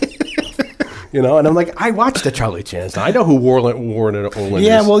Chan. And I'm like, I watched the Charlie Chan. I know who Warren Oland is.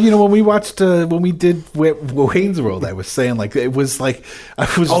 Yeah, well, when we watched, when we did Wayne's World, I was saying, like, it was like,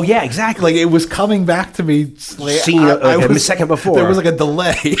 oh, yeah, exactly. Like, it was coming back to me. Seen a second before. There was like a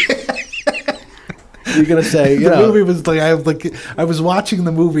delay. You're going to say, the movie was like, I was watching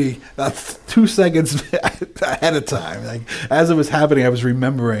the movie 2 seconds ahead of time. Like, as it was happening, I was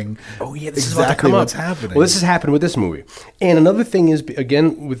remembering exactly what's happening. Well, this has happened with this movie. And another thing is,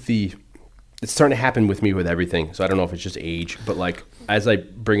 again, it's starting to happen with me with everything. So I don't know if it's just age, but like as I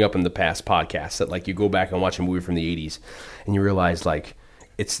bring up in the past podcasts that like you go back and watch a movie from the 80s and you realize like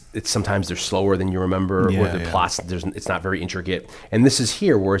it's sometimes they're slower than you remember, or the plots it's not very intricate. And this is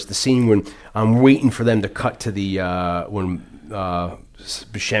here where it's the scene when I'm waiting for them to cut to the when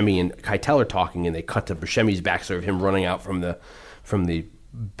Buscemi and Keitel are talking, and they cut to Buscemi's backstory of him running out from the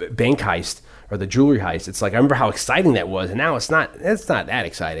bank heist or the jewelry heist. It's like I remember how exciting that was, and now it's not that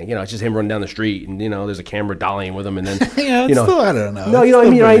exciting. You know, it's just him running down the street, and you know, there's a camera dollying with him, and then Yeah, you know, still, I don't know. No, It's you know what I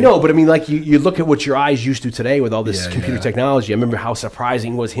still mean. I pretty- know, but I mean, like you look at what your eyes used to today with all this computer yeah. technology. I remember how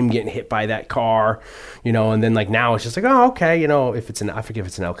surprising was him getting hit by that car, you know, and then like now it's just like, oh, okay, you know, if it's I forget if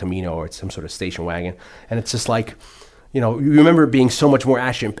it's an El Camino or it's some sort of station wagon, and it's just like, you know, you remember it being so much more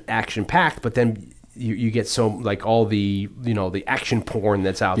action packed, but then you get so like all the, you know, the action porn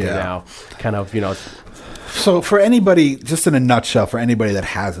that's out there Yeah. now, kind of, you know. So for anybody, just in a nutshell, for anybody that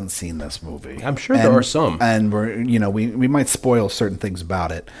hasn't seen this movie, I'm sure there are some. and we might spoil certain things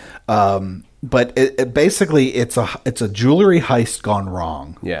about it, but it basically it's a jewelry heist gone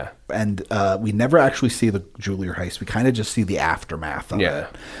wrong. Yeah. And we never actually see the jewelry heist. We kind of just see the aftermath of Yeah. it.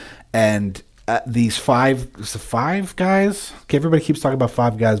 And these five guys. Okay, everybody keeps talking about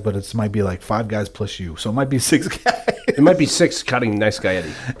 5 guys, but it might be like 5 guys plus you, so it might be 6 guys. It might be 6 cutting Nice Guy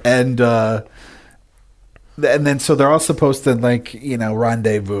Eddie. And then so they're all supposed to, like, you know,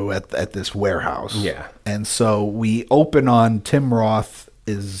 rendezvous at this warehouse. Yeah. And so we open on Tim Roth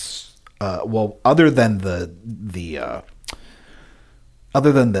is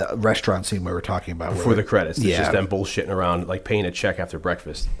other than the restaurant scene we were talking about Before the credits, it's yeah, just them bullshitting around, like paying a check after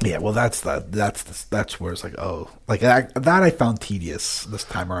breakfast. yeah. Well, that's where it's like, oh, like that I found tedious this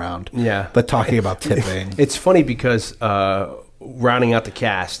time around. Yeah. but talking about tipping, It's funny because rounding out the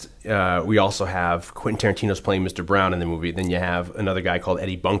cast, we also have Quentin Tarantino's playing Mr. Brown in the movie. Then you have another guy called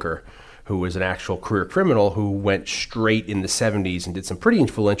Eddie Bunker, who was an actual career criminal who went straight in the 70s and did some pretty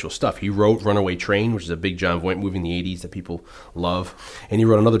influential stuff. He wrote Runaway Train, which is a big John Voight movie in the 80s that people love. And he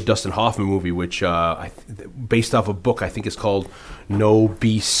wrote another Dustin Hoffman movie, which based off a book I think is called No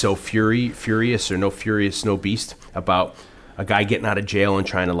Beast So Furious, or No Furious, No Beast, about a guy getting out of jail and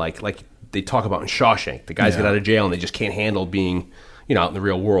trying to like they talk about in Shawshank. The guys get out of jail and they just can't handle being, you know, out in the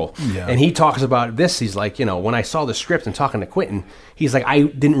real world. Yeah. And he talks about this. He's like, you know, when I saw the script and talking to Quentin, he's like, I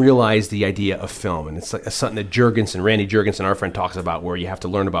didn't realize the idea of film. And it's like something that Randy Jurgensen, our friend, talks about, where you have to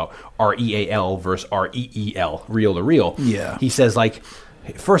learn about REAL versus REEL, real to real. Yeah. He says, like,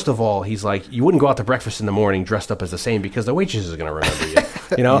 first of all, he's like, you wouldn't go out to breakfast in the morning dressed up as the same because the waitress is going to remember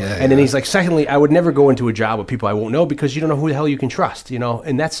you, you know? Yeah, and then he's like, secondly, I would never go into a job with people I won't know because you don't know who the hell you can trust, you know?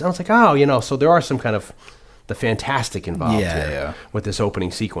 And I was like, oh, you know, so there are some kind of the fantastic involved here with this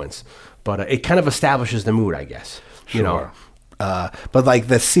opening sequence. But it kind of establishes the mood, I guess. You know? but like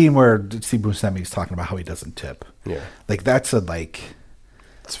the scene where Steve Buscemi is talking about how he doesn't tip. Yeah. Like that's like.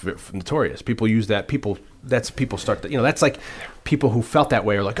 It's notorious. People use that. People start to, you know, that's like people who felt that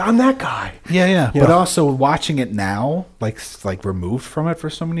way are like, I'm that guy. Yeah. You But know? also watching it now, like removed from it for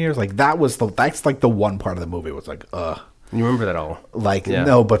so many years, like that's like the one part of the movie was like, You remember that all? like Yeah.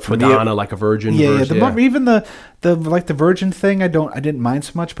 no, but for Madonna, me, like a virgin. yeah, verse, even the like the virgin thing, I didn't mind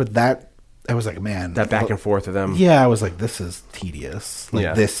so much, but that I was like, man, that back and forth of them. Yeah, I was like, this is tedious. Like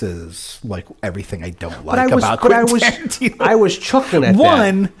Yeah. this is like everything I don't But like about Quentin Tarantino. I was chuckling at that.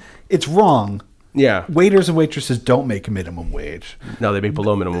 One, it's wrong. Yeah. Waiters and waitresses don't make minimum wage. No, they make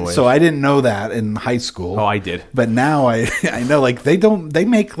below minimum wage. So I didn't know that in high school. Oh, I did. But now I know, like they get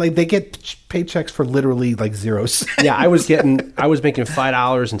paychecks for literally like 0 cents. Yeah, I was making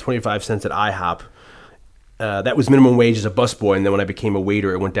 $5.25 at IHOP. That was minimum wage as a busboy, and then when I became a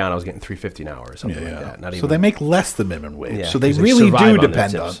waiter, it went down. I was getting $3.50 an hour or something like that. Not even. So they make less than minimum wage. Yeah, so they 'cause they really survive do on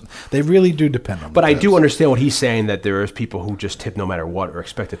depend their on. tips. They really do depend on. But the I do tips. understand what he's saying, that there is people who just tip no matter what, or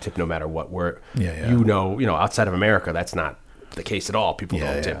expect to tip no matter what. Where Yeah. you know, outside of America, that's not the case at all. People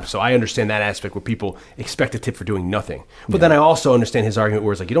don't tip. Yeah. So I understand that aspect where people expect to tip for doing nothing. But then I also understand his argument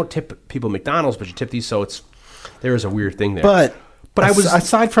where it's like, you don't tip people at McDonald's, but you tip these. So there is a weird thing there. But I was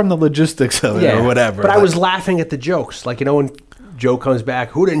aside from the logistics of it or whatever. But I like- was laughing at the jokes, like, you know, when Joe comes back,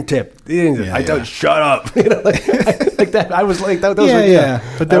 who didn't tip? He didn't tip. Yeah, I tell yeah. you, shut up. You know, like that. I was like, that was yeah.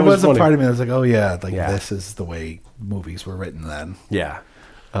 But there that was a funny. part of me that was like, oh yeah, like Yeah. this is the way movies were written then. Yeah.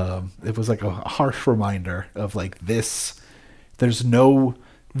 It was like a harsh reminder of like this.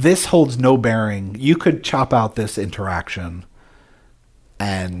 This holds no bearing. You could chop out this interaction,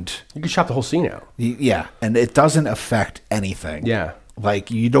 and You could chop the whole scene out. yeah, and it doesn't affect anything. Yeah.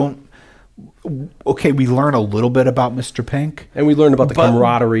 like you don't. Okay, we learn a little bit about Mr. Pink, And we learned about the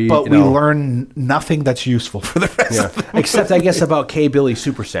camaraderie. but you we know. learn nothing that's useful for the rest Yeah. of the Except, I guess, about K. Billy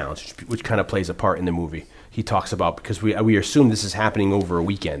Super Sounds, which kind of plays a part in the movie. He talks about, because we assume this is happening over a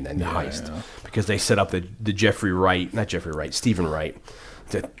weekend, then the heist. Because they set up the Stephen Wright,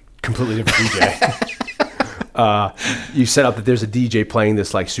 the completely different DJ. You set up that there's a DJ playing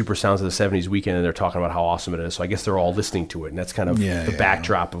this like Super Sounds of the 70s weekend, and they're talking about how awesome it is. So I guess they're all listening to it, and that's kind of the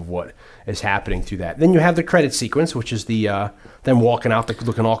backdrop of what is happening through that. Then you have the credit sequence, which is the them walking out,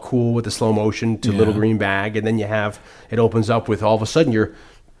 looking all cool with the slow motion to Little Green Bag, and then you have it opens up with all of a sudden you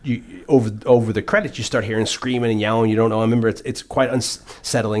over the credits you start hearing screaming and yelling. You don't know. I remember it's quite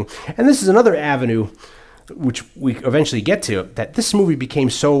unsettling. And this is another avenue, which we eventually get to, that this movie became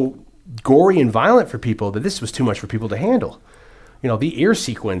so gory and violent for people that this was too much for people to handle. You know, the ear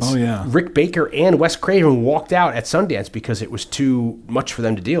sequence. Oh, yeah. Rick Baker and Wes Craven walked out at Sundance because it was too much for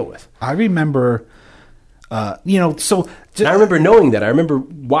them to deal with. I remember, And I remember knowing that. I remember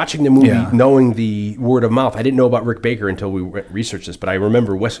watching the movie, knowing the word of mouth. I didn't know about Rick Baker until we researched this, but I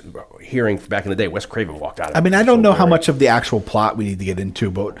remember hearing back in the day, Wes Craven walked out. I mean, I don't know how much of the actual plot we need to get into,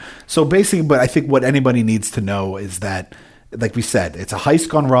 but I think what anybody needs to know is that, like we said, it's a heist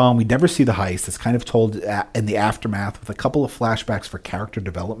gone wrong. We never see the heist. It's kind of told in the aftermath with a couple of flashbacks for character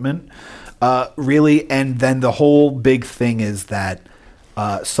development, really. And then the whole big thing is that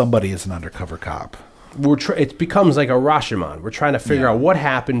somebody is an undercover cop. It becomes like a Rashomon. We're trying to figure out what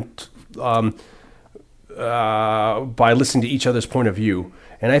happened by listening to each other's point of view.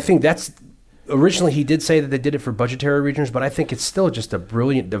 And I think that's... Originally, he did say that they did it for budgetary reasons, but I think it's still just a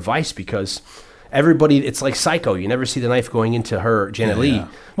brilliant device because... Everybody, it's like Psycho. You never see the knife going into her, Janet Leigh.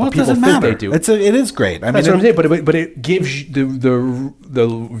 Well, it people doesn't think matter. they do. It is great. That's what I'm saying. But it gives the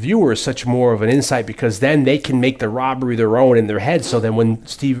viewer such more of an insight because then they can make the robbery their own in their head. So then when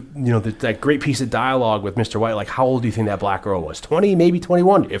Steve, that great piece of dialogue with Mr. White, like how old do you think that black girl was? 20, maybe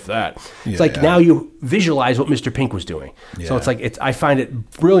 21, if that. It's like now you visualize what Mr. Pink was doing. Yeah. So it's like I find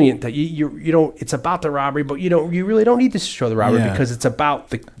it brilliant that you don't. It's about the robbery, but you really don't need to show the robbery because it's about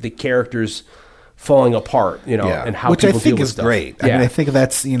the characters falling apart, and how which people I think deal with is stuff. great. I mean, I think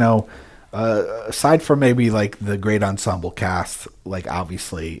that's aside from maybe like the great ensemble cast, like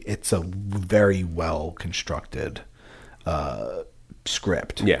obviously it's a very well constructed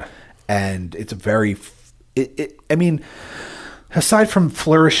script. Yeah, and it's a very. I mean, aside from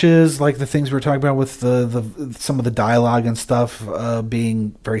flourishes like the things we were talking about with the some of the dialogue and stuff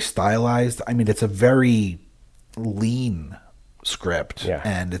being very stylized, I mean, it's a very lean script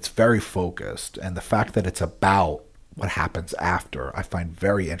and it's very focused, and the fact that it's about what happens after I find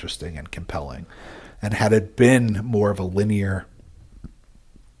very interesting and compelling. And had it been more of a linear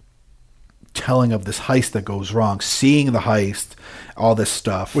telling of this heist that goes wrong, seeing the heist, all this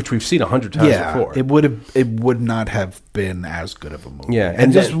stuff, which we've seen 100 times before, it would not have been as good of a movie.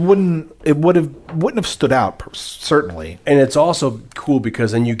 And just wouldn't have stood out, certainly. And it's also cool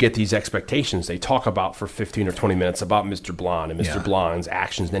because then you get these expectations they talk about for 15 or 20 minutes about Mr. Blonde and Mr. Blonde's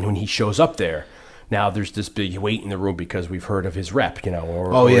actions. And then when he shows up there, now there's this big weight in the room because we've heard of his rep,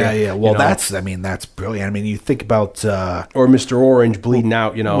 Well, that's brilliant. I mean, you think about or Mr. Orange bleeding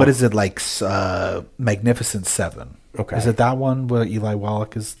out, What is it like? Magnificent Seven. Okay, is it that one where Eli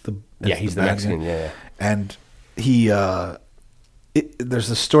Wallach is the? He's the Mexican. Yeah, and he. There's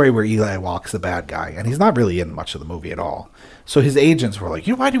a story where Eli Wallach's the bad guy, and he's not really in much of the movie at all. So his agents were like,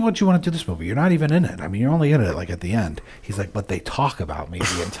 why would you want to do this movie? You're not even in it. I mean, you're only in it like at the end. He's like, but they talk about me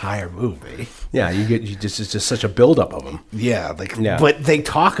the entire movie. Yeah, it's just such a buildup of him. Yeah, but they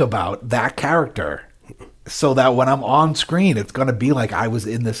talk about that character so that when I'm on screen, it's going to be like I was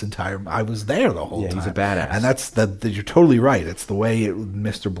there the whole time. Yeah, he's a badass. And you're totally right. It's the way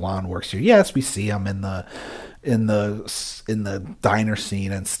Mr. Blonde works here. Yes, we see him in the diner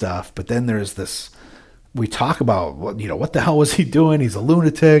scene and stuff, but then there's this. We talk about what the hell was he doing? He's a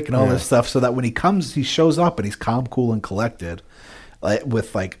lunatic and all this stuff. So that when he shows up and he's calm, cool, and collected,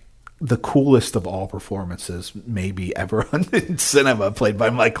 with like the coolest of all performances maybe ever in cinema, played by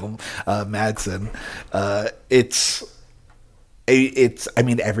Michael Madsen. I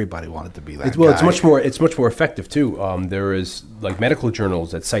mean, everybody wanted to be that guy. It's much more effective too. There is like medical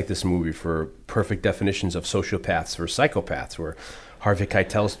journals that cite this movie for perfect definitions of sociopaths or psychopaths, where Harvey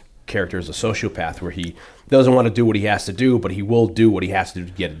Keitel's character is a sociopath, where he doesn't want to do what he has to do, but he will do what he has to do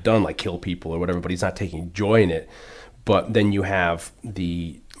to get it done, like kill people or whatever, but he's not taking joy in it. But then you have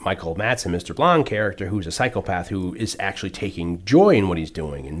the Michael Madsen, Mr. Blonde character, who's a psychopath who is actually taking joy in what he's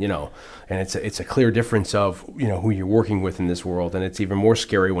doing, and it's a clear difference of who you're working with in this world, and it's even more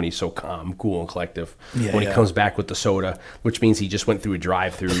scary when he's so calm, cool, and collective. When he comes back with the soda, which means he just went through a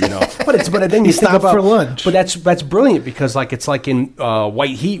drive-through, But then you think about for lunch. But that's brilliant because it's like in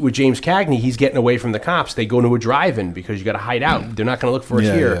White Heat with James Cagney, he's getting away from the cops. They go to a drive-in because you got to hide out. They're not going to look for us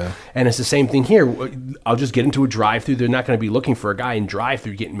here, and it's the same thing here. I'll just get into a drive-through. They're not going to be looking for a guy in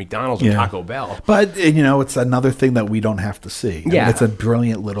drive-through getting getting McDonald's or Taco Bell. But, it's another thing that we don't have to see. I mean, Yeah. it's a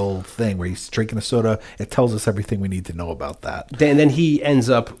brilliant little thing where he's drinking a soda. It tells us everything we need to know about that. Then he ends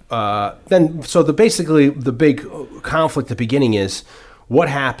up. Basically the big conflict at the beginning is what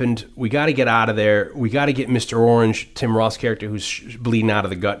happened. We got to get out of there. We got to get Mr. Orange, Tim Roth's character, who's bleeding out of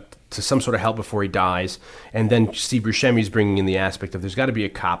the gut, to some sort of help before he dies. And then Steve Buscemi's bringing in the aspect of there's got to be a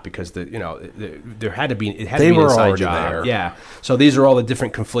cop because there had to be an inside job. There. Yeah. So these are all the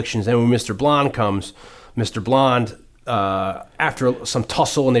different conflictions. And when Mr. Blonde comes, Mr. Blonde. After some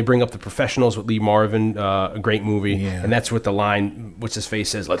tussle, and they bring up The Professionals with Lee Marvin, a great movie, and that's what the line, what's his face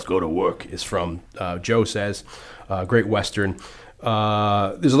says, "Let's go to work," is from. Joe says, great Western.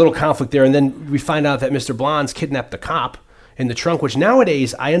 There's a little conflict there, and then we find out that Mr. Blonde's kidnapped the cop in the trunk, which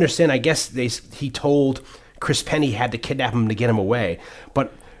nowadays, I understand, I guess he told Chris Penny had to kidnap him to get him away,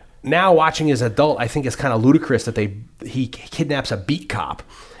 but now watching as an adult, I think it's kind of ludicrous that he kidnaps a beat cop.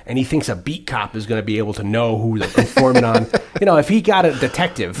 And he thinks a beat cop is going to be able to know who they're informing on. If he got a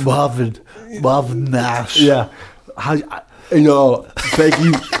detective. Marvin Nash. Yeah. Thank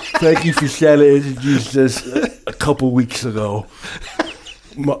you for trying to introduce this a couple weeks ago.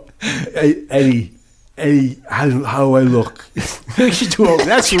 Eddie, how I look? That's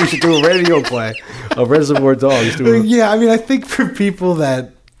what we should do, a radio play of Reservoir Dogs. Yeah, I mean, I think for people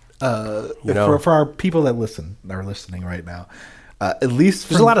that, for our people that are listening right now, at least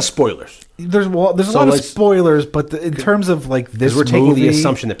there's a lot of spoilers. There's a lot of spoilers, but in terms of like this, we're taking the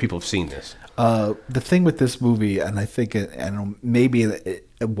assumption that people have seen this. The thing with this movie, and I think, maybe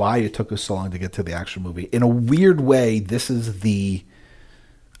why it took us so long to get to the actual movie. In a weird way, this is a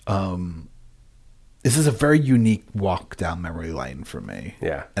very unique walk down memory lane for me.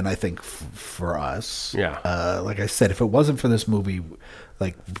 Yeah, and I think for us, yeah. Like I said, if it wasn't for this movie,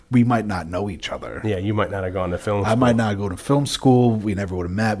 like we might not know each other. Yeah, you might not have gone to film school. I might not go to film school. We never would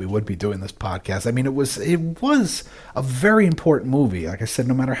have met. We wouldn't be doing this podcast. I mean, it was a very important movie. Like I said,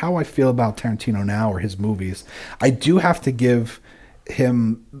 no matter how I feel about Tarantino now or his movies, I do have to give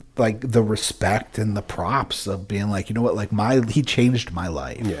him like the respect and the props of being like, you know what, like he changed my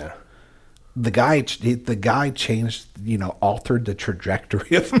life. Yeah. The guy changed, altered the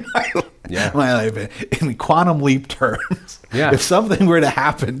trajectory of my life in quantum leap terms. Yeah. If something were to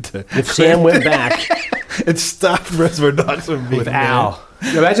happen if Sam went back and stopped Reservoir Dogs from being with Al.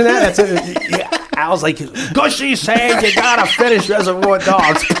 You imagine that? That's it. Yeah. Al's like, Gushy saying you gotta finish Reservoir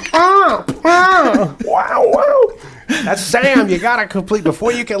Dogs. Wow. That's Sam. You gotta complete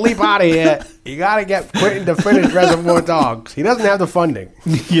before you can leap out of here. You gotta get Quentin to finish Reservoir Dogs. He doesn't have the funding.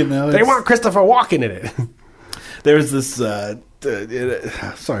 They want Christopher Walken in it. There's this.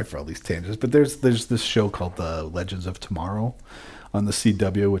 Sorry for all these tangents, but there's this show called The Legends of Tomorrow on the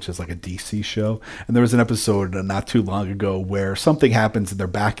CW, which is like a DC show. And there was an episode not too long ago where something happens and they're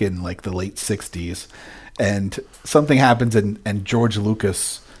back in like the late 60s, and something happens and George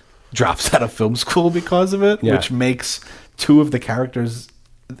Lucas drops out of film school because of it, which makes two of the characters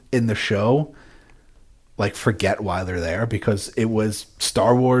in the show like forget why they're there, because it was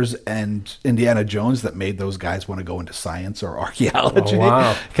Star Wars and Indiana Jones that made those guys want to go into science or archaeology,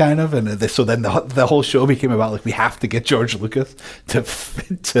 kind of. And so then the whole show became about like, we have to get George Lucas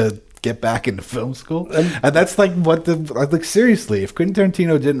to get back into film school. And that's like seriously, if Quentin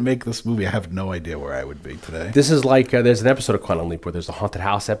Tarantino didn't make this movie, I have no idea where I would be today. This is like, there's an episode of Quantum Leap where there's a haunted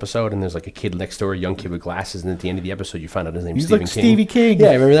house episode, and there's like a kid next door, a young kid with glasses, and at the end of the episode, you find out his name's Stephen King. Stevie King.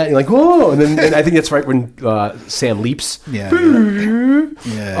 Yeah, remember that? You're like, whoa! And then I think that's right when Sam leaps.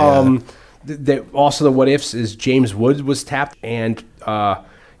 Also, the what ifs is James Woods was tapped, and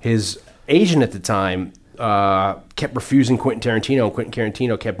his agent at the time kept refusing Quentin Tarantino, and Quentin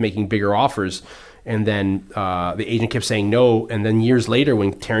Tarantino kept making bigger offers, and then the agent kept saying no, and then years later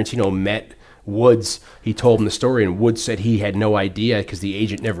when Tarantino met Woods, he told him the story, and Woods said he had no idea because the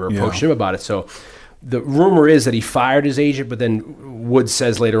agent never approached him about it. So the rumor is that he fired his agent, but then Woods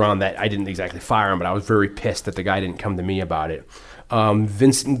says later on that I didn't exactly fire him, but I was very pissed that the guy didn't come to me about it.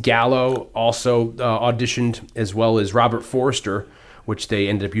 Vincent Gallo also auditioned, as well as Robert Forster, which they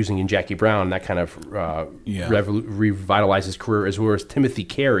ended up using in Jackie Brown. That kind of revitalized his career, as well as Timothy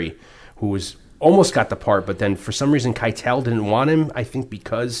Carey, who was almost got the part, but then for some reason Keitel didn't want him, I think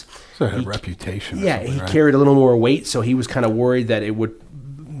because... So he had a reputation. Yeah, he carried a little more weight, so he was kind of worried that it would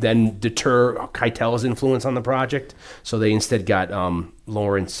then deter Keitel's influence on the project. So they instead got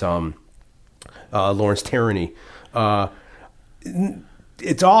Lawrence Tierney.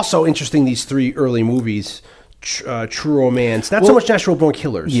 It's also interesting, these three early movies... True Romance, not so much Natural Born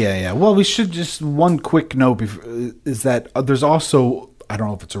Killers. Yeah. Well, we should just, one quick note is that there's also, I don't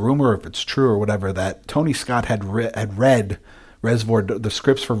know if it's a rumor or if it's true or whatever, that Tony Scott had read the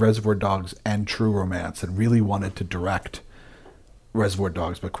scripts for Reservoir Dogs and True Romance, and really wanted to direct Reservoir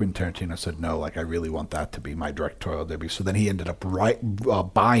Dogs, but Quentin Tarantino said no. Like, I really want that to be my directorial debut. So then he ended up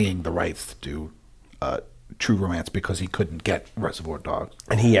buying the rights to do True Romance because he couldn't get Reservoir Dogs,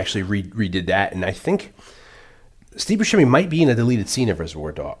 and he actually redid that. And I think Steve Buscemi might be in a deleted scene of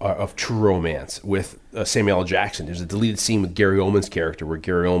of True Romance with Samuel L. Jackson. There's a deleted scene with Gary Oldman's character where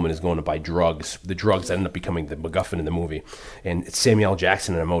Gary Oldman is going to buy drugs. The drugs that end up becoming the MacGuffin in the movie, and it's Samuel L.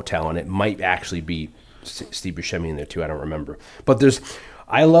 Jackson in a motel, and it might actually be Steve Buscemi in there too. I don't remember, but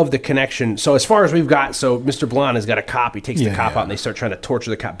I love the connection. So as far as we've got, so Mr. Blonde has got a cop. He takes the cop out, and they start trying to torture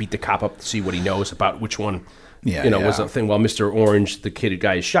the cop, beat the cop up to see what he knows about which one, was the thing. While Mr. Orange, the kid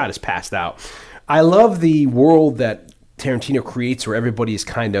guy is shot, is passed out. I love the world that Tarantino creates where everybody is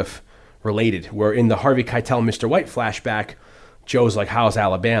kind of related. Where in the Harvey Keitel Mr. White flashback, Joe's like, "How's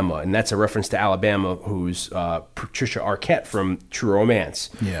Alabama?" And that's a reference to Alabama, who's Patricia Arquette from True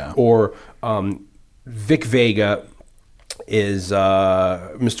Romance. Yeah. Or Vic Vega is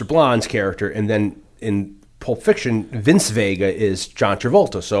Mr. Blonde's character, and then in Pulp Fiction, Vince Vega is John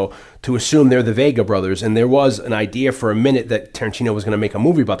Travolta. So to assume they're the Vega brothers, and there was an idea for a minute that Tarantino was going to make a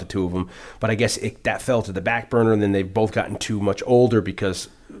movie about the two of them, but I guess that fell to the back burner, and then they've both gotten too much older because,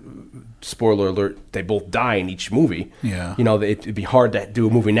 spoiler alert, they both die in each movie. Yeah. It'd be hard to do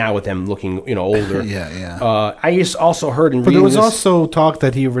a movie now with them looking, older. Yeah. I also heard but there was also talk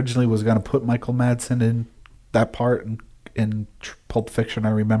that he originally was going to put Michael Madsen in that part in Pulp Fiction,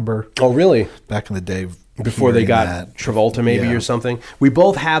 I remember. Oh, really? Back in the day. Before they got Travolta maybe or something. We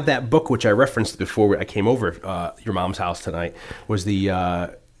both have that book, which I referenced before I came over your mom's house tonight, was the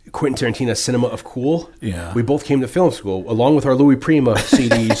Quentin Tarantino Cinema of Cool. Yeah. We both came to film school, along with our Louis Prima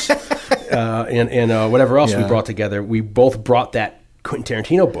CDs and whatever else we brought together. We both brought that Quentin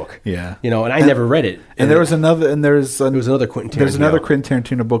Tarantino book. Yeah. And I never read it. And there was another Quentin Tarantino. There's another Quentin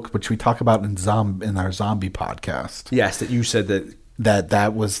Tarantino book which we talk about in our zombie podcast. Yes, that you said that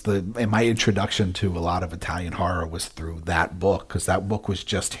that was my introduction to a lot of Italian horror was through that book, because that book was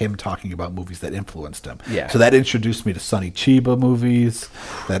just him talking about movies that influenced him. Yeah. So that introduced me to Sonny Chiba movies.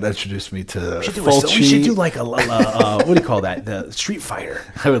 That introduced me to Fulci. We should do like a what do you call that? The Street Fighter.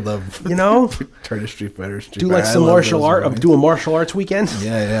 I would love turn to Street Fighter. Do like some martial art. Do a martial arts weekend.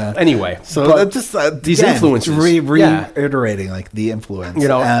 Yeah. Anyway, so just these influences, reiterating like the influence.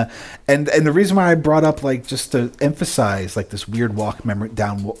 And the reason why I brought up like just to emphasize like this weird walk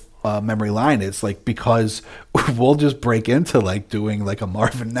memory line is like because we'll just break into like doing like a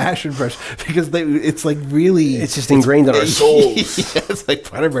Marvin Nash impression because it's like really it's just ingrained in our souls. It's like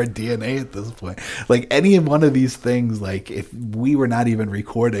part of our DNA at this point. Like any one of these things, like if we were not even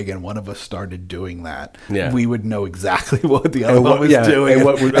recording and one of us started doing that, we would know exactly what the other one was doing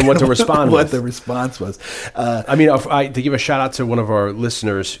and what the response was. What the response was. To give a shout out to one of our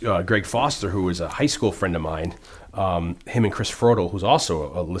listeners, Greg Foster, who is a high school friend of mine. Him and Chris Frodel, who's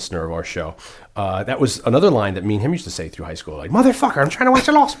also a listener of our show. That was another line that me and him used to say through high school, like, "Motherfucker, I'm trying to watch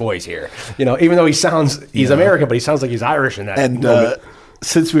the Lost Boys here." Even though he's American, but he sounds like he's Irish in that moment.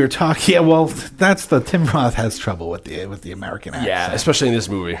 Since we were talking, that's the Tim Roth has trouble with the American accent. Yeah, especially in this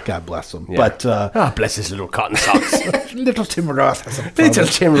movie. God bless him. Yeah. But bless his little cotton socks. Little Tim Roth has a problem. Little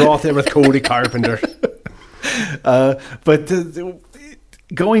Tim Roth there with Cody Carpenter.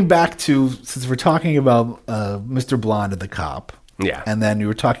 Going back to, since we're talking about Mr. Blonde and the cop, and then you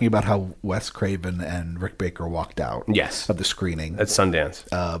were talking about how Wes Craven and Rick Baker walked out of the screening at Sundance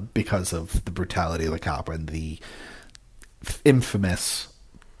because of the brutality of the cop and the infamous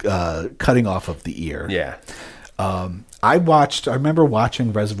cutting off of the ear. Yeah. I remember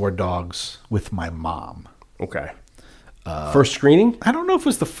watching Reservoir Dogs with my mom. Okay. First screening? I don't know if it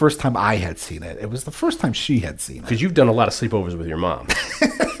was the first time I had seen it. It was the first time she had seen it. Because you've done a lot of sleepovers with your mom.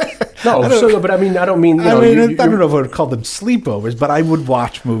 I don't mean. I don't know if I would call them sleepovers, but I would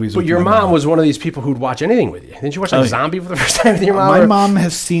watch movies. But your mom was one of these people who'd watch anything with you. Didn't you watch Zombie for the first time with your mom? My mom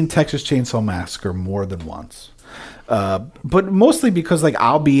has seen Texas Chainsaw Massacre more than once. But mostly because like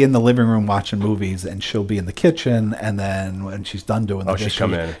I'll be in the living room watching movies and she'll be in the kitchen, and then when she's done doing the dishes,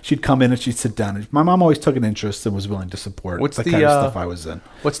 she'd come in and she'd sit down. My mom always took an interest and was willing to support the kind of stuff I was in.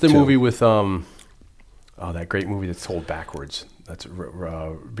 What's the movie with that great movie that's told backwards? That's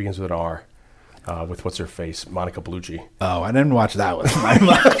begins with an R. With what's her face, Monica Bellucci. Oh, I didn't watch that with my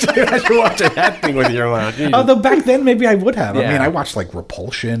mom. I should watch that thing with your mom. Jesus. Although back then maybe I would have. I mean, I watched like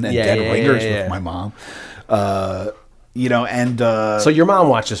Repulsion and Dead Ringers with my mom. So your mom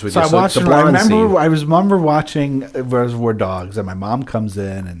watched this with you. I watched. I remember watching Reservoir Dogs, and my mom comes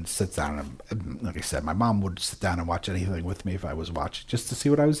in and sits down. And like I said, my mom would sit down and watch anything with me if I was watching, just to see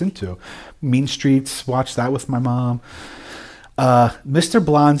what I was into. Mean Streets, watched that with my mom. Mr.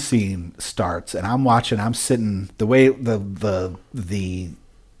 Blonde scene starts, and I'm watching. I'm sitting the way the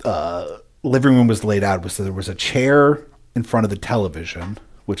living room was laid out was that there was a chair in front of the television,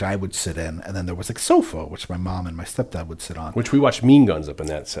 which I would sit in, and then there was a sofa, which my mom and my stepdad would sit on. Which we watched Mean Guns up in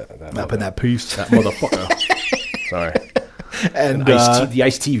that set. Up in that piece. That motherfucker. Sorry. And the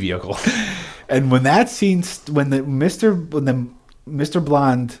Ice-T vehicle. And when that scene, when the Mr.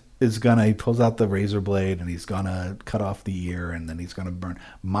 Blonde is he pulls out the razor blade and he's gonna cut off the ear and then he's gonna burn.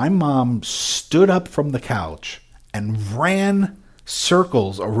 My mom stood up from the couch and ran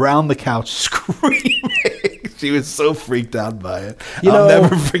circles around the couch screaming. She was so freaked out by it. I'll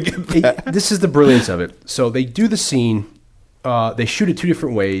never forget that. This is the brilliance of it. So they do the scene. They shoot it two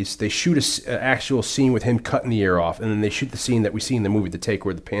different ways. They shoot an actual scene with him cutting the ear off, and then they shoot the scene that we see in the movie, the take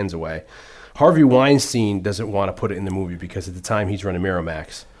where the pan's away. Harvey Weinstein doesn't want to put it in the movie because at the time he's running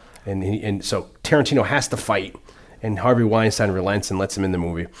Miramax. And so Tarantino has to fight, and Harvey Weinstein relents and lets him in the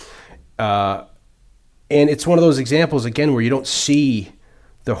movie. And it's one of those examples, again, where you don't see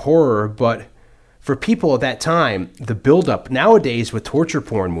the horror, but for people at that time, the buildup nowadays with torture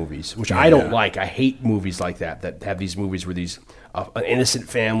porn movies, which I don't like. I hate movies like that have these movies where an innocent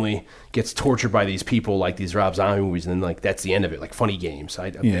family gets tortured by these people, like these Rob Zombie movies, and then like that's the end of it, like Funny Games.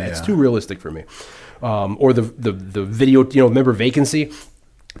 It's too realistic for me. Or the video, remember Vacancy?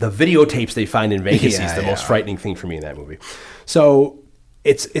 The videotapes they find in Vacancy is the most frightening thing for me in that movie. So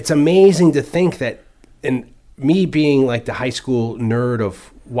it's amazing to think that, and me being like the high school nerd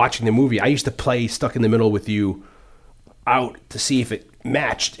of watching the movie, I used to play Stuck in the Middle with you out to see if it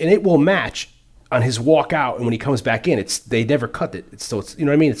matched, and it will match on his walk out, and when he comes back in, they never cut it. It's still, you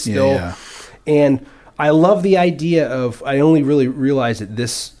know what I mean? It's still, and I love the idea of, I only really realized at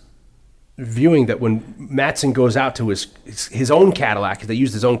this viewing that when Mattson goes out to his own Cadillac, because they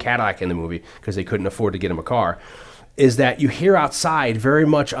used his own Cadillac in the movie because they couldn't afford to get him a car, is that you hear outside very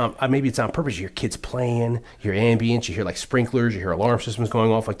much, maybe it's on purpose, you hear kids playing, you hear ambience, you hear like sprinklers, you hear alarm systems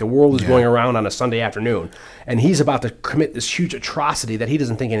going off, like the world is going around on a Sunday afternoon, and he's about to commit this huge atrocity that he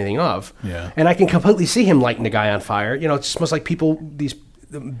doesn't think anything of. And I can completely see him lighting the guy on fire. It's almost like people, these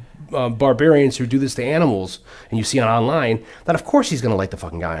barbarians who do this to animals, and you see it online, that of course he's going to light the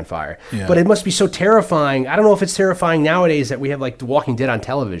fucking guy on fire. But it must be so terrifying. I don't know if it's terrifying nowadays that we have like The Walking Dead on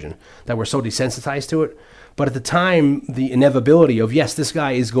television, that we're so desensitized to it. But at the time, the inevitability of, yes, this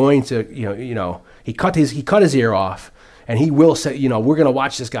guy is going to, he cut his ear off, and he will say, we're going to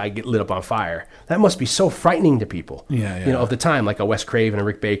watch this guy get lit up on fire. That must be so frightening to people, of the time, like a Wes Craven and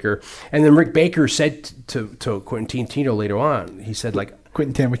Rick Baker. And then Rick Baker said to Quentin Tarantino later on, he said, like,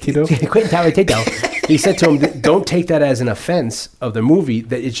 Quentin Tarantino? Quentin Tarantino. He said to him, don't take that as an offense of the movie.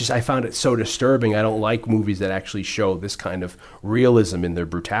 That it's just, I found it so disturbing. I don't like movies that actually show this kind of realism in their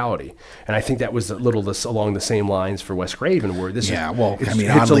brutality. And I think that was a little along the same lines for Wes Craven, where this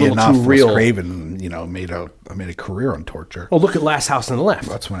oddly enough, Wes Craven, made a career on torture. Oh, look at Last House on the Left.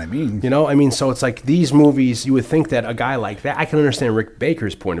 That's what I mean. So it's like these movies, you would think that a guy like that, I can understand Rick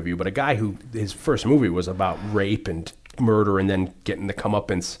Baker's point of view, but a guy who, his first movie was about rape and murder and then getting the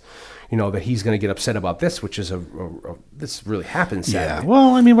comeuppance, that he's going to get upset about this, which is this really happens. Sadly. Yeah.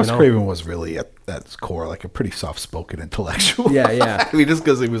 Well, I mean, Wes Craven was really at its core like a pretty soft-spoken intellectual. Yeah. I mean, just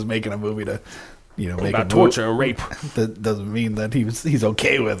because he was making a movie to, make about torture and rape, that doesn't mean that he's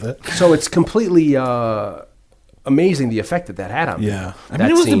okay with it. So it's completely amazing the effect that had on me. Yeah, I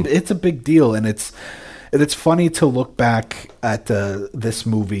mean, it's a big deal, and it's funny to look back at this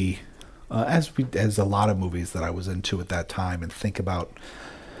movie. As a lot of movies that I was into at that time, and think about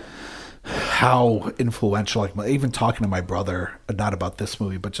how influential, like even talking to my brother, not about this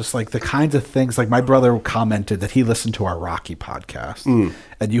movie, but just like the kinds of things, like my brother commented that he listened to our Rocky podcast,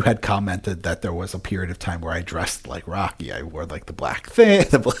 and you had commented that there was a period of time where I dressed like Rocky. I wore like the black thing,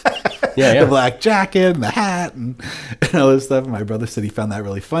 the black jacket and the hat and all this stuff. And my brother said he found that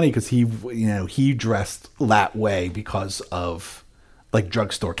really funny because he dressed that way because of like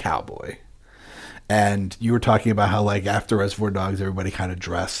Drugstore Cowboy. And you were talking about how like after Reservoir Dogs, everybody kind of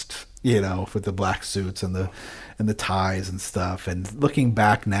dressed, with the black suits and the ties and stuff. And looking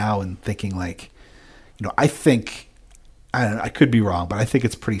back now and thinking like, I think, I don't know, I could be wrong, but I think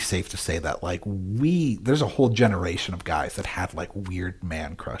it's pretty safe to say that like there's a whole generation of guys that had like weird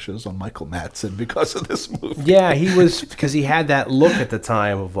man crushes on Michael Madsen because of this movie. Yeah, because he had that look at the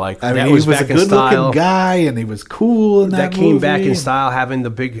time of like, I mean, he was a good looking guy and he was cool in that movie. Came back in style, having the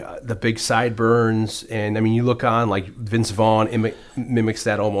big sideburns. And I mean, you look on like Vince Vaughn mimics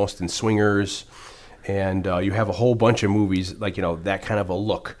that almost in Swingers. And you have a whole bunch of movies like, you know, that kind of a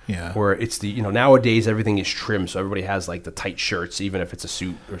look. Yeah. Where it's the, you know, nowadays everything is trim, so everybody has like the tight shirts, even if it's a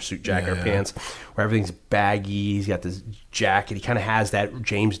suit or suit jacket or pants, where everything's baggy. He's got this jacket. He kind of has that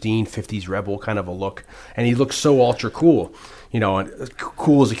James Dean 50s rebel kind of a look, and he looks so ultra cool. You know, and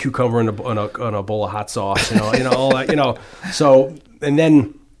cool as a cucumber in a bowl of hot sauce. You know, all that. You know, so and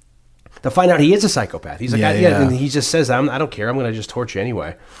then to find out he is a psychopath. He's like, and he just says, I don't care. I'm going to just torture you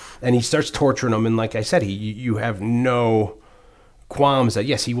anyway. And he starts torturing him, and like I said, you have no qualms that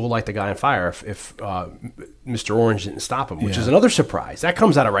yes, he will light the guy on fire if Mr. Orange didn't stop him, which is another surprise. That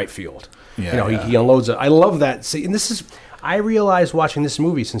comes out of right field. Yeah, you know, he unloads it. I love that. See, and this is. I realized watching this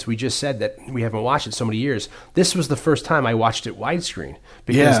movie, since we just said that we haven't watched it so many years, this was the first time I watched it widescreen.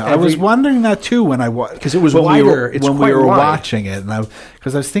 I was wondering that too when I watched, because it was wider. When we were watching it, and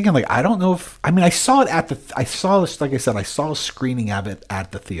because I was thinking, like, I don't know if I saw it I saw a screening of it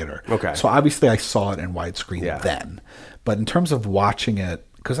at the theater. Okay, so obviously I saw it in widescreen then, but in terms of watching it,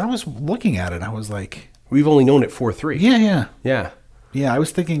 because I was looking at it, I was like, we've only known it 4:3. Yeah. Yeah, I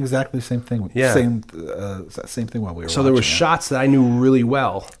was thinking exactly the same thing. Yeah. Same thing while we were watching. So there were shots that I knew really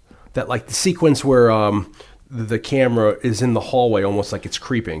well, that like the sequence where the camera is in the hallway, almost like it's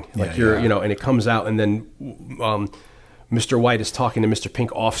creeping, like you know, and it comes out, and then Mr. White is talking to Mr. Pink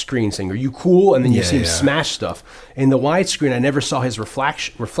off screen, saying, "Are you cool?" And then you see him smash stuff. In the widescreen, I never saw his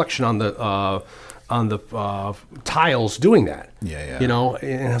reflection on the tiles doing that. You know,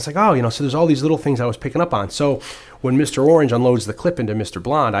 and I was like, oh, you know, so there's all these little things I was picking up on. So when Mr. Orange unloads the clip into Mr.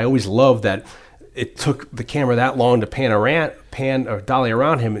 Blonde, I always loved that it took the camera that long to pan or dolly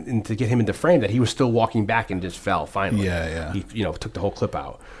around him and to get him into frame, that he was still walking back and just fell finally. He, you know, took the whole clip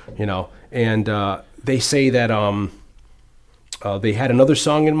out, you know. And they say that they had another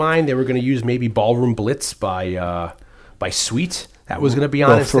song in mind. They were going to use maybe Ballroom Blitz by Sweet. That was going to be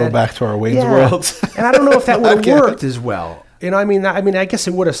on instead. Throw back to our Wayne's World. And I don't know if that would have worked as well. You know, I mean, I guess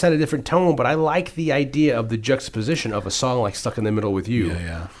it would have set a different tone, but I like the idea of the juxtaposition of a song like "Stuck in the Middle with You"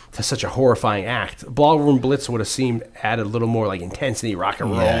 to such a horrifying act. Ballroom Blitz would have seemed added a little more like intensity, rock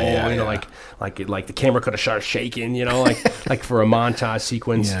and roll. You know, like the camera could have started shaking. You know, like for a montage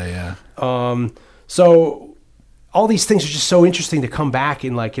sequence. So all these things are just so interesting to come back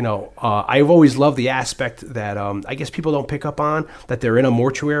and, like, you know, I've always loved the aspect that I guess people don't pick up on, that they're in a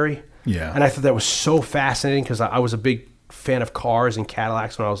mortuary. And I thought that was so fascinating, because I was a big fan of cars and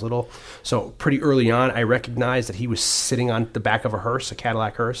Cadillacs when I was little. So pretty early on, I recognized that he was sitting on the back of a hearse, a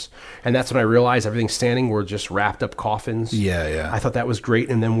Cadillac hearse. And that's when I realized everything standing were just wrapped up coffins. I thought that was great.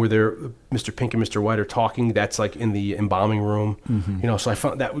 And then where Mr. Pink and Mr. White are talking, that's like in the embalming room. You know, so I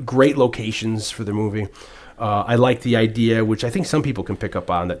found that great locations for the movie. I like the idea, which I think some people can pick up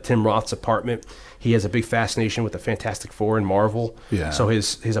on, that Tim Roth's apartment, he has a big fascination with the Fantastic Four and Marvel. So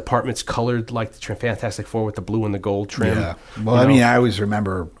his apartment's colored like the Fantastic Four with the blue and the gold trim. Well, I mean, I always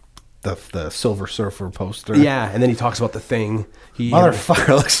remember the Silver Surfer poster. And then he talks about the Thing. Motherfucker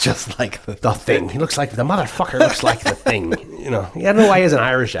looks just like the Thing. He looks like the motherfucker looks like the Thing. You know, I don't know why he has an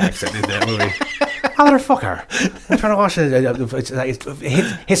Irish accent in that movie. Motherfucker! I'm trying to watch it. It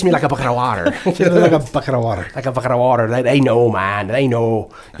hits me like a bucket of water. Like a bucket of water. Like a bucket of water. They know, man. They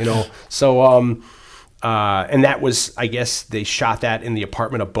know. You know. So, and that was, I guess, they shot that in the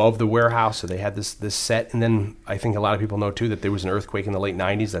apartment above the warehouse. So they had this set. And then I think a lot of people know too that there was an earthquake in the late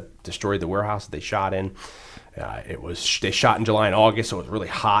 '90s that destroyed the warehouse that they shot in. They shot in July and August, so it was really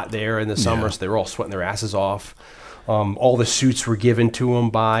hot there in the summer. So they were all sweating their asses off. All the suits were given to him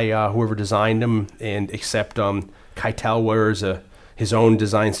by whoever designed them, and except Keitel wears his own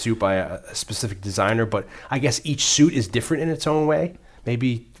design suit by a specific designer. But I guess each suit is different in its own way,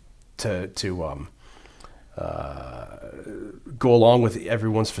 maybe to go along with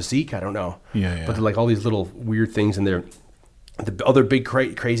everyone's physique. I don't know. But like all these little weird things in there. The other big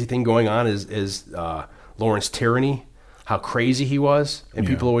crazy thing going on is Lawrence Tierney, how crazy he was. And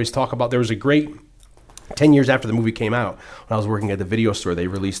people always talk about, there was a great 10 years after the movie came out, when I was working at the video store, they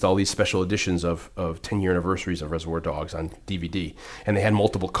released all these special editions of 10-year anniversaries of Reservoir Dogs on DVD. And they had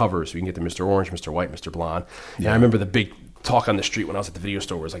multiple covers. So you can get the Mr. Orange, Mr. White, Mr. Blonde. And I remember the big talk on the street when I was at the video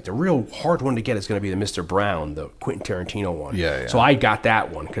store was like, the real hard one to get is going to be the Mr. Brown, the Quentin Tarantino one. So I got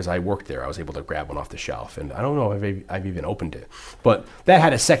that one because I worked there. I was able to grab one off the shelf. And I don't know if I've even opened it. But that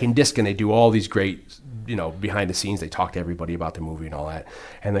had a second disc, and they do all these great, you know, behind the scenes. They talk to everybody about the movie and all that.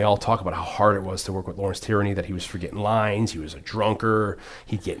 And they all talk about how hard it was to work with Lawrence Tierney, that he was forgetting lines. He was a drunker.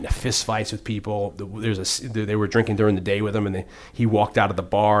 He'd get into fist fights with people. They were drinking during the day with him, and he walked out of the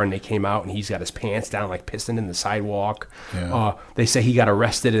bar, and they came out, and he's got his pants down like pissing in the sidewalk. They say he got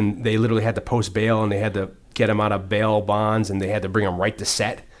arrested, and they literally had to post bail, and they had to get him out of bail bonds, and they had to bring him right to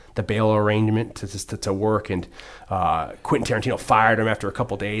set the bail arrangement to work, and Quentin Tarantino fired him after a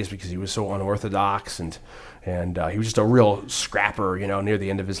couple days because he was so unorthodox, and he was just a real scrapper, near the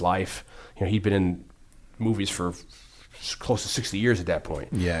end of his life. He'd been in movies for close to 60 years at that point.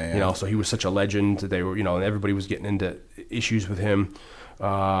 Yeah. So he was such a legend. They were, and everybody was getting into issues with him.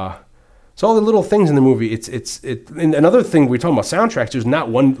 So all the little things in the movie, and another thing we're talking about soundtracks, there's not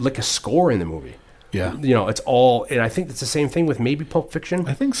one lick of score in the movie. Yeah. It's all, and I think it's the same thing with maybe Pulp Fiction.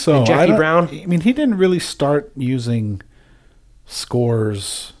 I think so. And Jackie Brown. I mean, he didn't really start using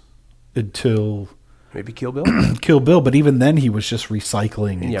scores until Maybe Kill Bill. Kill Bill, but even then he was just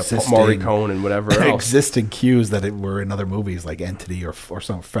recycling existing Morricone and whatever else. existing cues that were in other movies like Entity or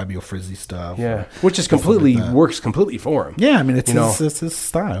some Fabio Frizzi stuff. Yeah, which is completely works completely for him. Yeah, I mean it's his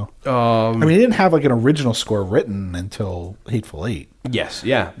style. I mean he didn't have like an original score written until Hateful Eight. Yes,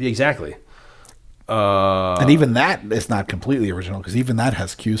 yeah, exactly. And even that is not completely original because even that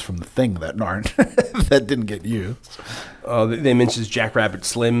has cues from The Thing that aren't that didn't get used. They mentioned Jackrabbit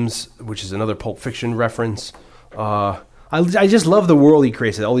Slims, which is another Pulp Fiction reference. I just love the world he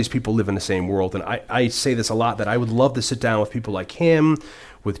creates. All these people live in the same world, and I say this a lot that I would love to sit down with people like him,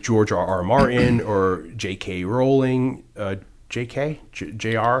 with George R.R. Martin or J.K. Rowling. J.K.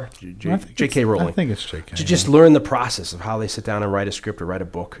 Rowling. I think it's J.K. To just learn the process of how they sit down and write a script or write a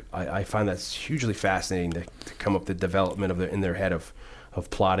book. I find that's hugely fascinating to come up with the development in their head of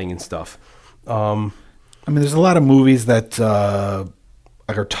plotting and stuff. I mean, there's a lot of movies that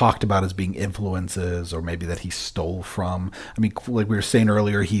are talked about as being influences or maybe that he stole from. I mean, like we were saying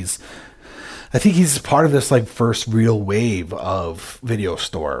earlier, I think he's part of this like first real wave of video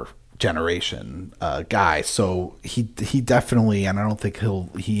store generation guy. So he definitely, and I don't think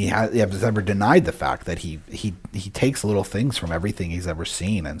he has ever denied the fact that he takes little things from everything he's ever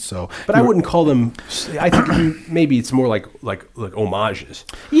seen. And so, but I wouldn't call them. I think maybe it's more like homages.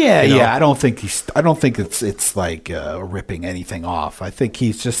 Yeah, yeah. I don't think it's like ripping anything off. I think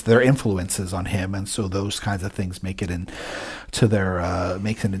he's just their influences on him, and so those kinds of things make it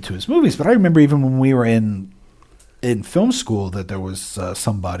makes it into his movies. But I remember even when we were in film school that there was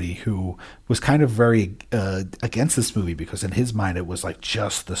somebody who was kind of very against this movie because in his mind it was like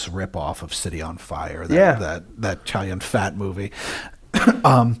just this ripoff of City on Fire, that Chow Yun-Fat movie.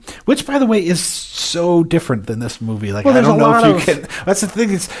 Which, by the way, is so different than this movie. Like, I don't know if you can. That's the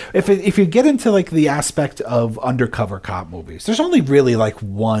thing. Is if you get into like the aspect of undercover cop movies, there's only really like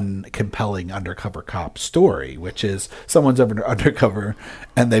one compelling undercover cop story, which is someone's undercover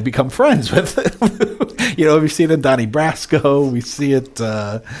and they become friends with. We've seen it in Donnie Brasco. We see it,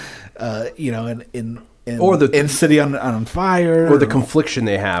 in City on Fire, or the confliction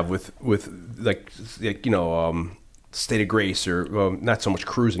they have with State of Grace, or not so much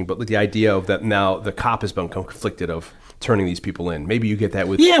Cruising, but the idea of that now the cop has been conflicted of turning these people in. Maybe you get that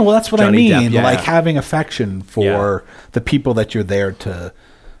with that's what Johnny I mean. Depp. Yeah. Like having affection for the people that you're there to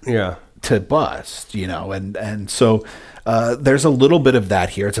bust, and so there's a little bit of that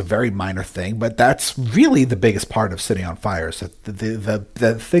here. It's a very minor thing, but that's really the biggest part of City on Fire. So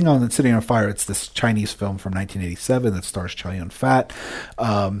the thing on City on Fire, it's this Chinese film from 1987 that stars Chow Yun-Fat,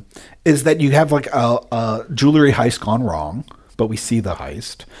 is that you have like a jewelry heist gone wrong, but we see the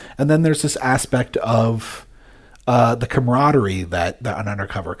heist. And then there's this aspect of the camaraderie that an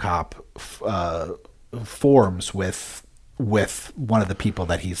undercover cop forms with one of the people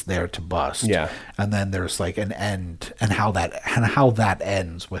that he's there to bust. Yeah. And then there's like an end, and how that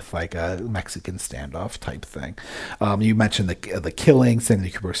ends with like a Mexican standoff type thing. You mentioned the killing,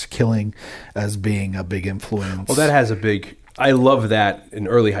 Stanley Kubrick's killing as being a big influence. Well, that has a big. I love that in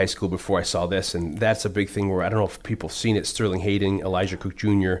early high school before I saw this, and that's a big thing where I don't know if people have seen it. Sterling Hayden, Elijah Cook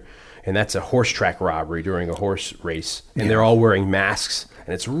Jr., and that's a horse track robbery during a horse race, and they're all wearing masks.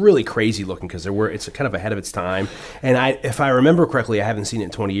 And it's really crazy looking because it's kind of ahead of its time. And if I remember correctly, I haven't seen it in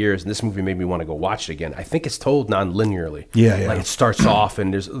 20 years, and this movie made me want to go watch it again. I think it's told non-linearly. Yeah. Like it starts off,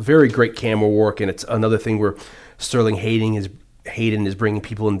 and there's very great camera work, and it's another thing where Sterling Hayden is bringing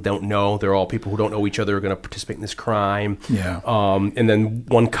people in that don't know. They're all people who don't know each other are going to participate in this crime. Yeah. And then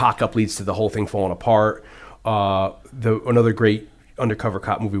one cock-up leads to the whole thing falling apart. Another great undercover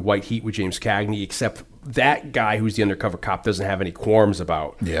cop movie, White Heat, with James Cagney, except that guy who's the undercover cop doesn't have any qualms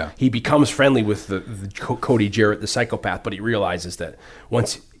about. Yeah. He becomes friendly with the Cody Jarrett, the psychopath, but he realizes that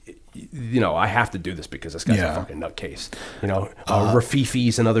once, I have to do this because this guy's a fucking nutcase.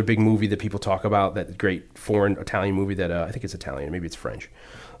 Rafifi's another big movie that people talk about, that great foreign Italian movie that I think it's Italian, maybe it's French,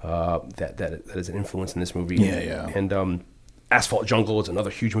 that is an influence in this movie. Yeah. And Asphalt Jungle is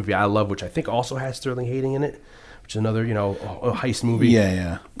another huge movie I love, which I think also has Sterling Hayden in it, which is another, a heist movie.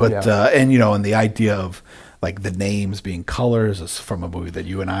 Yeah. But, and the idea of like the names being colors is from a movie that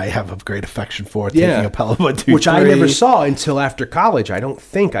you and I have a great affection for. Taking a Pelham 1, 2, which 3. I never saw until after college. I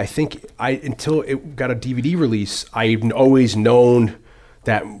think until it got a DVD release, I've always known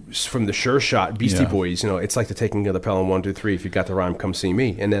that from the Sure Shot Beastie Boys. It's like the taking of the Pelham 1, 2, 3. If you got the rhyme, come see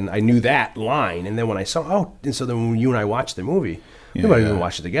me. And then I knew that line. And then when I saw, and so then when you and I watched the movie. Nobody even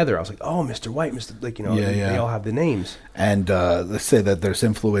watched it together. I was like, "Oh, Mr. White, they all have the names." And they say that there's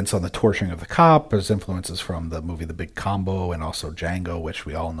influence on the torturing of the cop. There's influences from the movie The Big Combo and also Django, which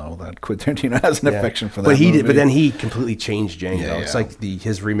we all know that Quentin Tarantino has an affection for that. But movie. But then he completely changed Django. It's like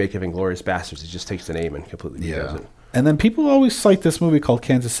his remake of Inglourious Basterds. He just takes the name and completely does it. And then people always cite this movie called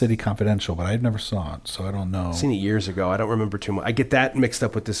Kansas City Confidential, but I never saw it, so I don't know. I've seen it years ago. I don't remember too much. I get that mixed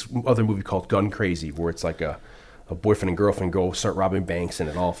up with this other movie called Gun Crazy, where it's like a boyfriend and girlfriend go start robbing banks and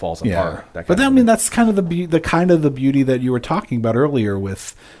it all falls apart. But I mean, that's kind of the beauty that you were talking about earlier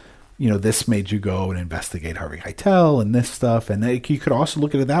with, this made you go and investigate Harvey Keitel and this stuff. And you could also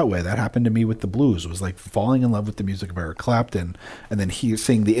look at it that way. That happened to me with the blues. It was like falling in love with the music of Eric Clapton. And then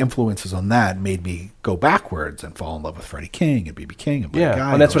seeing the influences on that made me go backwards and fall in love with Freddie King and B.B. King and Buddy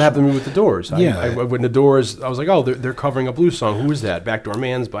Guy. And that's what happened to me with the Doors. Yeah. When the Doors, I was like, oh, they're covering a blues song. Who is that? Backdoor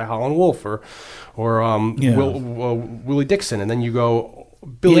Man's by Howlin' Wolf or Willie Dixon. And then you go,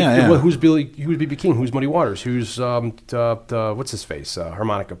 Billy, who's B.B. King? Who's Muddy Waters? Who's what's his face?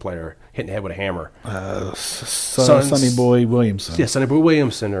 Harmonica player hitting the head with a hammer. Sonny Boy Williamson. Yeah, Sonny Boy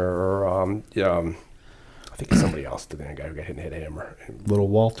Williamson, or I think it's somebody else. The guy who got hit in the head with a hammer. Little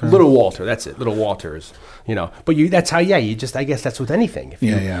Walter. That's it. Little Walter is, But that's how. Yeah, you just. I guess that's with anything.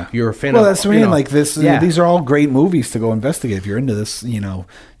 If you're a fan. Well, that's what I mean. Like this. These are all great movies to go investigate. If you're into this,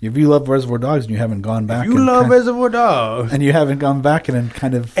 if you love Reservoir Dogs and you haven't gone back, Reservoir Dogs, and you haven't gone back and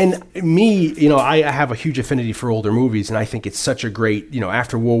kind of. And me, I have a huge affinity for older movies, and I think it's such a great.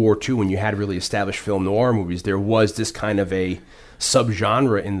 After World War II, when you had really established film noir movies, there was this kind of a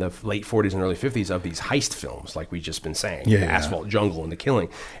subgenre in the late 40s and early 50s of these heist films, like we've just been saying, Asphalt Jungle and The Killing,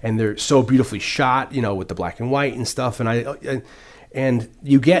 and they're so beautifully shot, with the black and white and stuff, and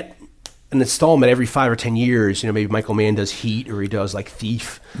you get an installment every 5 or 10 years. Maybe Michael Mann does Heat, or he does like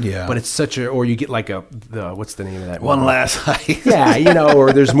Thief. Yeah. But it's or you get like what's the name of that? One Last Heist. Yeah,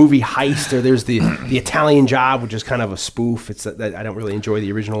 or there's movie Heist, or there's the Italian Job, which is kind of a spoof. It's that I don't really enjoy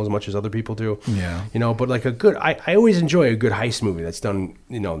the original as much as other people do. Yeah. But like I always enjoy a good heist movie that's done,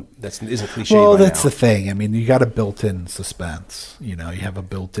 that isn't cliche. Well, that's the thing. I mean, you got a built-in suspense. You have a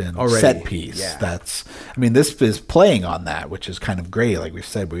built-in set piece. Yeah. This is playing on that, which is kind of great, like we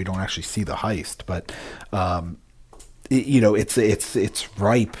said, but we don't actually see the heist, but it's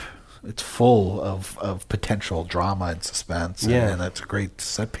ripe, it's full of potential drama and suspense, and that's a great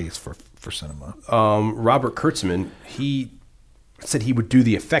set piece for cinema. Robert Kurtzman, he said he would do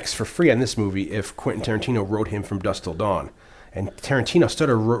the effects for free on this movie if Quentin Tarantino wrote him From Dusk Till Dawn, and Tarantino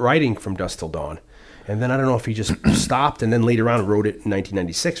started writing From Dusk Till Dawn, and then I don't know if he just stopped and then later on wrote it in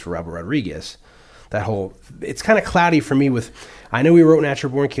 1996 for Robert Rodriguez. It's kind of cloudy for me I know he wrote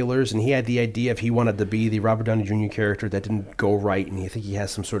Natural Born Killers, and he had the idea if he wanted to be the Robert Downey Jr. character that didn't go right, and I think he has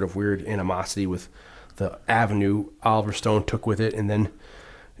some sort of weird animosity with the avenue Oliver Stone took with it, and then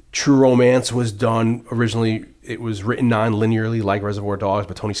True Romance was done originally. It was written non-linearly like Reservoir Dogs,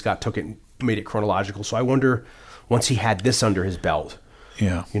 but Tony Scott took it and made it chronological. So I wonder, once he had this under his belt,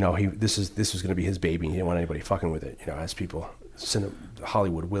 this was going to be his baby, and he didn't want anybody fucking with it, as people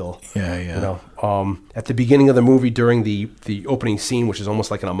Hollywood will. At the beginning of the movie, during the opening scene, which is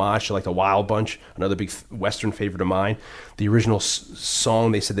almost like an homage to like the Wild Bunch, another big Western favorite of mine, the original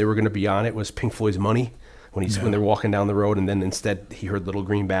song they said they were going to be on it was Pink Floyd's Money, when they're walking down the road, and then instead he heard Little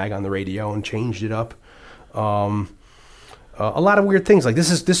Green Bag on the radio and changed it up. A lot of weird things. Like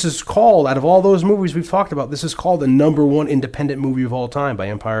this is called, out of all those movies we've talked about, this is called the #1 independent movie of all time by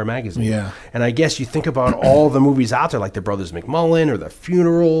Empire Magazine. Yeah. And I guess you think about all the movies out there, like The Brothers McMullen or The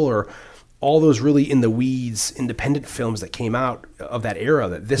Funeral, or all those really in the weeds independent films that came out of that era,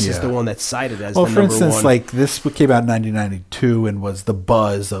 that this is the one that's cited as the #1. For instance, like this came out in 1992 and was the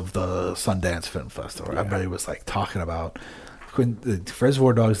buzz of the Sundance Film Festival. Everybody was like talking about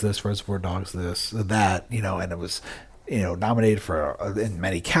Reservoir Dogs this, Reservoir Dogs this, that, and it was nominated for in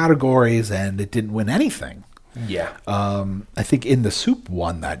many categories, and it didn't win anything. Yeah. I think In the Soup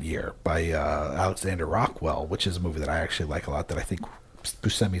won that year by Alexander Rockwell, which is a movie that I actually like a lot, that I think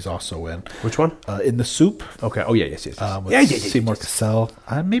Buscemi's also in. Which one? In the Soup. Okay. Oh, yes. Seymour Cassel.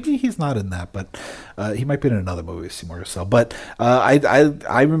 Maybe he's not in that, but he might be in another movie with Seymour Cassel. But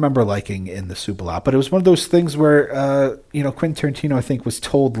I remember liking In the Soup a lot. But it was one of those things where, Quentin Tarantino, I think, was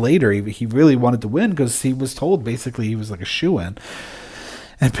told later he really wanted to win because he was told basically he was like a shoo-in.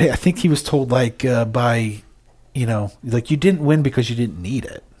 And I think he was told by you know, like you didn't win because you didn't need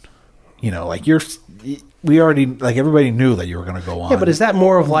it. You know, like we already, like everybody knew that you were going to go on. Yeah, but is that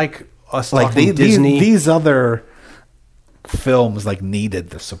more of like us like talking Disney? These other films like needed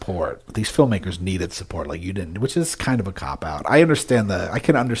the support. These filmmakers needed support, like you didn't, which is kind of a cop out. I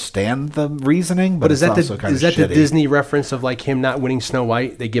can understand the reasoning, but is it's that also kind is of that shitty. the Disney reference of like him not winning Snow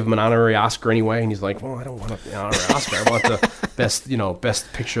White? They give him an honorary Oscar anyway, and he's like, "Well, I don't want an honorary Oscar. I want the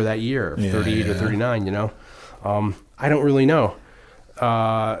best picture that year, 38 or 39." You know, I don't really know.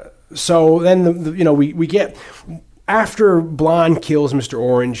 So then we get after Blonde kills Mr.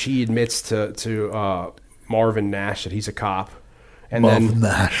 Orange, he admits to Marvin Nash that he's a cop, and Marvin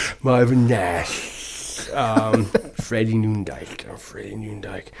Nash, Freddie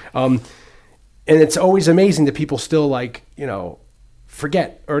Noondyke, and it's always amazing that people still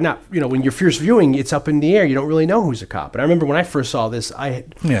forget or not. When you're first viewing, it's up in the air. You don't really know who's a cop. And I remember when I first saw this,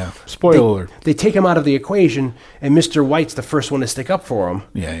 spoiler. They take him out of the equation, and Mr. White's the first one to stick up for him.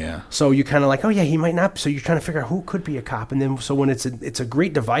 Yeah. So you kind of like, oh yeah, he might not. So you're trying to figure out who could be a cop, and then so when it's a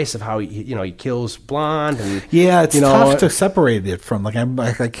great device of how he kills Blonde. And, it's tough to separate it from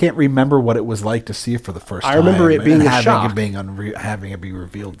I can't remember what it was like to see it for the first time. I remember it being a shock, having it be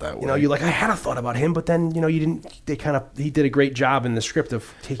revealed that way. You're like, I had a thought about him, but then you didn't. He did a great job in the script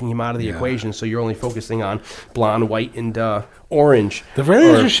of taking him out of the equation, so you're only focusing on Blonde, White, and Orange. The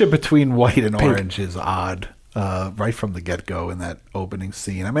relationship between White and Orange is odd, right from the get-go in that opening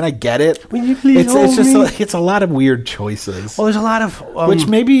scene. I mean, I get it. It's a lot of weird choices. Well, there's a lot of which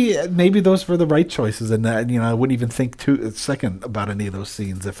maybe those were the right choices, and that I wouldn't even think a second about any of those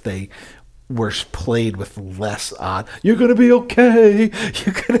scenes if they were played with less odd. You're gonna be okay.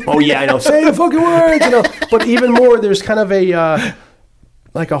 Oh yeah, I know. Say the fucking words. But even more, there's kind of a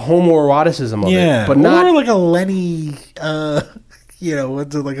like a homoeroticism of it, but not more like a Lenny,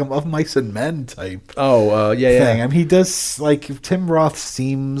 what's it, like a Of Mice and Men type. Oh, yeah. I mean, he does Tim Roth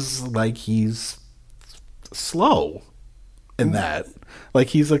seems like he's slow in that, like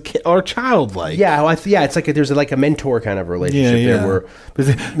he's a kid or childlike. Yeah, it's like there's a mentor kind of relationship there where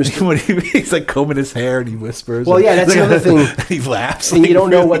when he's like combing his hair and he whispers. Well, yeah, that's another thing. He laughs, and you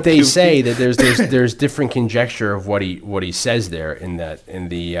don't know what they say. That there's different conjecture of what he says there in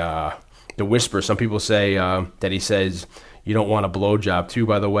the whisper. Some people say that he says, "You don't want a blowjob too."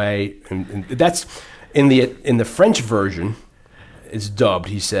 By the way, and that's in the French version. It's dubbed.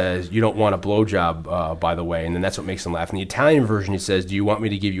 He says, "You don't want a blowjob, by the way," and then that's what makes him laugh. In the Italian version, he says, "Do you want me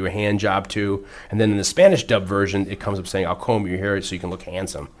to give you a hand job too?" And then in the Spanish dub version, it comes up saying, "I'll comb your hair so you can look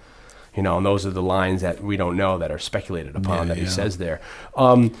handsome." And those are the lines that we don't know that are speculated upon he says there.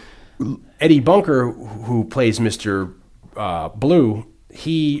 Eddie Bunker, who plays Mr. Blue,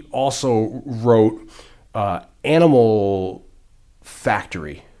 he also wrote Animal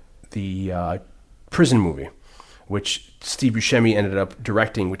Factory, the prison movie, which Steve Buscemi ended up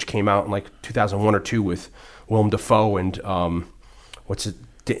directing, which came out in 2001 or 2 with Willem Dafoe and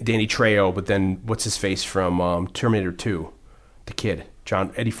Danny Trejo, but then what's his face from Terminator 2, the kid,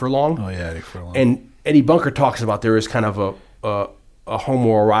 Eddie Furlong. Oh yeah, Eddie Furlong. And Eddie Bunker talks about there is kind of a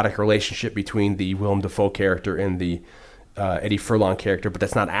homoerotic relationship between the Willem Dafoe character and the Eddie Furlong character, but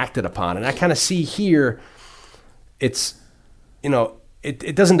that's not acted upon. And I kind of see here, it's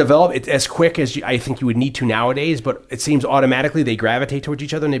It doesn't develop as quick as I think you would need to nowadays, but it seems automatically they gravitate towards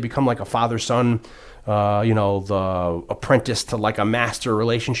each other and they become like a father-son, the apprentice to like a master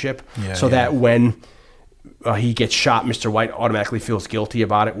relationship. That when he gets shot, Mr. White automatically feels guilty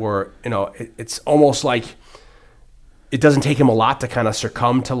about it, where, it's almost like it doesn't take him a lot to kind of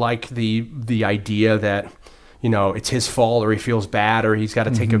succumb to like the idea that, it's his fault or he feels bad or he's got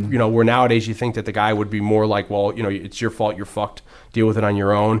to take where nowadays you think that the guy would be more like, well, it's your fault, you're fucked, deal with it on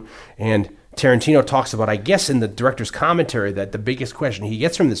your own. And Tarantino talks about, I guess in the director's commentary, that the biggest question he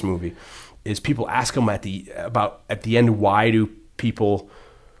gets from this movie is people ask him at the end, why did Mr.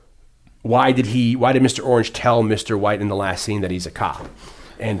 Orange tell Mr. White in the last scene that he's a cop?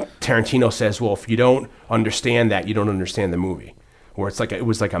 And Tarantino says, well, if you don't understand that, you don't understand the movie. Where it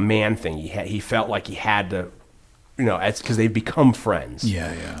was like a man thing. He felt like he had to, because they've become friends.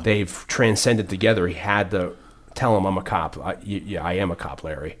 Yeah. They've transcended together. He had to tell him, I'm a cop. I am a cop,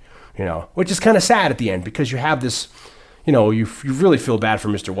 Larry. Which is kind of sad at the end because you have this, you really feel bad for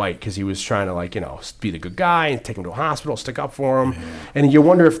Mr. White because he was trying to be the good guy and take him to a hospital, stick up for him. Yeah. And you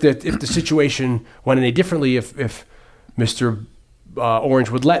wonder if the situation went any differently if Mr.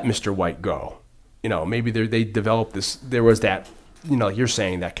 Orange would let Mr. White go. Maybe they developed this, there was that, like you're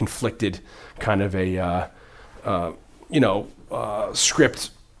saying, that conflicted kind of a,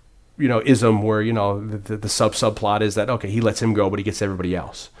 script, ism where, the subplot is that, okay, he lets him go, but he gets everybody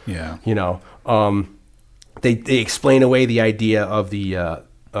else. Yeah. they explain away the idea of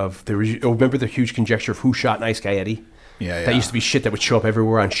remember the huge conjecture of who shot Nice Guy Eddie? Yeah. That used to be shit that would show up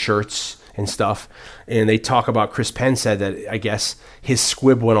everywhere on shirts and stuff. And they talk about Chris Penn said that I guess his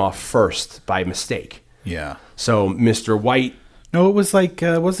squib went off first by mistake. Yeah. So Mr. White. No, it was like,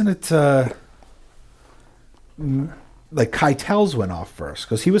 wasn't it like Keitel's went off first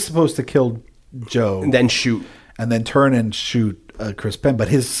because he was supposed to kill Joe And then shoot and then turn and shoot Chris Penn, but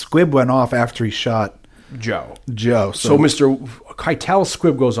his squib went off after he shot Joe. So Mr. Keitel's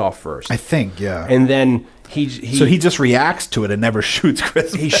squib goes off first. I think, yeah. And then he just reacts to it and never shoots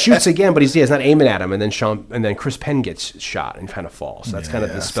Chris. He shoots again, but he's not aiming at him. And then Chris Penn gets shot and kind of falls. That's kind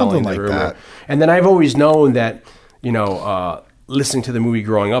of dispelling the rumor. that. And then I've always known that, listening to the movie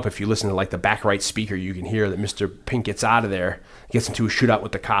growing up, if you listen to like the back right speaker, you can hear that Mr. Pink gets out of there, gets into a shootout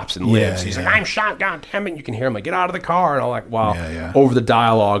with the cops and lives. He's like, I'm shot, God damn it. You can hear him like, get out of the car and all that. Wow. Over the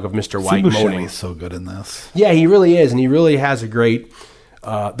dialogue of Mr. White moaning. He's so good in this. Yeah, he really is. And he really has a great,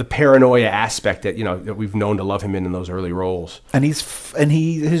 the paranoia aspect that, that we've known to love him in those early roles. And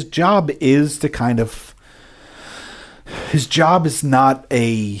his job is to kind of, his job is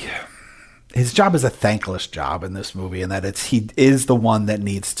a thankless job in this movie, in that he is the one that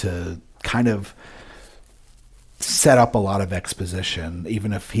needs to kind of set up a lot of exposition,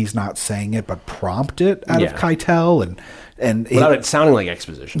 even if he's not saying it, but prompt it out of Keitel and without it sounding like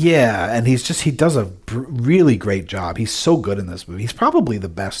exposition. Yeah, and he does a really great job. He's so good in this movie. He's probably the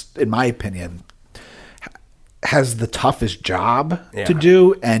best, in my opinion. Has the toughest job to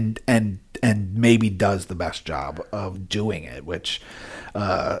do, and maybe does the best job of doing it, which.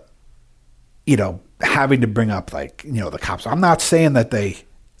 Having to bring up the cops. I'm not saying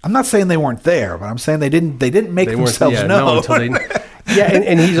they weren't there, but I'm saying they didn't make themselves known. Until they,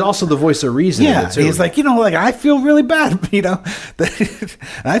 and he's also the voice of reason. Yeah, in it too. He's like, I feel really bad,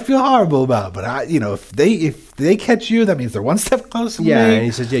 I feel horrible about it, but if they catch you, that means they're one step closer to me. Yeah, and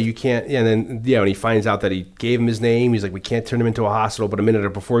he says, you can't. Yeah, and then when he finds out that he gave him his name, he's like, we can't turn him into a hospital. But a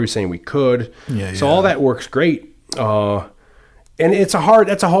minute before he was saying we could. So all that works great. And that's a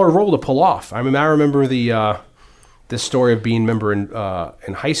hard role to pull off. I mean, I remember this story of being a member in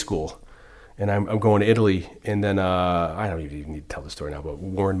high school, and I'm going to Italy, and then I don't even need to tell the story now, but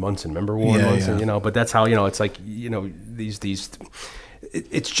Warren Munson, remember Warren Munson? Yeah. But that's how it's like these.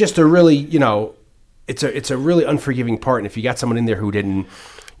 It's just a really it's a really unforgiving part, and if you got someone in there who didn't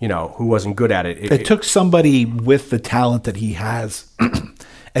who wasn't good at it, it took somebody with the talent that he has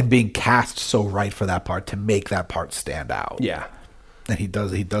and being cast so right for that part to make that part stand out. Yeah. And he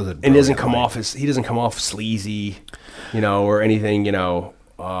does it, and he doesn't come off sleazy, or anything,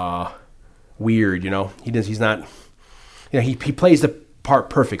 weird. He's not. He plays the part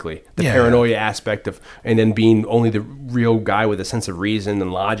perfectly. The paranoia aspect of, and then being only the real guy with a sense of reason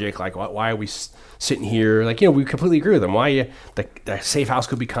and logic. Like, why are we sitting here? Like, we completely agree with him. Why the safe house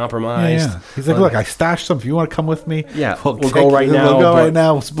could be compromised? Yeah. He's like, look, I stashed something. If you want to come with me, we'll go right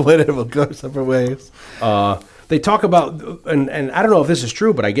now. We'll split it. We'll go separate ways. They talk about, and I don't know if this is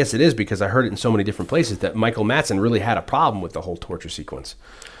true, but I guess it is because I heard it in so many different places, that Michael Madsen really had a problem with the whole torture sequence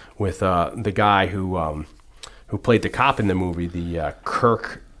with the guy who played the cop in the movie, the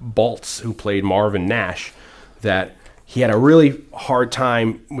Kirk Baltz, who played Marvin Nash, that he had a really hard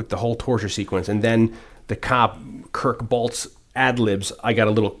time with the whole torture sequence. And then the cop, Kirk Baltz, ad-libs, I got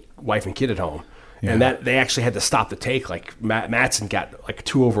a little wife and kid at home. Yeah. And that they actually had to stop the take. Like Madsen got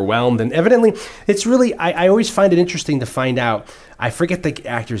too overwhelmed, and evidently it's really. I always find it interesting to find out. I forget the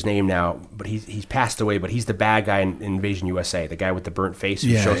actor's name now, but he's passed away. But he's the bad guy in Invasion USA, the guy with the burnt face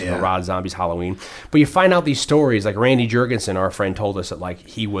who shows up in Rob Zombie's Halloween. But you find out these stories, like Randy Jurgensen, our friend, told us that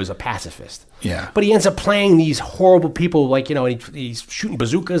he was a pacifist. Yeah. But he ends up playing these horrible people, and he's shooting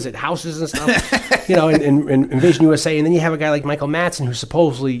bazookas at houses and stuff. in Invasion USA, and then you have a guy like Michael Madsen who's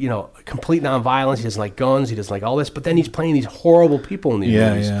supposedly complete nonviolence. He doesn't like guns. He doesn't like all this. But then he's playing these horrible people in these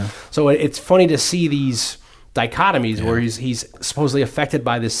movies. Yeah. So it's funny to see these dichotomies where he's supposedly affected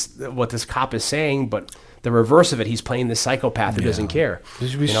by what this cop is saying, but the reverse of it, he's playing this psychopath who doesn't care.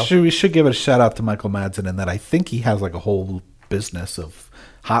 We should give a shout out to Michael Madsen in that I think he has a whole business of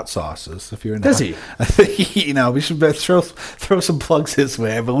hot sauces. If you're in, does he? I think we should throw some plugs his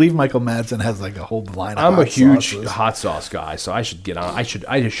way. I believe Michael Madsen has a whole line. Of I'm a huge sauces. hot sauce guy, so I should get on. I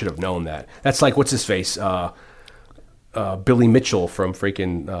just should have known that. That's like what's his face, Billy Mitchell from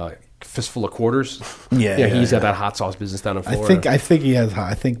freaking. Fistful of Quarters. He's got that hot sauce business down in Florida. I think he has.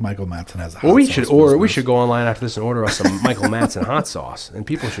 I think Michael Madsen has a hot sauce. We should go online after this and order us some Michael Madsen hot sauce, and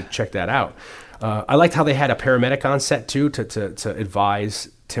people should check that out. I liked how they had a paramedic on set too to advise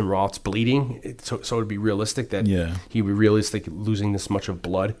Tim Roth's bleeding, so it would be realistic that he would be realistic losing this much of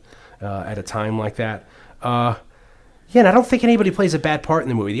blood at a time like that. Yeah, and I don't think anybody plays a bad part in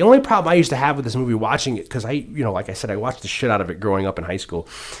the movie. The only problem I used to have with this movie, watching it, because like I said, I watched the shit out of it growing up in high school.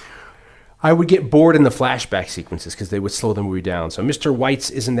 I would get bored in the flashback sequences because they would slow the movie down. So Mr. White's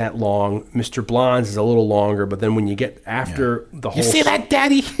isn't that long. Mr. Blonde's is a little longer, but then when you get after the whole... You see that,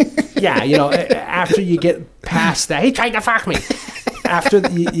 Daddy? Yeah, after you get past that... He tried to fuck me. After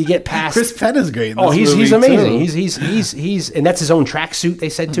you get past... Chris Penn is great in this he's movie, amazing. too. He's and that's his own tracksuit, they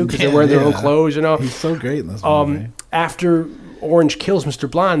said, too, because they're wearing their own clothes, He's so great in this movie. After Orange kills Mr.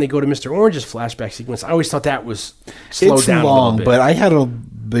 Blonde, they go to Mr. Orange's flashback sequence. I always thought that was slowed down long, a little bit. but I had a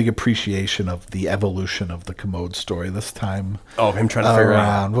big appreciation of the evolution of the Commode story this time. Oh, him trying to figure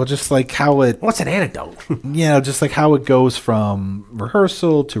out. Well, just like how it... What's an antidote? Just like how it goes from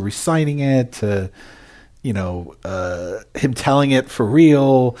rehearsal to reciting it to... him telling it for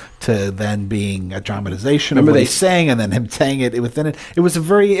real to then being a dramatization of what he's saying, and then him saying it within it.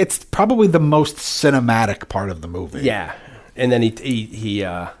 It's probably the most cinematic part of the movie. Yeah. And then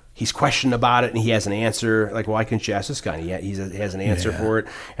he's questioned about it, and he has an answer. Like, why couldn't you ask this guy? And he has an answer for it.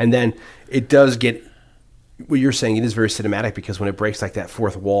 And then it does get... What you're saying, it is very cinematic, because when it breaks like that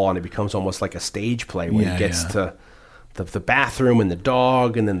fourth wall and it becomes almost like a stage play when it gets to... The bathroom and the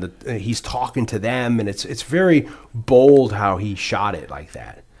dog, and then he's talking to them, and it's very bold how he shot it like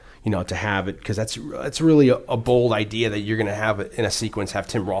that, to have it, because that's really a bold idea that you're going to have it in a sequence, have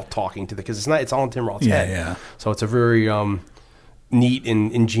Tim Roth talking to because it's all in Tim Roth's head. Yeah. So it's a very neat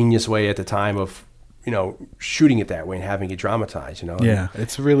and ingenious way at the time of shooting it that way and having it dramatized. Yeah,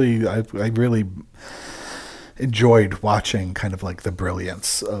 it's really I really enjoyed watching kind of like the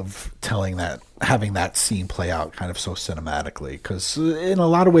brilliance of having that scene play out kind of so cinematically, because in a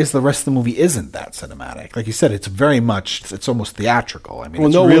lot of ways the rest of the movie isn't that cinematic. Like you said, it's almost theatrical. I mean,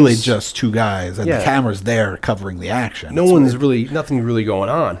 it's really just two guys and the camera's there covering the action. Nothing really going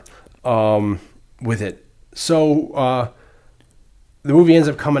on with it. So the movie ends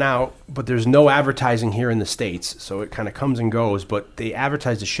up coming out, but there's no advertising here in the States, so it kind of comes and goes, but they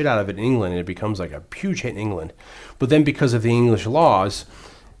advertise the shit out of it in England, and it becomes like a huge hit in England. But then because of the English laws,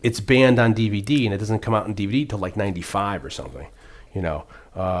 it's banned on DVD, and it doesn't come out on DVD till like 95 or something.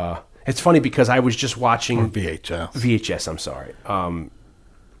 It's funny because I was just watching... Or VHS. VHS, I'm sorry.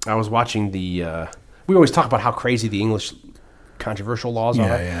 I was watching the... we always talk about how crazy the English... controversial laws are.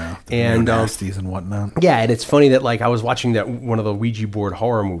 Yeah. And nasties and whatnot. Yeah, and it's funny that like I was watching one of the Ouija board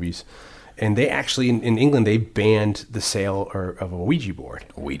horror movies, and they actually in England they banned the sale of a Ouija board.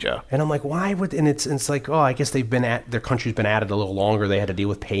 Ouija. And I'm like, why would? And it's like, oh, I guess their country's been at it a little longer. They had to deal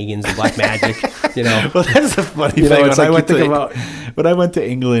with pagans and black magic. Well, that's a funny thing. When I went to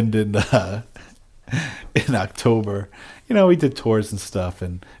England in October. We did tours and stuff,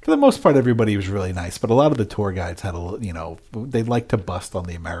 and for the most part, everybody was really nice. But a lot of the tour guides had they like to bust on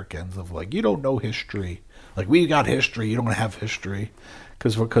the Americans of like, you don't know history. Like, we got history, you don't have history,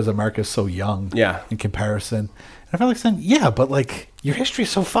 because America's so young. Yeah. In comparison, and I felt like saying, yeah, but like your history is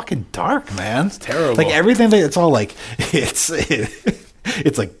so fucking dark, man. It's terrible. Like everything it's all like it's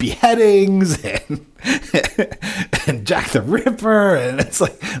like beheadings and Jack the Ripper, and it's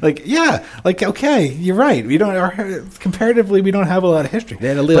like yeah, like okay, you're right. Comparatively, we don't have a lot of history,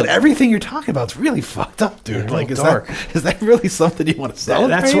 but everything you're talking about is really fucked up, dude. Yeah, like, is dark. that really something you want to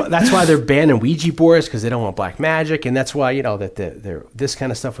celebrate? That's why they're banning Ouija boards, because they don't want black magic, and that's why that they're this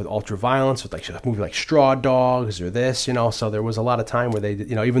kind of stuff with ultra violence, with like a movie like Straw Dogs or this, So there was a lot of time where they,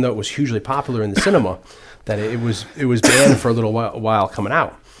 even though it was hugely popular in the cinema, that it was banned for a little while coming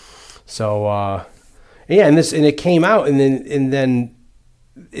out. So and it came out, and then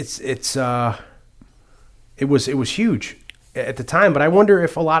it was huge at the time. But I wonder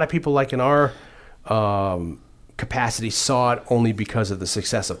if a lot of people like in our capacity saw it only because of the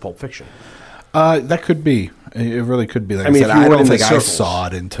success of Pulp Fiction. That could be. It really could be. Like I mean, I said, I don't think circles. I saw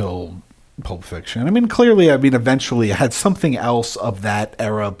it until Pulp Fiction. I mean, clearly, eventually, I had something else of that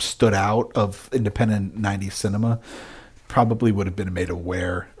era stood out of independent 90s cinema. Probably would have been made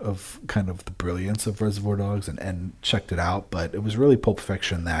aware of kind of the brilliance of Reservoir Dogs and checked it out. But it was really Pulp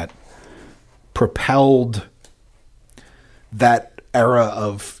Fiction that propelled that era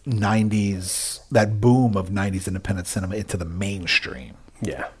of 90s, that boom of 90s independent cinema into the mainstream.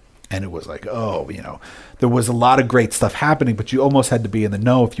 Yeah. And it was like, there was a lot of great stuff happening, but you almost had to be in the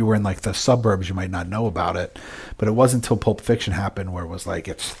know. If you were in like the suburbs, you might not know about it. But it wasn't until Pulp Fiction happened where it was like,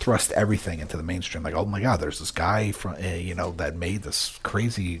 it's thrust everything into the mainstream. Like, oh my God, there's this guy from, that made this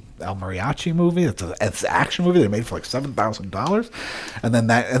crazy El Mariachi movie. It's an action movie that made for like $7,000. And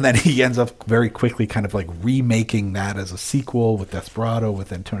then he ends up very quickly kind of like remaking that as a sequel with Desperado,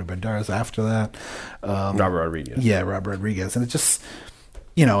 with Antonio Banderas after that. Robert Rodriguez. Yeah, Robert Rodriguez. And it just...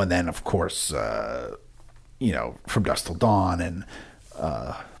 and then, of course, From Dusk Till Dawn, and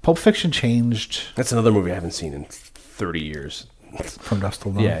Pulp Fiction changed. That's another movie I haven't seen in 30 years. From Dusk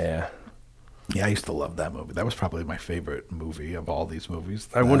Till Dawn. Yeah. Yeah, I used to love that movie. That was probably my favorite movie of all these movies.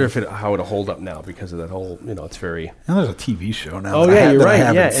 I wonder how it'll hold up now because of that whole, it's very... And there's a TV show now. Oh, yeah, you're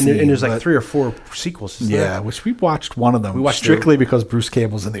right. Yeah, and there's like 3 or 4 sequels. Which we watched one of them. We watched strictly because Bruce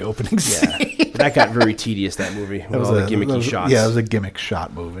Campbell's in the opening scene. Yeah, that got very tedious, that movie, with all the gimmicky shots. Yeah, it was a gimmick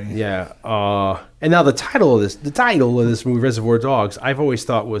shot movie. Yeah. And now the title of this movie, Reservoir Dogs, I've always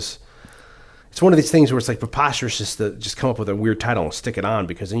thought was... It's one of these things where it's like preposterous just to just come up with a weird title and stick it on,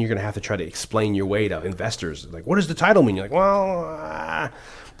 because then you're going to have to try to explain your way to investors. Like, what does the title mean? You're like, well,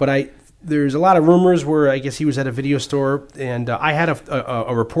 but there's a lot of rumors where I guess he was at a video store, and I had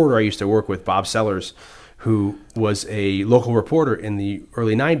a reporter I used to work with, Bob Sellers, who was a local reporter in the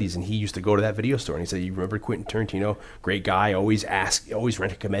early 90s, and he used to go to that video store, and he said, you remember Quentin Tarantino? Great guy, always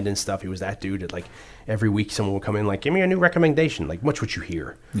recommending stuff. He was that dude that, like, every week someone would come in, like, give me a new recommendation, like, much what you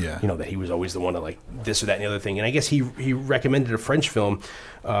hear. Yeah. That he was always the one to, like, this or that and the other thing. And I guess he recommended a French film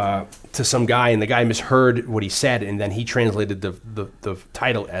to some guy, and the guy misheard what he said, and then he translated the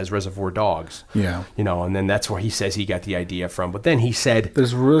title as Reservoir Dogs. Yeah. And then that's where he says he got the idea from. But then he said...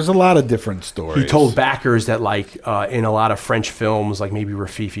 There's a lot of different stories. He told backers that, like, in a lot of French films, like maybe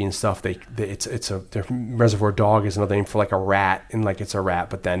Rafifi and stuff, their Reservoir Dog is another name for, like, a rat, and, like, it's a rat,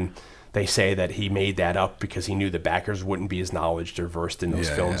 but then... They say that he made that up because he knew the backers wouldn't be as knowledgeable or versed in those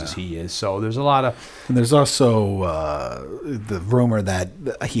films as he is. So there's a lot of... And there's also the rumor that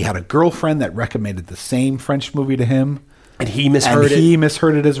he had a girlfriend that recommended the same French movie to him. And he misheard it. He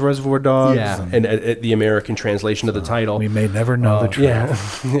misheard it as Reservoir Dogs. Yeah, and the American translation of the title. We may never know the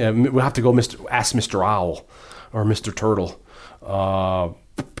truth. Yeah, we'll have to go ask Mr. Owl or Mr. Turtle.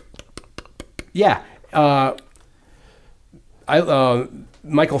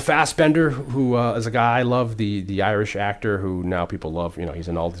 Michael Fassbender, who is a guy I love, the Irish actor who now people love. He's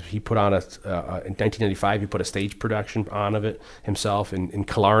in all. He put on in 1995. He put a stage production on of it himself in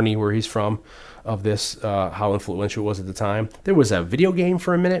Killarney, where he's from. Of this, how influential it was at the time. There was a video game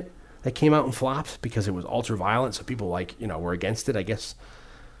for a minute that came out and flopped because it was ultra violent. So people were against it. I guess.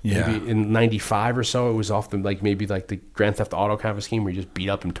 Yeah. Maybe in 95 or so, it was often maybe the Grand Theft Auto kind of a scheme where you just beat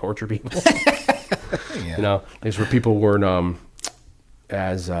up and torture people. Yeah. It's where people weren't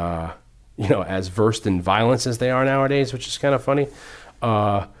as versed in violence as they are nowadays, which is kind of funny.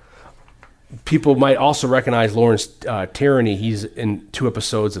 People might also recognize Lawrence Tierney. He's in 2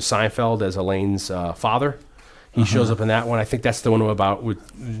 episodes of Seinfeld as Elaine's father. He shows up in that one. I think that's the one about with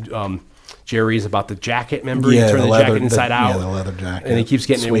Jerry's about the jacket. Remember, yeah, he turned the jacket inside out. Yeah, the leather jacket, and he keeps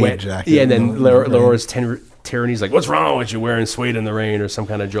getting it wet. Jacket, yeah, and then Lawrence Tierney's like, "What's wrong with you wearing suede in the rain?" or some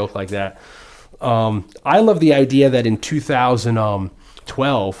kind of joke like that. I love the idea that in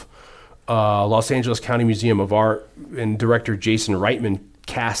 2012, Los Angeles County Museum of Art and director Jason Reitman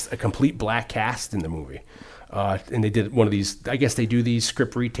cast a complete black cast in the movie. And they did one of these, I guess they do these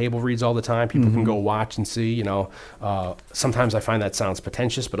script table reads all the time. People can go watch and see, sometimes I find that sounds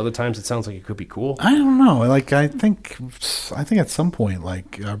pretentious, but other times it sounds like it could be cool. I don't know. Like, I think at some point,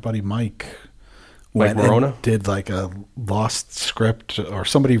 like, our buddy Mike went and did like a lost script, or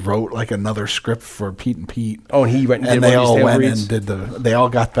somebody wrote like another script for Pete and Pete. Oh, and he went and did they all went reads? and they all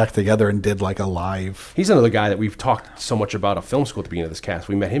got back together and did like a live. He's another guy that we've talked so much about at film school at the beginning of this cast.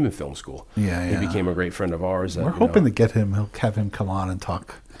 We met him in film school. Yeah. He became a great friend of ours. We're hoping to get him. He'll have him come on and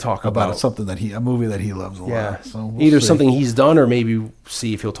talk about something a movie that he loves a lot. So we'll either see. something he's done, or maybe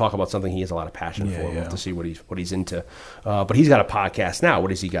see if he'll talk about something he has a lot of passion for. We'll Yeah. have to see what he's into. But he's got a podcast now. What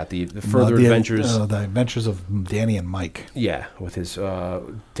has he got? The Further Adventures. The Adventures of Danny and Mike. Yeah, with his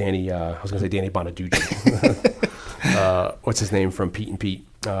Danny. I was going to say Danny Bonaducci. What's his name from Pete and Pete?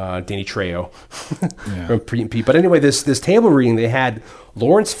 Danny Trejo from Pete and Pete. But anyway, this table reading, they had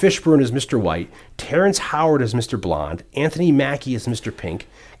Lawrence Fishburne as Mr. White, Terrence Howard as Mr. Blonde, Anthony Mackie as Mr. Pink,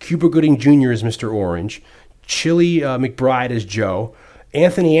 Cuba Gooding Jr. as Mr. Orange, Chili McBride as Joe,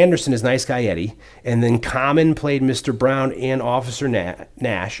 Anthony Anderson as Nice Guy Eddie, and then Common played Mr. Brown and Officer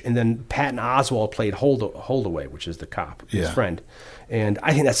Nash, and then Patton Oswalt played Holdaway, which is the cop, his friend. And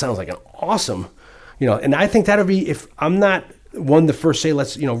I think that sounds like an awesome, and I think that would be, if I'm not one to first say,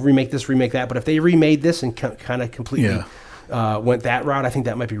 let's, remake this, remake that, but if they remade this and kind of completely went that route, I think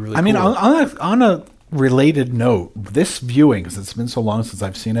that might be really cool. I mean, on a related note, this viewing, because it's been so long since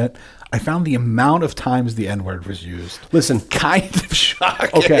I've seen it, I found the amount of times the N-word was used. Listen, kind of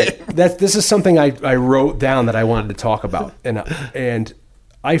shocking. Okay, this is something I wrote down that I wanted to talk about, and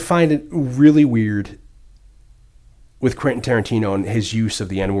I find it really weird with Quentin Tarantino and his use of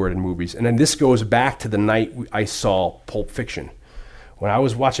the N-word in movies. And then this goes back to the night I saw Pulp Fiction. When I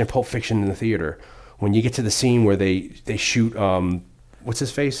was watching Pulp Fiction in the theater, when you get to the scene where they shoot what's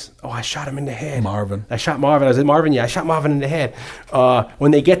his face? Oh, I shot him in the head. Marvin. I shot Marvin. I said Marvin. Yeah, I shot Marvin in the head.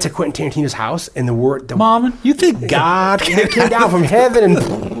 When they get to Quentin Tarantino's house and the Marvin, you think God came down from heaven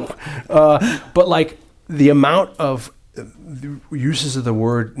and but like the amount of uses of the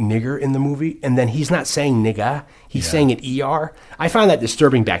word nigger in the movie, and then he's not saying nigga, he's saying it ER. I found that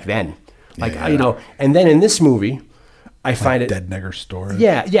disturbing back then. Like and then in this movie, I find it dead nigger story.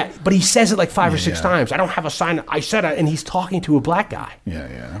 Yeah, but he says it like 5 or 6 times. I don't have a sign. I said it, and he's talking to a black guy.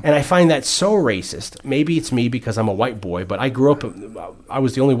 Yeah. And I find that so racist. Maybe it's me because I'm a white boy, but I grew up. I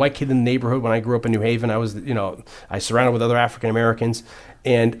was the only white kid in the neighborhood when I grew up in New Haven. I was, I surrounded with other African Americans,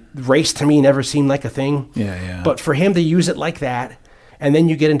 and race to me never seemed like a thing. Yeah. But for him to use it like that. And then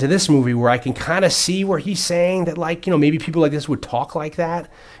you get into this movie where I can kind of see where he's saying that, like, maybe people like this would talk like that,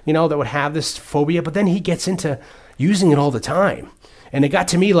 that would have this phobia. But then he gets into using it all the time. And it got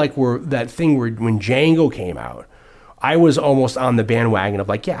to me like that thing where when Django came out, I was almost on the bandwagon of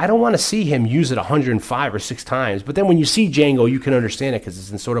like, I don't want to see him use it 105 or 6 times. But then when you see Django, you can understand it because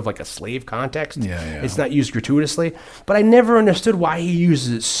it's in sort of like a slave context. Yeah. It's not used gratuitously. But I never understood why he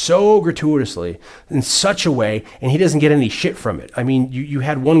uses it so gratuitously in such a way, and he doesn't get any shit from it. I mean, you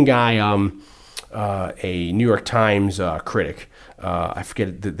had one guy, a New York Times critic, I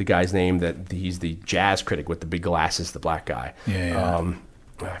forget the guy's name, that he's the jazz critic with the big glasses, the black guy. Yeah.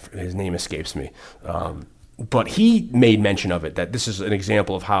 His name escapes me. But he made mention of it, that this is an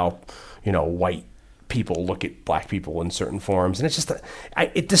example of how, white people look at black people in certain forms. And it's just,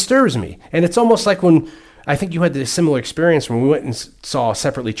 it disturbs me. And it's almost like when, I think you had the similar experience when we went and saw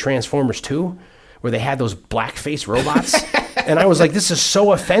separately Transformers 2, where they had those blackface robots. And I was like, this is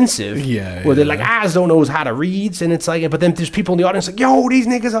so offensive. Where they're like, Oz don't know how to read. And it's like, but then there's people in the audience like, yo, these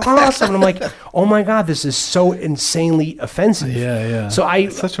niggas are awesome. And I'm like, oh my God, this is so insanely offensive. Yeah. So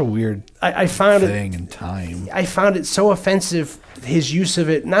it's such a weird I found thing in time. I found it so offensive, his use of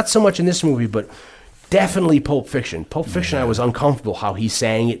it, not so much in this movie, but definitely Pulp Fiction. Pulp Fiction, I was uncomfortable how he's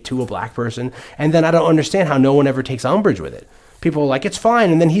saying it to a black person. And then I don't understand how no one ever takes umbrage with it. People are like, it's fine.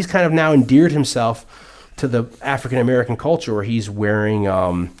 And then he's kind of now endeared himself to the African-American culture where he's wearing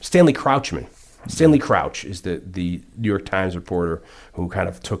Stanley Crouchman. Stanley Crouch is the New York Times reporter who kind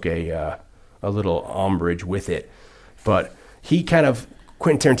of took a little umbrage with it. But he kind of,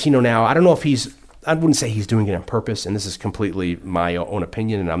 Quentin Tarantino now, I don't know if I wouldn't say he's doing it on purpose, and this is completely my own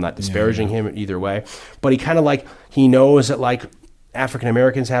opinion, and I'm not disparaging him either way. But he kind of he knows that African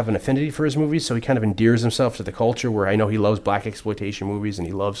Americans have an affinity for his movies, so he kind of endears himself to the culture. Where I know he loves black exploitation movies, and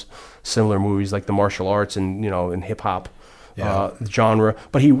he loves similar movies like the martial arts and and hip hop genre.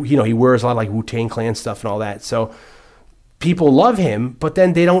 But he wears a lot of like Wu-Tang Clan stuff and all that. So people love him, but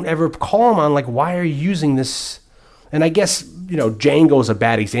then they don't ever call him on why are you using this? And I guess Django's a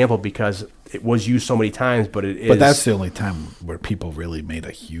bad example because it was used so many times, but it is. But that's the only time where people really made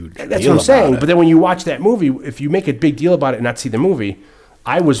a huge deal That's what I'm saying. it. But then when you watch that movie, if you make a big deal about it and not see the movie,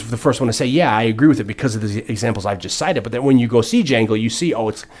 I was the first one to say, yeah, I agree with it because of the examples I've just cited. But then when you go see Django, you see,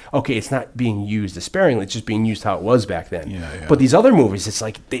 it's okay. It's not being used sparingly. It's just being used how it was back then. Yeah. But these other movies, it's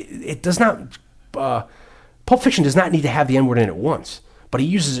like it does not. Pulp Fiction does not need to have the N-word in it once, but he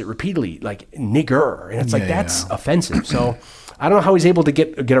uses it repeatedly, like nigger, and it's like that's offensive. So I don't know how he's able to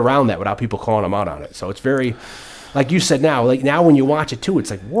get around that without people calling him out on it. So it's very, like you said now, now when you watch it too,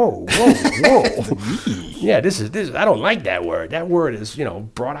 it's like, whoa. Yeah, this is, I don't like that word. That word is,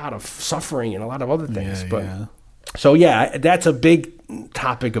 brought out of suffering and a lot of other things. So that's a big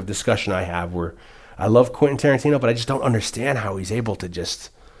topic of discussion I have where I love Quentin Tarantino, but I just don't understand how he's able to just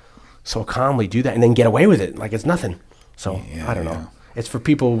so calmly do that and then get away with it like it's nothing. So I don't know. It's for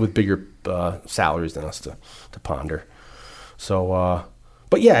people with bigger salaries than us to ponder. So,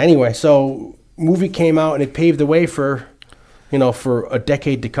 but yeah, anyway, so movie came out and it paved the way for, for a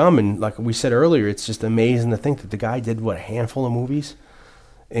decade to come. And like we said earlier, it's just amazing to think that the guy did, a handful of movies.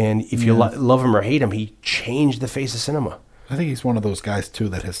 And if you love him or hate him, he changed the face of cinema. I think he's one of those guys, too,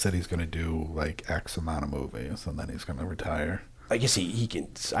 that has said he's going to do, X amount of movies and then he's going to retire. I guess he can.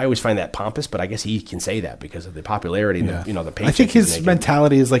 I always find that pompous, but I guess he can say that because of the popularity and the paycheck. I think his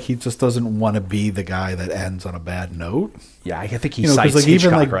mentality is he just doesn't want to be the guy that ends on a bad note. Yeah, I think he cites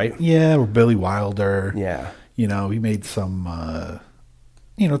Hitchcock, right? Yeah, or Billy Wilder. Yeah. He made some,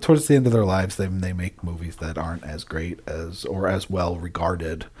 towards the end of their lives, they make movies that aren't as great or as well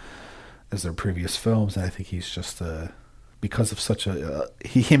regarded as their previous films. And I think he's just, because of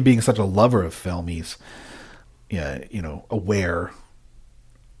him being such a lover of film, he's, aware.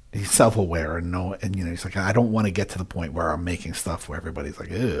 he's self-aware and he's like, I don't want to get to the point where I'm making stuff where everybody's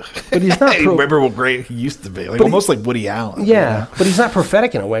like, ugh. But he's not. Remember what great he used to be, like almost like Woody Allen. Yeah, but he's not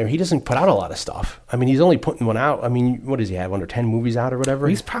prophetic in a way. He doesn't put out a lot of stuff. I mean, he's only putting one out. I mean, what does he have? Under 10 movies out or whatever?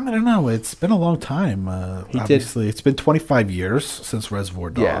 He's probably, I don't know. It's been a long time. Obviously, it's been 25 years since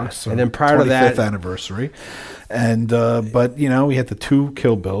Reservoir Dogs. Yeah, So and then prior to that, 25th anniversary. And but we had the 2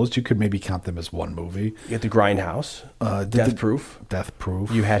 Kill Bills. You could maybe count them as one movie. You had the Grindhouse, Death Proof. Death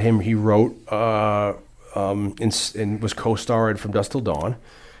Proof. You had him. He wrote and was co-starred from Dusk Till Dawn.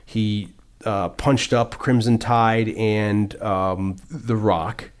 He punched up Crimson Tide and The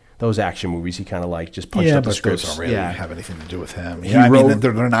Rock. Those action movies, he kind of like just punched up the scripts. Those don't really have anything to do with him. He wrote,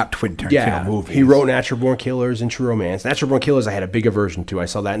 they're not Quentin Tarantino movies. He wrote Natural Born Killers and True Romance. Natural Born Killers, I had a big aversion to. I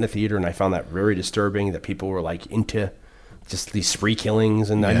saw that in the theater, and I found that very disturbing that people were like into just these spree killings.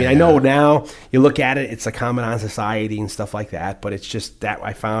 And I mean, I know now you look at it, it's a comment on society and stuff like that, but it's just that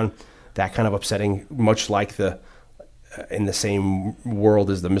I found that kind of upsetting, much like in the same world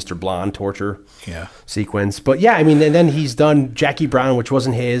as the Mr. Blonde torture sequence. But yeah, I mean, and then he's done Jackie Brown, which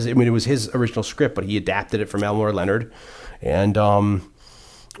wasn't his. I mean, it was his original script, but he adapted it from Elmore Leonard. And what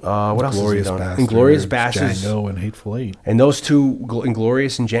else has he done? Inglourious Basterds. Django and Hateful Eight. And those two,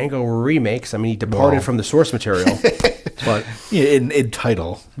 Inglourious and Django, were remakes. I mean, he departed from the source material. But in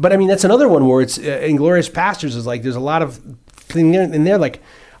title. But I mean, that's another one where it's Inglourious Basterds is like, there's a lot of thing in there like,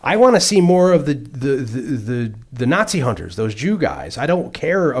 I want to see more of the Nazi hunters, those Jew guys. I don't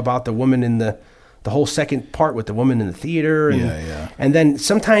care about the woman in the whole second part with the woman in the theater. And, and then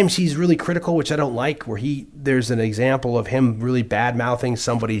sometimes he's really critical, which I don't like, where there's an example of him really bad-mouthing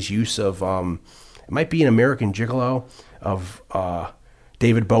somebody's use of, it might be an American Gigolo, of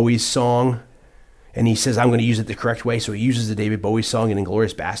David Bowie's song. And he says, I'm going to use it the correct way. So he uses the David Bowie song in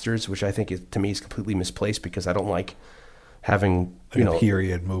Inglourious Basterds, which I think to me is completely misplaced because I don't like having a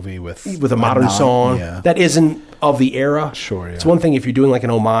period movie with a modern song that isn't of the era. Sure, yeah. It's one thing if you're doing like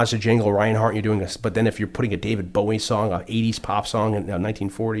an homage to Django Reinhardt and you're doing this, but then if you're putting a David Bowie song, an 80s pop song in the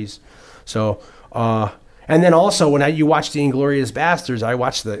 1940s. So, and then also when you watch the Inglourious Basterds, I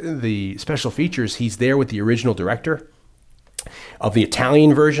watched the special features. He's there with the original director of the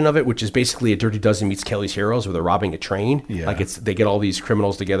Italian version of it, which is basically a Dirty Dozen meets Kelly's Heroes, where they're robbing a train. Yeah. Like they get all these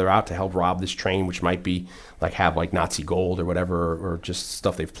criminals together out to help rob this train, which might be like have like Nazi gold or whatever, or just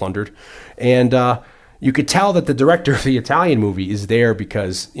stuff they've plundered. And you could tell that the director of the Italian movie is there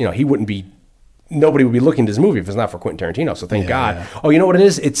because nobody would be looking at this movie if it's not for Quentin Tarantino. So thank God. Yeah. Oh, you know what it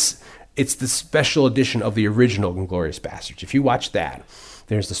is? It's the special edition of the original Inglourious Basterds. If you watch that,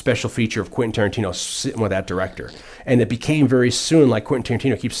 there's the special feature of Quentin Tarantino sitting with that director. And it became very soon like Quentin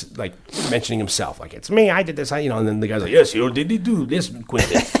Tarantino keeps like mentioning himself. Like, it's me, I did this, and then the guy's like, yes, did he do this,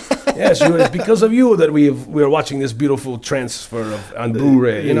 Quentin? Yes, it's because of you that we're watching this beautiful transfer on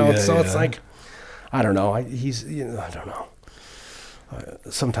Blu-ray. It's like, I don't know. I don't know.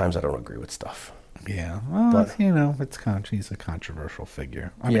 Sometimes I don't agree with stuff. Yeah, well, but, he's a controversial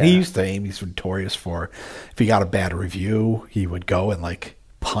figure. I mean, he's notorious for, if he got a bad review, he would go and like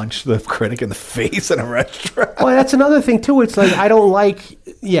punch the critic in the face in a restaurant. Well, that's another thing too. It's like, I don't like,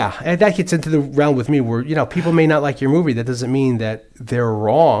 and that gets into the realm with me where, people may not like your movie. That doesn't mean that they're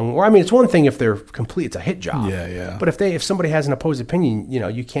wrong. Or, I mean, it's one thing if they're complete, it's a hit job. Yeah. But if somebody has an opposed opinion,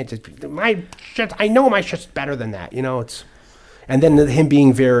 you can't just, I know my shit's better than that. And then him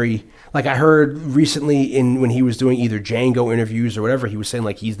being very, like I heard recently when he was doing either Django interviews or whatever, he was saying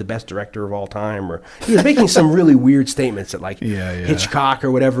like he's the best director of all time, or he was making some really weird statements that like Hitchcock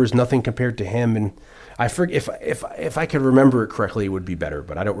or whatever is nothing compared to him. And I forget if I could remember it correctly, it would be better,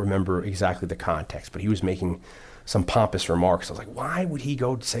 but I don't remember exactly the context. But he was making some pompous remarks. I was like, why would he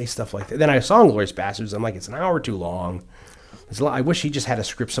go say stuff like that? Then I saw Inglourious Basterds. I'm like, it's an hour too long. I wish he just had a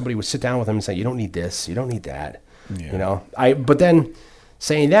script. Somebody would sit down with him and say, you don't need this, you don't need that. Yeah. But then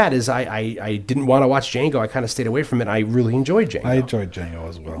saying that is I didn't want to watch Django. I kind of stayed away from it. I really enjoyed Django. I enjoyed Django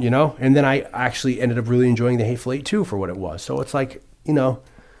as well. And then I actually ended up really enjoying The Hateful Eight too for what it was. So it's like, I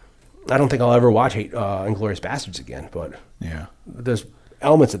don't think I'll ever watch Inglourious Basterds again, but there's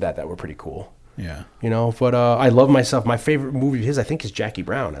elements of that were pretty cool. Yeah. But I love myself. My favorite movie of his, I think, is Jackie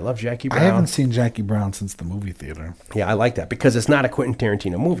Brown. I love Jackie Brown. I haven't seen Jackie Brown since the movie theater. Yeah, I like that because it's not a Quentin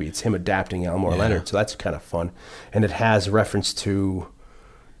Tarantino movie. It's him adapting Elmore Leonard, so that's kind of fun. And it has reference to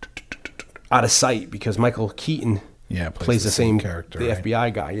Out of Sight because Michael Keaton plays the same character, the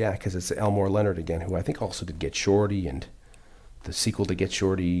FBI guy, because it's Elmore Leonard again, who I think also did Get Shorty and the sequel to Get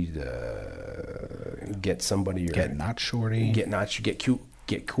Shorty, Get Somebody, or Get Not Shorty,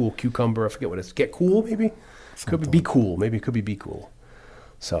 Get Cool Cucumber. I forget what it's. Get Cool, maybe? Could be Be Cool. Maybe it could be Be Cool.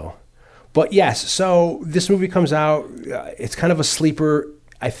 So, but yes, so this movie comes out. It's kind of a sleeper.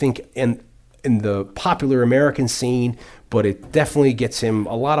 I think, in the popular American scene, but it definitely gets him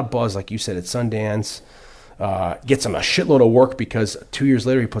a lot of buzz, like you said, at Sundance. Gets him a shitload of work because 2 years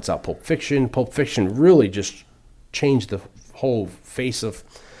later he puts out Pulp Fiction. Pulp Fiction really just changed the whole face of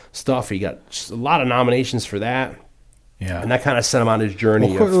stuff. He got just a lot of nominations for that. Yeah, and that kind of set him on his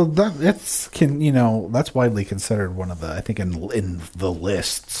journey. That's widely considered one of the, I think, in the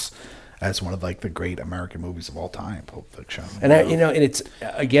lists as one of like the great American movies of all time, Pulp Fiction. And and it's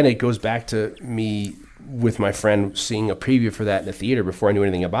again, it goes back to me with my friend seeing a preview for that in the theater before I knew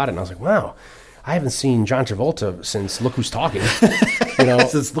anything about it, and I was like, wow, I haven't seen John Travolta since Look Who's Talking.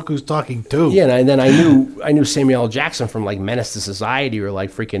 Since Look Who's Talking too. Yeah, and then I knew Samuel L. Jackson from like Menace to Society or like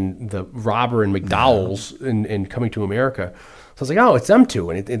freaking The Robber and McDowell's in Coming to America. So I was like, oh, it's them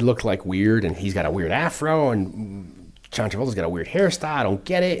two, and it looked like weird, and he's got a weird afro, and John Travolta's got a weird hairstyle. I don't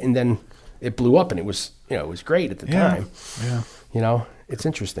get it, and then it blew up, and it was great at the time. Yeah, it's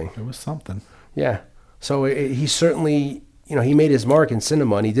interesting. It was something. Yeah, so he certainly. He made his mark in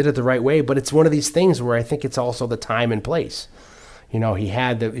cinema, and he did it the right way. But it's one of these things where I think it's also the time and place. He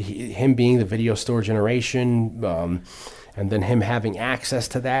had him being the video store generation, and then him having access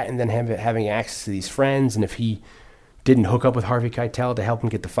to that, and then him having access to these friends. And if he didn't hook up with Harvey Keitel to help him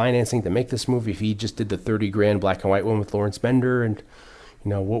get the financing to make this movie, if he just did the $30,000 black and white one with Lawrence Bender, and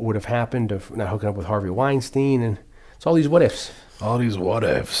what would have happened if not hooking up with Harvey Weinstein, and it's all these what ifs. All these what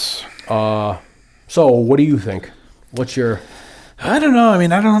ifs. So what do you think? What's your... I don't know.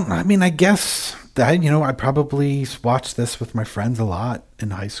 I guess that, I probably watched this with my friends a lot in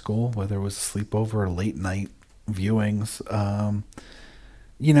high school, whether it was a sleepover or late night viewings.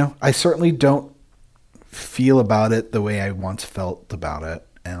 I certainly don't feel about it the way I once felt about it.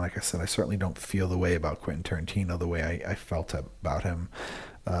 And like I said, I certainly don't feel the way about Quentin Tarantino the way I felt about him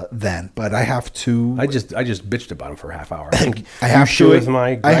then. But I have to... I just bitched about him for a half hour. I think I have to. With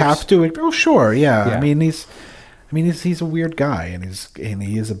my gripes? I have to. Oh, sure. Yeah. He's a weird guy, and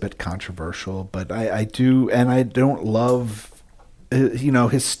he is a bit controversial, but I don't love,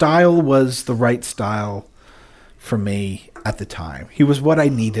 his style was the right style for me at the time. He was what I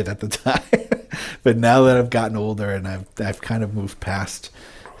needed at the time. But now that I've gotten older and I've kind of moved past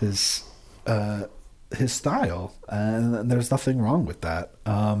his style, and there's nothing wrong with that.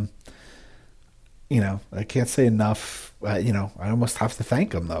 I can't say enough. I almost have to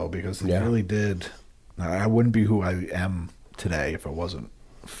thank him though, because he really did. I wouldn't be who I am today if it wasn't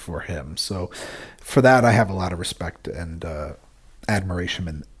for him. So for that, I have a lot of respect and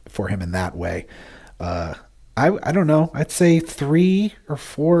admiration for him in that way. I don't know. I'd say 3 or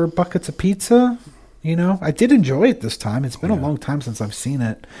 4 buckets of pizza. I did enjoy it this time. It's been a long time since I've seen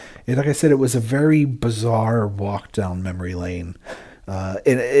it. Like I said, it was a very bizarre walk down memory lane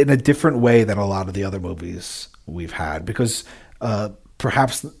in a different way than a lot of the other movies we've had, because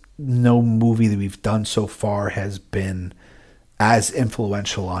perhaps no movie that we've done so far has been as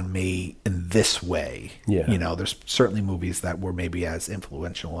influential on me in this way. Yeah. There's certainly movies that were maybe as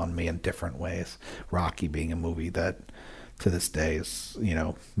influential on me in different ways. Rocky being a movie that to this day is,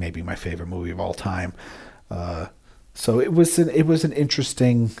 maybe my favorite movie of all time. So it was an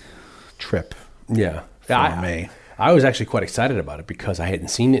interesting trip. Yeah. For me. I was actually quite excited about it because I hadn't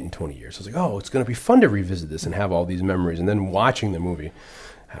seen it in 20 years. I was like, oh, it's going to be fun to revisit this and have all these memories. And then watching the movie,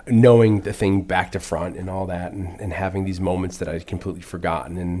 knowing the thing back to front and all that, and having these moments that I'd completely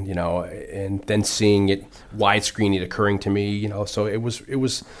forgotten, and and then seeing it widescreen, it occurring to me, so it was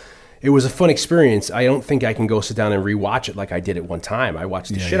a fun experience. I don't think I can go sit down and rewatch it like I did at one time. I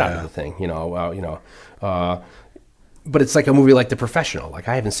watched the shit out of the thing, but it's like a movie like The Professional. Like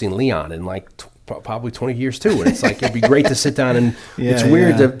I haven't seen Leon in like probably 20 years too, and it's like it'd be great to sit down and it's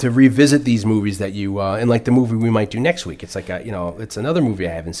weird to revisit these movies that you and like the movie we might do next week. It's like it's another movie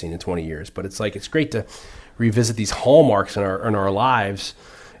I haven't seen in 20 years, but it's like it's great to revisit these hallmarks in our lives,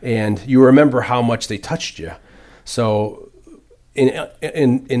 and you remember how much they touched you. So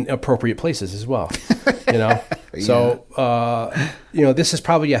in appropriate places as well, So this is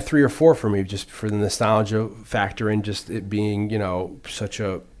probably 3 or 4 for me, just for the nostalgia factor and just it being such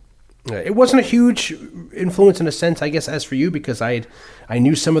a. It wasn't a huge influence in a sense, I guess, as for you, because I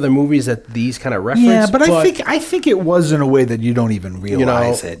knew some of the movies that these kind of reference. Yeah, but I think it was in a way that you don't even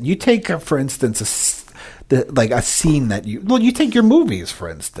realize it. You take, for instance, a scene that you take your movies, for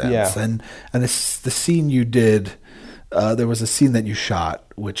instance, and the scene you did. There was a scene that you shot,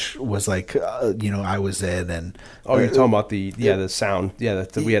 which was like, I was in, and you're talking about the sound, we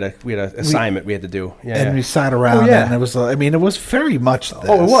had an assignment we had to do, and we sat around, and it was, it was very much this.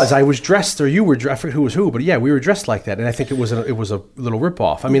 Oh, it was. I was dressed, or you were dressed. I forget who was who, but we were dressed like that, and I think it was a little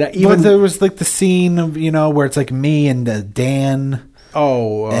ripoff. But there was like the scene of where it's like me and Dan.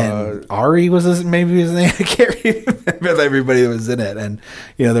 and Ari was maybe his name. I can't remember everybody that was in it. And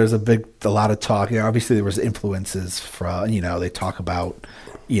there's a lot of talk. Obviously there was influences from. They talk about.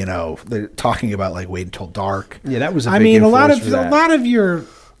 They're talking about like Wait Until Dark. Yeah, that was. A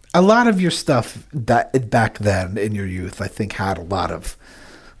lot of your stuff that back then in your youth, I think had a lot.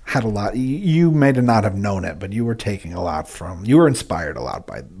 You may not have known it, but you were taking a lot from. You were inspired a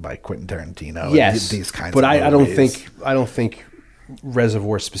lot by Quentin Tarantino. Yes, and these kinds. But of I don't think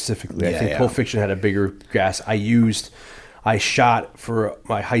Reservoir specifically. I think Pulp Fiction had a bigger grasp. I shot for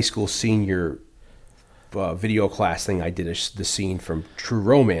my high school senior video class thing. I did the scene from True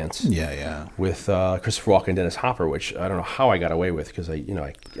Romance. With Christopher Walken and Dennis Hopper, which I don't know how I got away with because I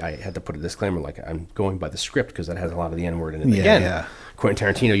had to put a disclaimer like I'm going by the script because that has a lot of the N-word in it. Again,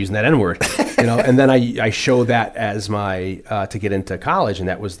 Quentin Tarantino using that N-word, and then I showed that as my to get into college, and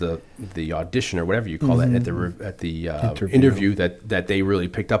that was the audition or whatever you call that at the interview that they really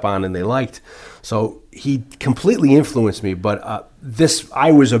picked up on and they liked. So he completely influenced me, but I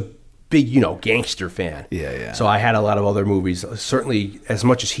was a big, gangster fan. So I had a lot of other movies. Certainly, as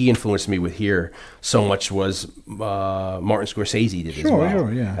much as he influenced me with here, so much was Martin Scorsese did as well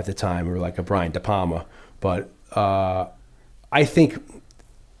at the time, or like a Brian De Palma. But I think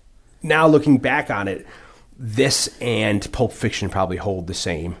now looking back on it, this and Pulp Fiction probably hold the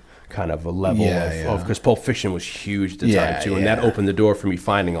same kind of a level of because Pulp Fiction was huge at the time too, and that opened the door for me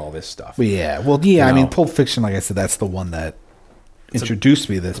finding all this stuff. I mean, Pulp Fiction, like I said, that's the one that introduced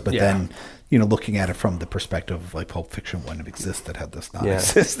me to this, but then looking at it from the perspective of like Pulp Fiction wouldn't have existed had this not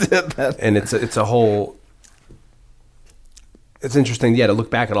existed. And it's a whole. It's interesting, to look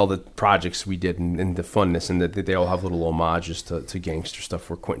back at all the projects we did and the funness, and that they all have little homages to gangster stuff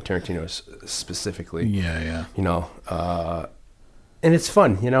for Quentin Tarantino specifically. And it's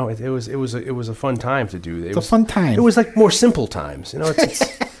fun, It was a fun time to do. It's a fun time. It was like more simple times, It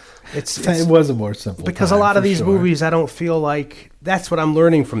was a more simple because time, a lot of these sure. movies, I don't feel like that's what I'm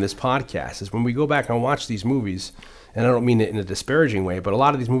learning from this podcast is when we go back and watch these movies, and I don't mean it in a disparaging way, but a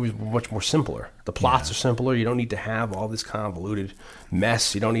lot of these movies were much more simpler. The plots are simpler. You don't need to have all this convoluted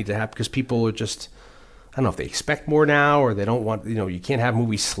mess. You don't need to have, because people are just, I don't know if they expect more now or they don't want, you can't have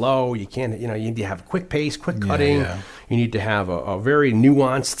movies slow. You can't, you need to have a quick pace, quick cutting. You need to have a very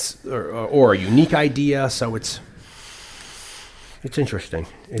nuanced or a unique idea. So it's interesting.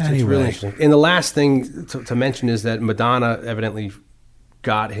 It's really interesting. And the last thing to mention is that Madonna evidently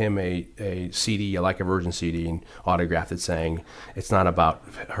got him a CD, a Like a Virgin CD, and autographed it saying, it's not about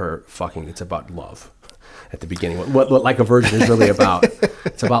her fucking, it's about love. At the beginning, what Like a Virgin is really about.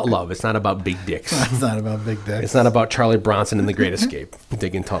 It's about love. It's not about big dicks. It's not about big dicks. It's not about Charlie Bronson in The Great Escape,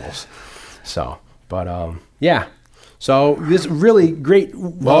 digging tunnels. So, but So this really great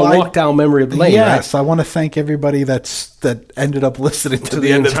walk down memory lane. Yes, right? I want to thank everybody that ended up listening to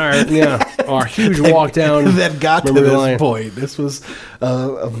the end entire our huge walk down that got to this line. point. This was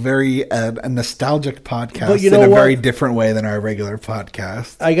a very nostalgic podcast, but in a very different way than our regular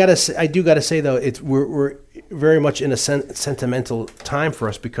podcast. I do gotta say though, we're very much in a sentimental time for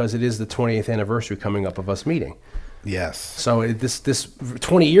us because it is the 20th anniversary coming up of us meeting. Yes. So this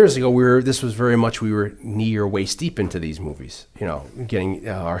 20 years ago, we were knee or waist deep into these movies. Getting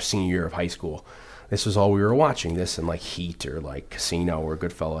our senior year of high school. This was all we were watching. This and like Heat or like Casino or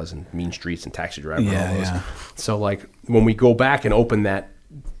Goodfellas and Mean Streets and Taxi Driver. And all those. Yeah. So like when we go back and open that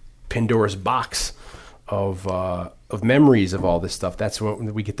Pandora's box of memories of all this stuff, that's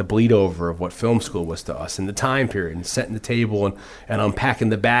when we get the bleed over of what film school was to us and the time period and setting the table and unpacking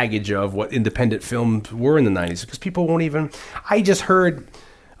the baggage of what independent films were in the 90s, because people won't even. I just heard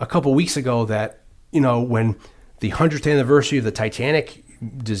a couple weeks ago that when the 100th anniversary of the Titanic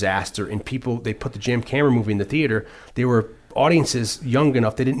disaster and they put the James Cameron movie in the theater, they were audiences young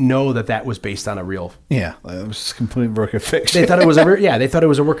enough they didn't know that was based on a real. Yeah, it was a complete work of fiction. They thought it was they thought it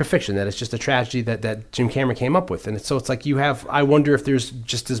was a work of fiction, that it's just a tragedy that Jim Cameron came up with. And so it's like I wonder if there's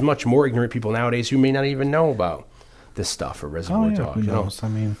just as much more ignorant people nowadays who may not even know about this stuff or Reservoir Dogs. Who knows? I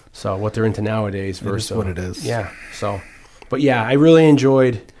mean, so what they're into nowadays versus what it is. Yeah. So, but yeah, I really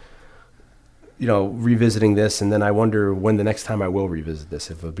enjoyed revisiting this, and then I wonder when the next time I will revisit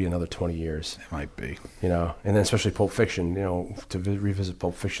this, if it'll be another 20 years. It might be. And then especially Pulp Fiction, to revisit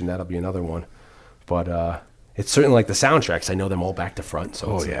Pulp Fiction, that'll be another one. But it's certainly like the soundtracks. I know them all back to front.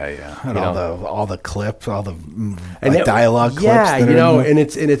 So and all the clips, all the dialogue clips. Yeah, and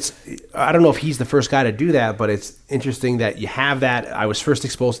it's I don't know if he's the first guy to do that, but it's interesting that you have that. I was first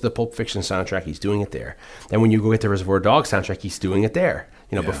exposed to the Pulp Fiction soundtrack. He's doing it there. Then when you go get the Reservoir Dogs soundtrack, he's doing it there.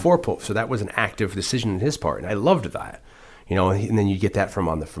 Before Pulp. So that was an active decision on his part, and I loved that. You know, and then you get that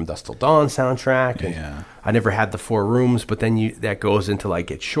from From Dusk Till Dawn soundtrack. And Yeah. I never had the Four Rooms, but then that goes into like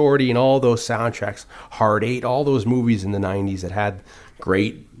Get Shorty and all those soundtracks, Hard Eight, all those movies in the 90s that had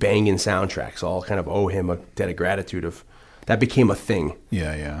great banging soundtracks. All kind of owe him a debt of gratitude of that became a thing.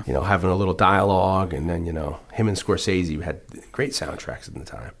 Yeah. You know, having a little dialogue, and then, you know, him and Scorsese had great soundtracks at the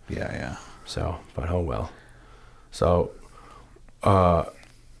time. Yeah. So, but oh well. So,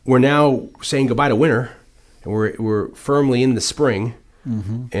 we're now saying goodbye to winter, and we're firmly in the spring,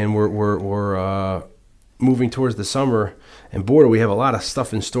 and we're moving towards the summer. And boy, do we have a lot of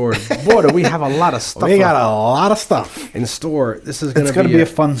stuff in store. Boy, do we have a lot of stuff. We got a lot of stuff in store. This is It's going to be a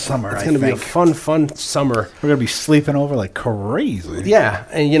fun summer. It's going to be a fun summer. We're going to be sleeping over like crazy. Yeah,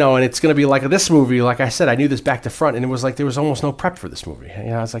 and you know, and it's going to be like this movie. Like I said, I knew this back to front, and it was like there was almost no prep for this movie. You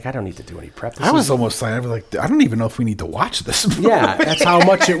know, I was like, I don't need to do any prep. I was almost like, I don't even know if we need to watch this movie. Yeah, that's how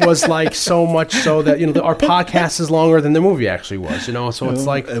much it was like. So much so that, you know, our podcast is longer than the movie actually was. You know, so it's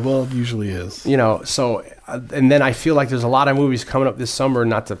like, well, it usually is. You know, so and then I feel like there's a lot of movies coming up this summer.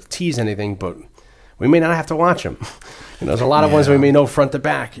 Not to tease anything, but we may not have to watch them. You know, there's a lot of ones we may know front to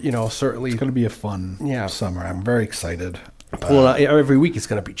back. You know, certainly It's going to be a fun summer. I'm very excited. Pulling out every week, it's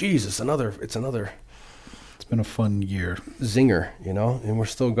going to be Jesus. It's been a fun year. Zinger, you know, and we're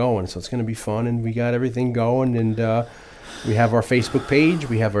still going, so it's going to be fun, and we got everything going, and we have our Facebook page,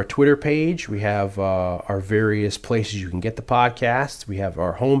 we have our Twitter page, we have our various places you can get the podcast. We have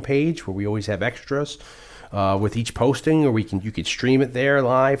our home page where we always have extras with each posting, or you could stream it there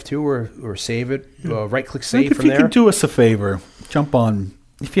live too, or save it, right click save from there. If you can do us a favor, jump on,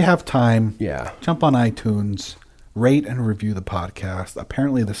 if you have time, jump on iTunes, rate and review the podcast.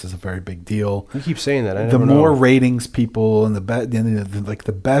 Apparently, this is a very big deal. You keep saying that. The more ratings people and the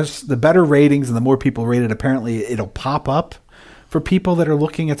better ratings and the more people rate it, apparently it'll pop up for people that are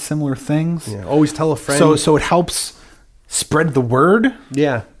looking at similar things. Yeah, always tell a friend. So it helps spread the word.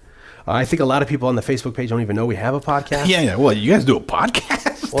 Yeah. I think a lot of people on the Facebook page don't even know we have a podcast. Yeah. Well, you guys do a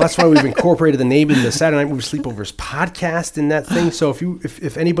podcast. Well, that's why we've incorporated the name of the Saturday Night Movie Sleepovers podcast in that thing. So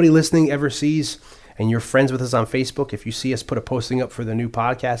if anybody listening ever sees, and you're friends with us on Facebook, if you see us put a posting up for the new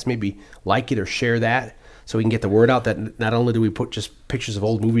podcast, maybe like it or share that so we can get the word out that not only do we put just pictures of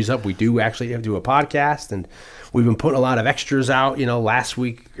old movies up, we do actually do a podcast. And we've been putting a lot of extras out. You know, last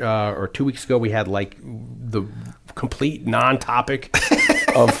week or 2 weeks ago, we had like the complete non-topic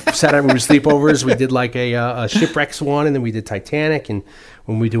of Saturday Night Movie Sleepovers. We did like a Shipwrecks one, and then we did Titanic, and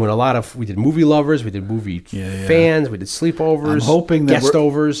when we doing we did movie lovers, we did movie fans, we did sleepovers, I'm hoping that guest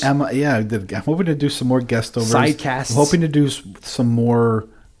overs. I'm hoping to do some more guest overs. Sidecasts. I'm hoping to do some more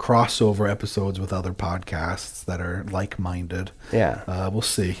crossover episodes with other podcasts that are like-minded. Yeah. We'll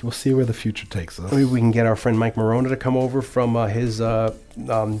see. We'll see where the future takes us. Maybe we can get our friend Mike Morona to come over from his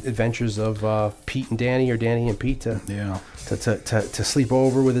adventures of Pete and Danny, or Danny and Pete, to sleep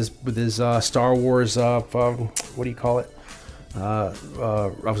over with his Star Wars. What do you call it? I was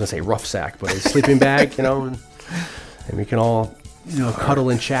gonna say rough sack, but a sleeping bag, you know, and we can all, you know, cuddle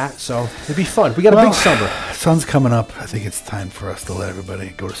and chat. So it'd be fun. We got a big summer. Sun's coming up. I think it's time for us to let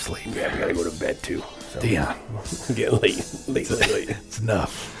everybody go to sleep. Yeah, we gotta go to bed too. So. Yeah, get late. It's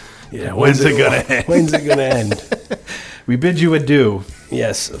enough. Yeah, when's it gonna end? When's it gonna end? We bid you adieu.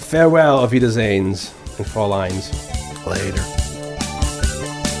 Yes, farewell, auf Wiedersehens, and Frauleins. Later.